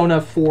like Persona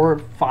 4,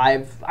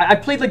 5. I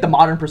played like the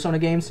modern Persona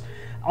games.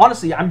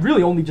 Honestly, I'm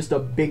really only just a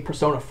big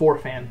Persona 4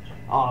 fan.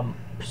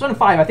 Persona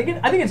 5, I think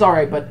it's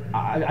alright, but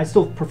I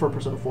still prefer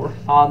Persona 4.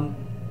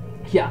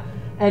 Yeah,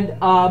 and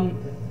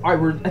alright,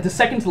 we're at the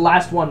second to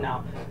last one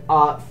now.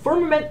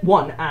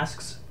 Firmament1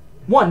 asks,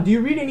 1, do you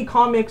read any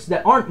comics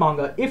that aren't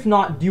manga? If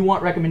not, do you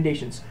want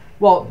recommendations?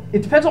 Well,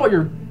 it depends on what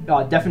your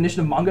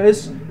definition of manga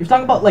is. If you're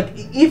talking about like,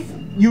 if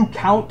you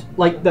count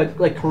like the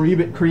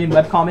Korean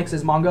webcomics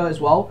as manga as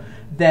well,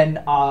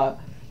 then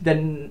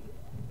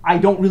I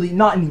don't really,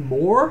 not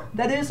anymore,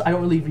 that is. I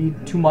don't really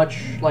read too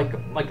much like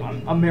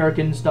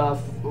American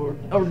stuff or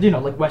you know,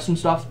 like Western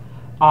stuff.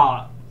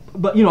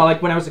 But you know,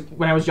 like when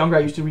I was younger, I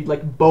used to read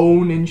like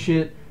Bone and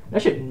shit.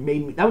 That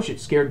shit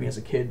scared me as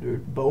a kid,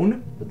 dude.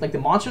 Bone, like the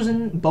monsters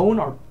in Bone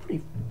are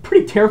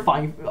pretty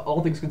terrifying,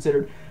 all things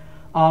considered.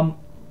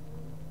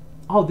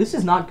 Oh, this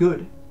is not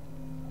good.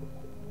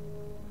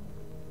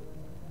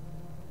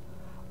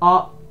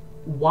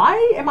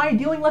 Why am I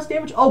dealing less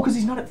damage? Oh, because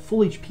he's not at full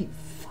HP.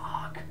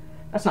 Fuck.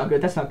 That's not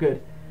good. That's not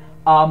good.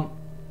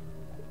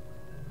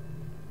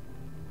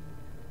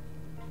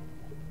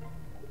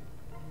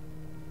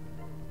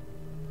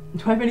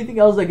 Do I have anything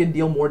else that can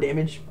deal more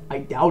damage? I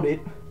doubt it.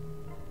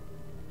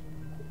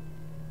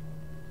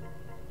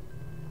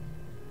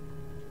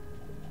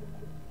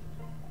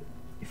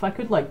 If I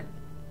could, like...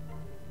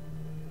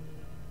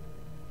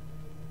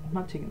 I'm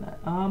not taking that.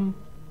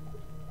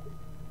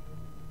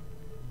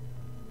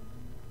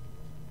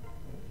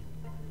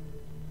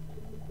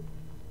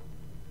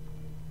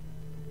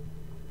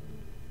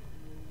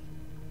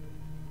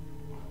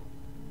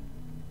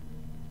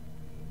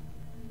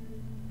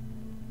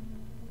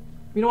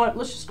 you know what?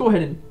 Let's just go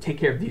ahead and take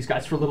care of these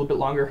guys for a little bit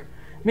longer.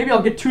 Maybe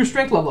I'll get 2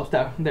 strength level up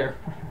there.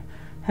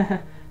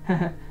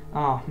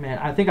 Oh, man.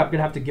 I think I'm going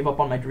to have to give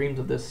up on my dreams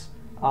of this.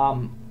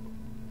 The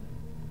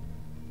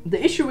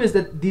issue is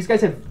that these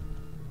guys have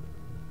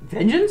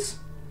Vengeance?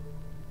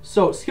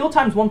 So, skill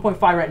times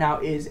 1.5 right now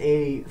is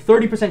a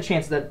 30%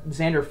 chance that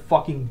Xander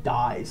fucking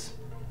dies.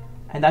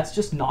 And that's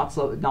just not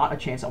a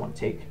chance I want to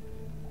take.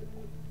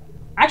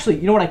 Actually,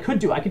 you know what I could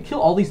do? I could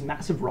kill all these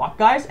massive rock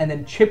guys and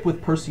then chip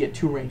with Percy at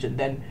 2 range and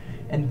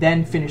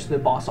then finish the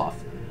boss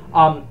off.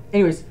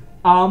 Anyways,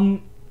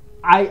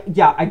 I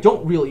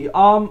don't really.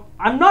 I'm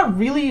not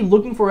really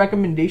looking for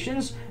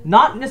recommendations,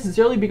 not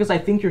necessarily because I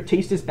think your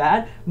taste is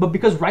bad, but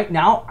because right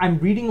now I'm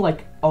reading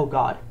like, oh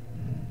god.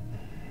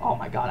 Oh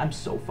my god, I'm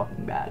so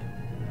fucking bad.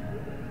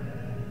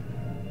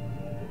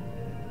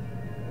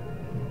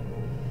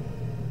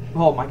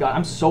 Oh my god,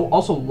 I'm so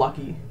also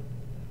lucky.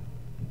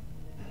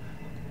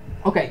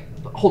 Okay,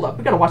 hold up.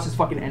 We gotta watch this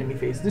fucking enemy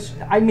phase.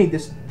 I made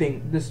this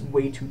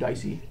way too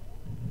dicey.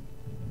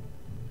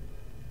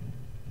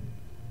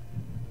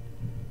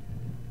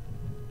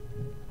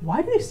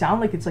 Why do they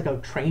sound like it's like a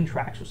train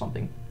tracks or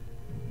something?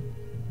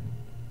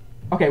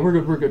 Okay, we're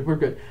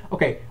good.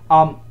 Okay,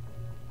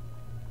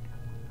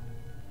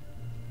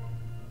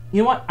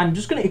 you know what? I'm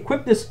just gonna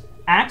equip this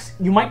axe.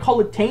 You might call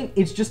it taint.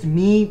 It's just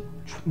me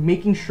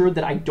making sure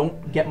that I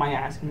don't get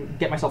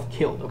myself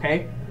killed,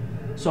 okay?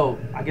 So,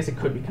 I guess it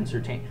could be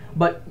considered taint.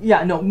 But,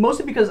 yeah, no,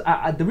 mostly because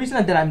the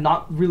reason that I'm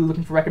not really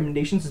looking for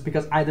recommendations is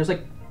because there's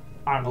like,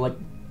 I don't know,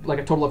 like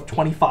a total of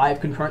 25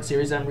 concurrent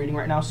series that I'm reading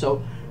right now,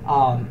 so,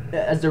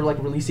 as they're like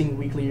releasing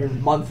weekly or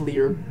monthly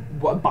or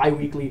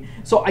bi-weekly.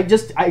 So I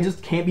just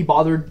can't be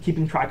bothered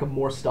keeping track of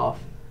more stuff.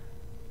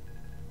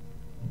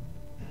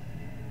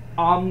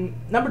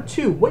 Number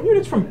 2, what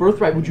units from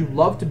Birthright would you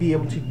love to be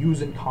able to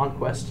use in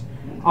Conquest?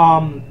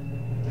 I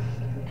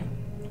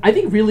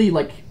think really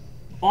well,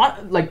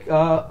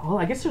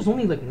 I guess there's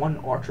only like one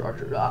archer.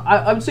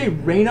 I would say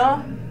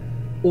Reina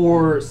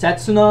or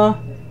Setsuna.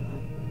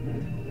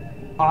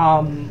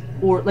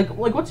 Or like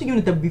what's a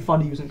unit that would be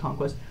fun to use in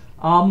Conquest?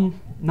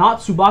 Not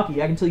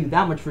Tsubaki, I can tell you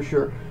that much for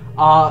sure.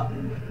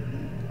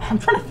 I'm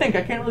trying to think.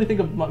 I can't really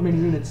think of many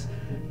units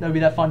that would be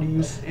that fun to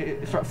use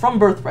from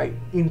Birthright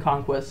in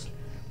Conquest.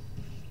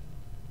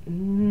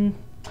 You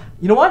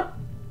know what?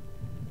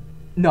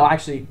 No,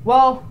 actually,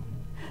 well,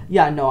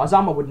 yeah, no,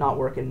 Azama would not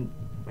work in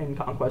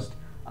Conquest.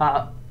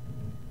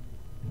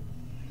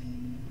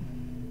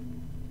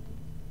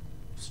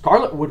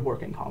 Scarlet would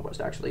work in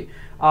Conquest, actually.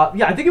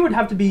 Yeah, I think it would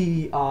have to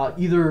be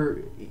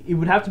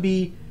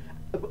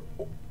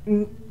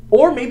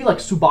or maybe like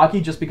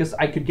Tsubaki, just because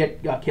I could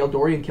get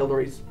Kale-Dori, and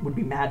Kale-Dori would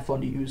be mad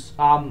fun to use.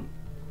 I'm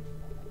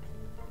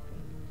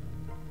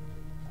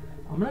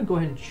gonna go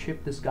ahead and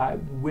chip this guy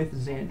with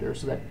Xander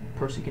so that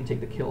Percy can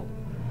take the kill.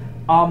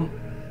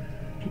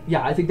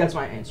 Yeah, I think that's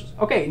my answers.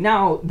 Okay,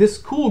 now this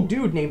cool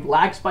dude named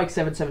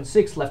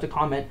LagSpike776 left a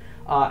comment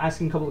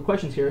asking a couple of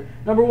questions here.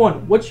 Number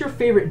 1, what's your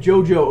favorite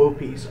JoJo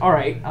OPs? All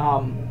right,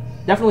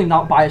 definitely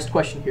not biased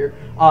question here.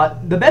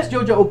 The best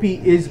JoJo OP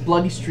is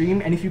Bloody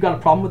Stream, and if you got a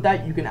problem with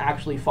that, you can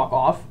actually fuck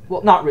off.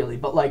 Well, not really,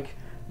 but like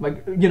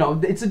you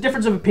know, it's a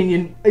difference of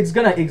opinion. It's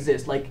gonna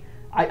exist. Like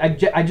I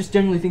just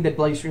genuinely think that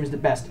Bloody Stream is the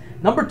best.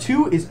 Number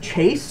 2 is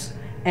Chase,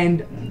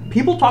 and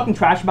people talking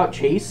trash about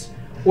Chase,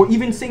 or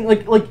even saying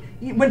like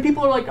when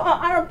people are like,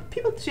 oh,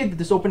 people say that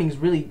this opening is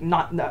really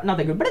not that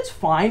good, but it's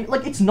fine.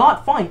 Like, it's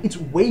not fine. It's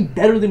way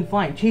better than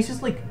fine. Chase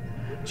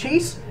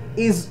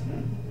is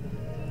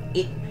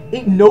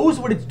it knows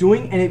what it's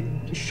doing, and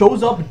it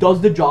shows up, does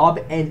the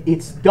job, and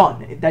it's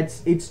done.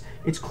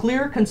 It's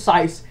clear,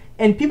 concise,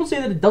 and people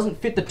say that it doesn't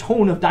fit the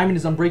tone of Diamond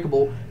is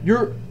Unbreakable.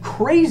 You're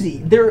crazy.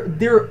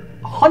 They're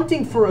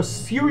hunting for a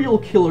serial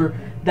killer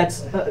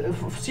that's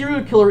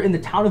serial killer in the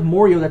town of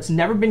Morio that's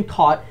never been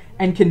caught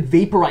and can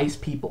vaporize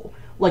people.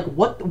 Like,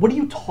 what are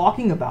you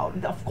talking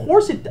about? Of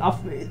course it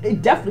definitely,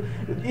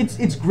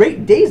 it's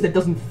Great Days that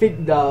doesn't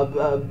fit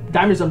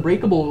Diamond is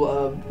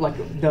Unbreakable, like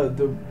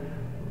the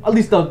at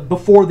least the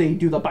before they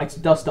do the Bites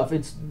of Dust stuff.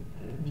 It's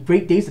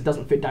Great Days that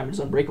doesn't fit Diamond is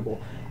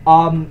Unbreakable.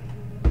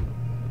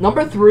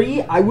 Number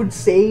 3, I would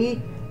say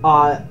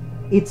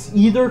it's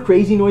either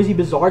Crazy Noisy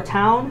Bizarre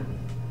Town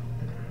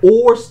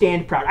or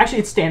Stand Proud. Actually,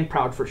 it's Stand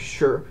Proud for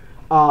sure.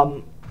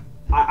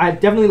 I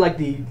definitely like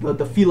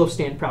the feel of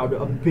Stand Proud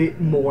a bit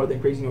more than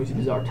Crazy Noisy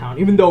Bizarre Town,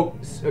 even though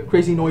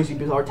Crazy Noisy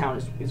Bizarre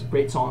Town is a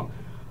great song.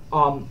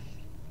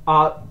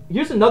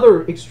 Here's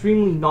another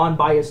extremely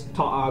non-biased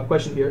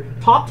question here.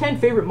 Top 10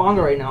 favorite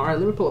manga right now. All right,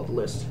 let me pull up the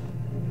list.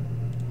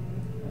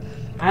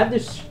 I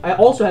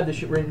also have this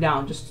shit written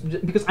down just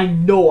because I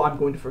know I'm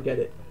going to forget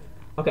it.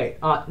 Okay,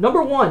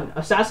 number 1,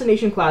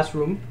 Assassination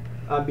Classroom.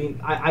 I've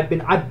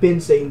been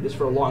saying this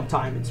for a long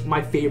time. It's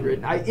my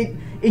favorite.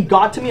 It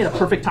got to me at a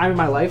perfect time in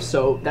my life,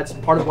 so that's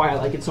part of why I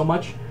like it so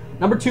much.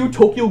 Number 2,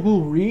 Tokyo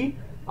Ghoul Re.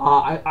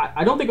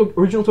 I don't think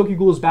original Tokyo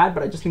Ghoul is bad,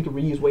 but I just think the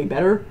Re is way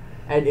better,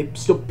 and it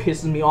still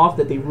pisses me off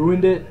that they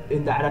ruined it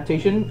in the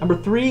adaptation.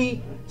 Number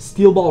 3,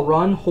 Steel Ball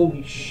Run.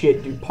 Holy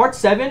shit, dude. Part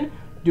 7,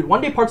 dude,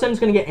 one day Part 7 is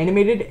gonna get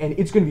animated, and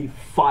it's gonna be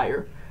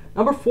fire.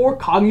 Number 4,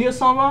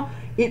 Kaguya-sama.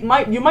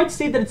 You might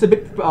say that it's a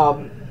bit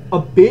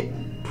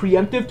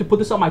preemptive to put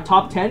this on my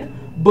top 10,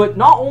 but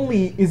not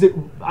only is it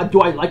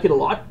do I like it a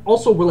lot,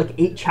 also we're like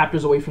 8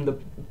 chapters away from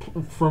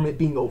it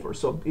being over,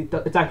 so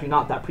it's actually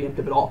not that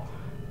preemptive at all.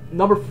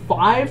 Number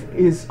 5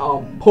 is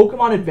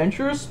Pokemon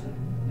Adventures.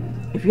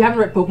 If you haven't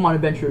read Pokemon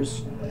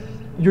Adventures,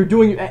 you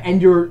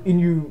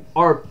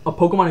are a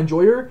Pokemon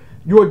enjoyer,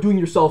 you are doing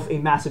yourself a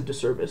massive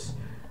disservice.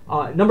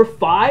 Number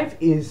 5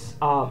 is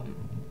oh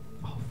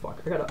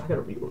fuck, I gotta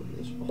reorder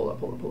this. Hold up.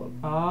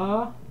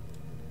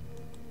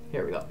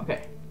 Here we go.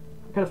 Okay,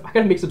 I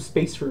gotta make some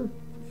space for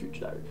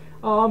Future Diary.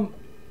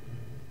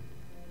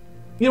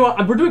 You know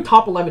what? We're doing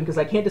top 11 because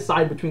I can't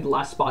decide between the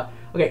last spot.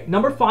 Okay,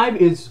 number 5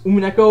 is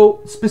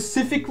Umineko,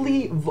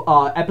 specifically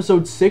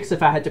episode 6.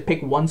 If I had to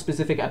pick one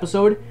specific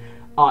episode,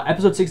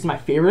 episode 6 is my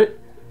favorite.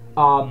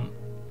 And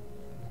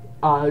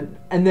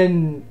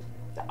then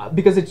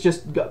because it's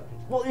just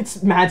well,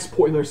 it's mad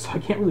spoilers, so I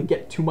can't really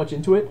get too much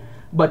into it.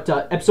 But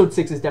episode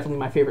 6 is definitely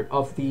my favorite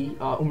of the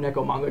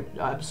Umineko manga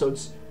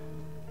episodes.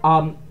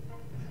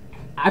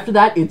 After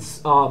that,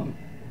 it's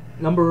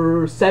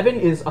number 7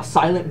 is A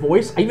Silent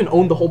Voice. I even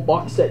own the whole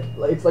box set.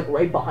 It's like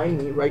right behind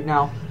me right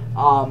now.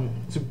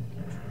 It's a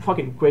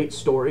fucking great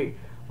story.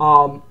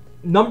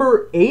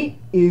 Number 8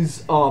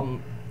 is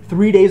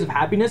 3 Days of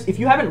Happiness. If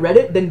you haven't read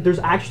it, then there's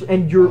actually,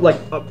 and you're like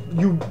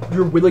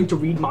you're willing to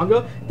read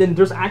manga, then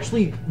there's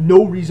actually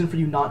no reason for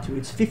you not to.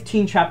 It's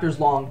 15 chapters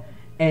long,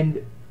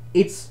 and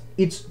it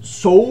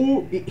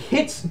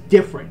hits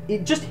different.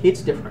 It just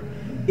hits different.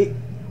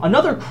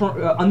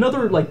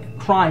 Another like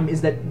crime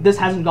is that this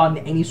hasn't gotten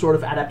any sort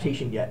of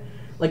adaptation yet.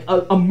 Like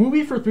a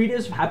movie for 3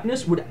 Days of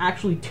Happiness would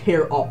actually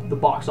tear up the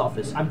box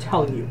office. I'm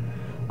telling you.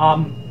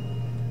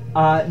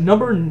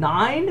 Number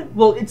 9.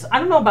 Well, I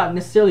don't know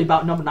necessarily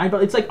about number 9,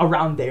 but it's like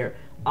around there.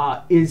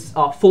 Is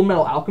Full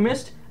Metal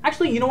Alchemist.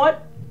 Actually, you know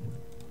what?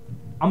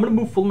 I'm gonna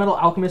move Full Metal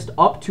Alchemist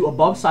up to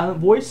above Silent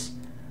Voice.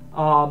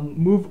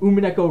 Move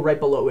Umineko right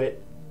below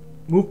it.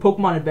 Move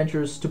Pokemon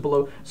Adventures to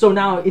below. So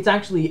now it's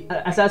actually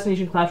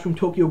Assassination Classroom,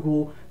 Tokyo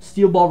Ghoul,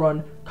 Steel Ball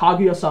Run,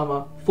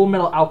 Kaguya-sama, Full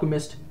Metal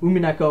Alchemist,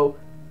 Umineko,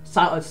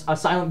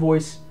 Silent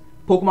Voice,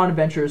 Pokemon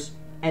Adventures,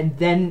 and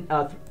then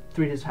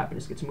 3 Days of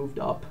Happiness gets moved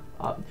up.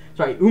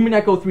 Sorry,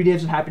 Umineko, 3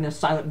 Days of Happiness,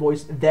 Silent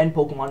Voice, then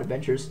Pokemon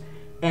Adventures.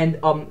 And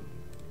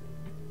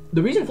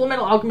the reason Full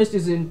Metal Alchemist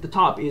is in the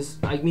top is,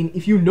 I mean,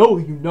 if you know,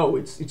 you know.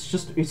 It's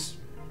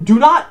do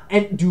not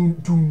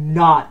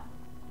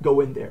go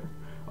in there.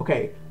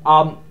 Okay.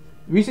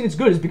 The reason it's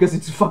good is because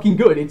it's fucking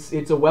good.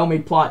 It's a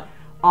well-made plot.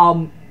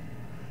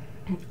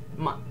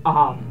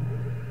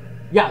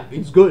 Yeah,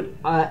 it's good.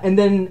 And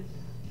then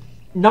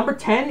number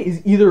 10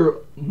 is either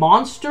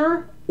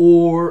Monster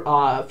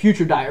or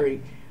Future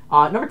Diary.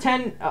 Number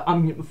 10,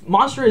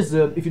 Monster is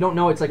if you don't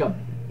know, it's like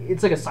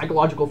a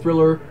psychological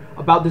thriller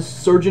about this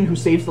surgeon who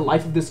saves the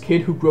life of this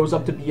kid who grows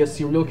up to be a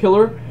serial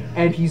killer,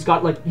 and he's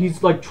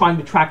trying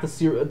to track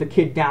the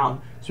kid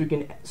down so he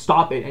can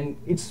stop it. And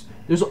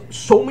there's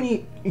so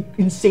many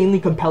insanely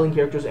compelling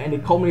characters, and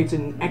it culminates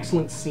in an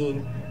excellent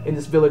scene in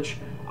this village.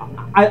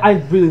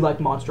 I really like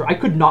Monster. I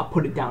could not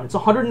put it down. It's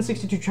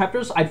 162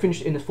 chapters. I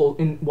finished in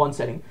one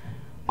setting.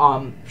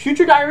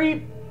 Future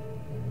Diary,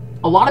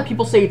 a lot of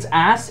people say it's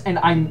ass, and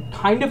I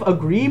kind of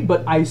agree,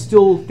 but I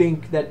still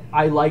think that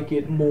I like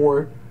it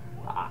more.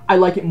 I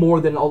like it more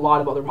than a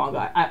lot of other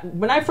manga.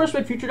 When I first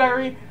read Future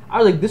Diary, I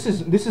was like, this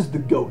is the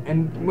GOAT.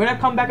 And when I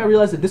come back, I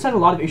realized that this had a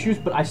lot of issues,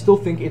 but I still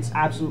think it's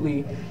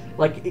absolutely,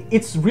 like,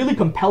 it's really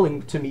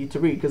compelling to me to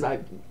read, because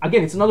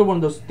again, it's another one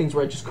of those things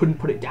where I just couldn't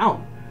put it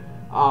down.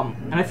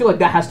 And I feel like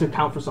that has to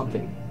count for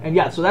something. And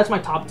yeah, so that's my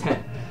top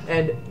 10.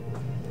 And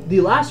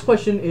the last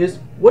question is,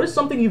 what is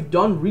something you've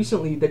done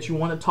recently that you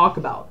want to talk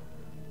about?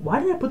 Why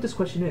did I put this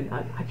question in?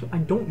 I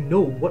don't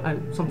know what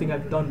something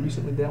I've done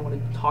recently that I want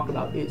to talk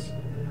about is.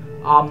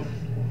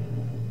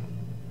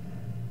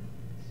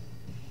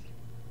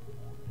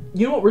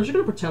 You know what? We're just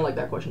gonna pretend like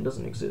that question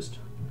doesn't exist.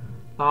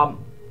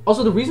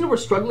 Also, the reason we're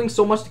struggling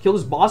so much to kill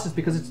this boss is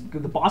because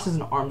the boss is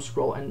an arm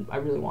scroll, and I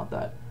really want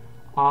that.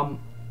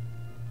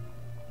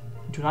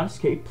 Do not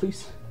escape,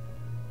 please.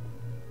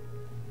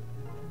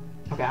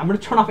 Okay, I'm gonna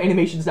turn off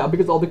animations now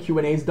because all the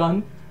Q&A is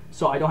done,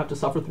 so I don't have to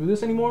suffer through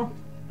this anymore.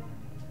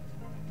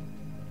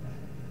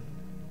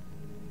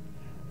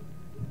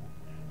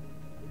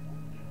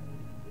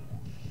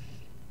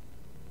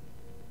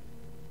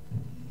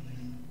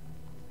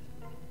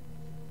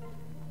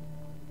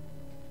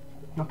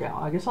 Okay,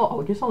 I guess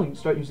I'll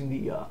start using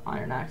the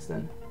iron axe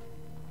then.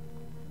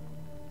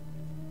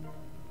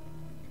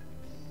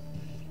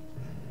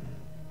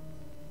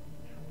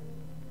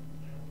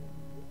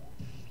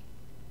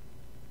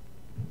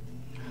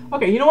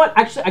 Okay, you know what?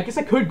 Actually, I guess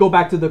I could go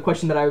back to the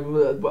question that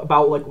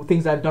about like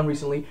things that I've done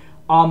recently.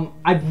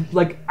 I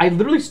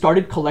literally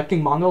started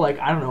collecting manga, like,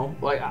 I don't know,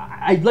 like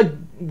I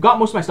got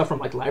most of my stuff from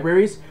like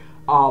libraries.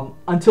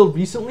 Until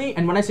recently,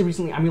 and when I say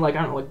recently, I mean like,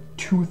 I don't know, like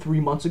 2-3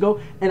 months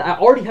ago, and I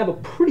already have a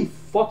pretty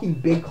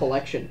fucking big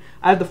collection.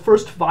 I have the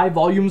first 5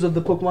 volumes of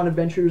the Pokemon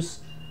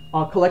Adventures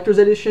collector's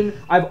edition.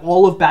 I have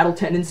all of Battle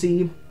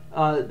Tendency,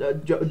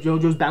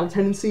 JoJo's Battle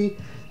Tendency.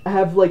 I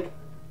have like,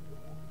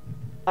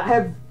 I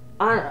have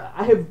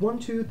 1,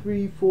 2,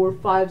 3, 4,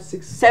 5,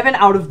 6, 7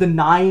 out of the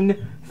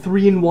 9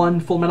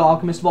 3-in-1 Full Metal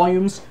Alchemist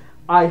volumes.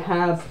 I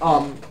have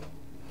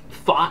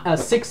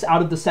 6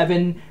 out of the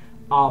 7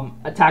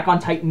 Attack on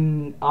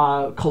Titan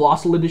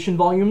Colossal Edition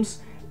volumes,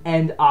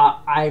 and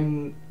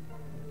I'm,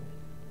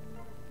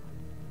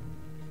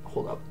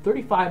 hold up,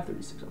 35,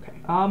 36, okay.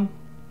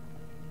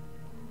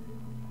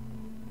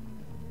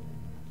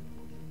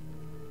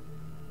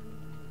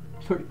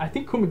 I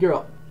think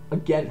Kumagira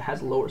again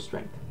has lower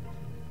strength.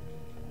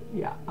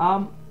 Yeah.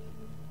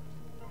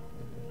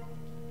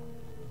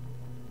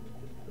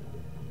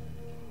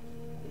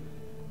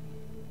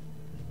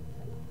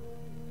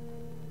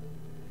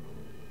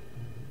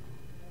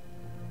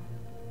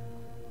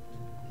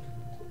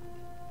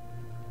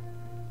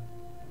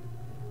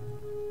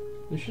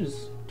 This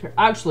is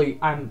actually,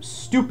 I'm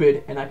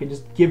stupid, and I can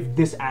just give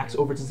this axe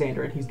over to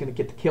Xander, and he's gonna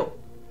get the kill.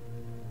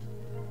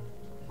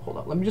 Hold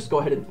up, let me just go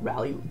ahead and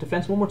rally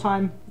defense one more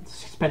time.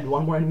 Spend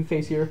one more enemy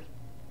phase here.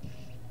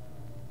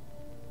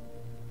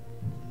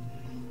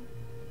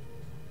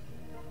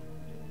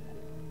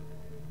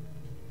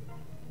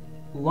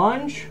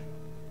 Lunge.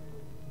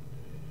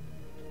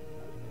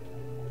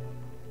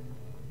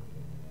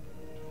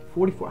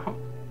 $44.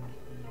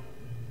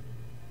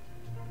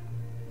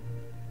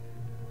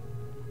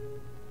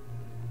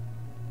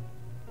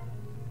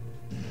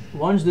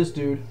 Lunge this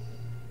dude.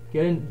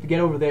 Get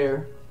over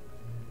there.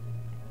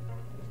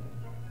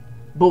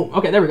 Boom.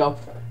 Okay, there we go.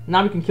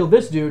 Now we can kill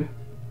this dude.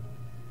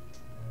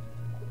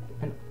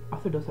 And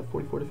Arthur does have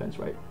 44 defense,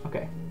 right?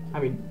 Okay. I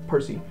mean,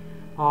 Percy.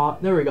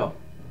 There we go.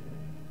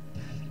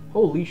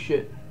 Holy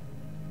shit.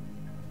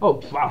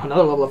 Oh, wow.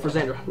 Another level up for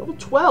Xander. Level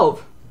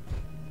 12.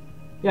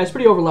 Yeah, it's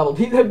pretty over leveled.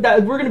 We're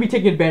going to be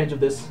taking advantage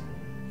of this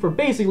for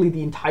basically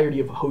the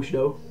entirety of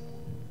Hoshido.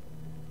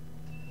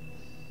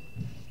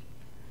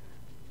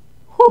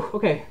 Whew.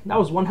 Okay, that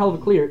was one hell of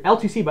a clear.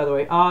 LTC, by the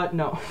way.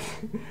 No.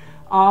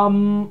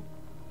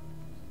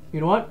 You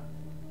know what?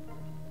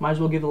 Might as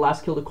well give the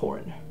last kill to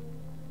Corrin.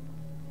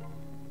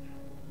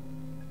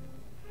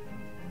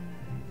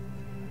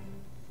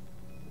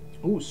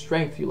 Ooh,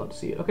 strength. You love to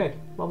see it. Okay,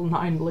 level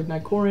 9 Leg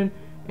Knight Corrin.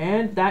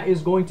 And that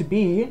is going to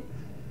be...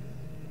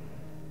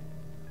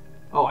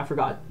 Oh, I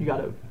forgot. You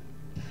gotta...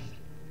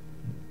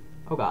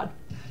 Oh, God.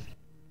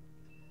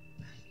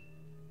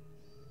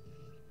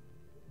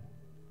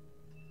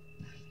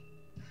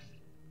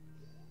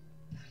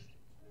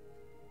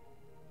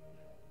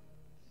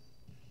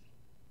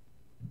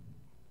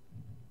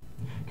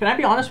 Can I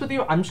be honest with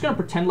you? I'm just gonna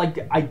pretend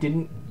like I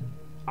didn't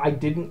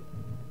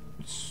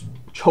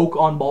choke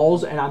on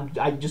balls, and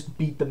I just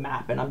beat the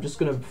map, and I'm just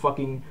gonna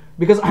fucking,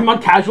 because I'm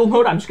on casual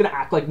mode, I'm just gonna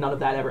act like none of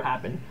that ever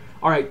happened.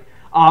 All right.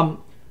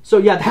 So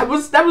yeah, that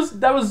was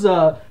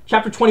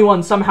chapter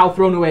 21 somehow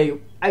thrown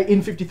away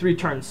in 53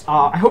 turns.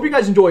 I hope you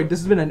guys enjoyed. This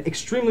has been an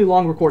extremely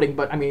long recording,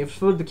 but I mean, it's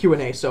for the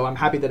Q&A, so I'm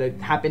happy that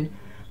it happened.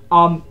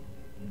 If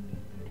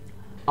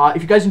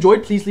you guys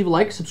enjoyed, please leave a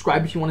like,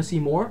 subscribe if you want to see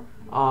more.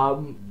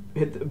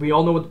 We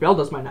all know what the bell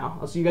does by now.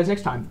 I'll see you guys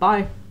next time.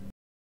 Bye.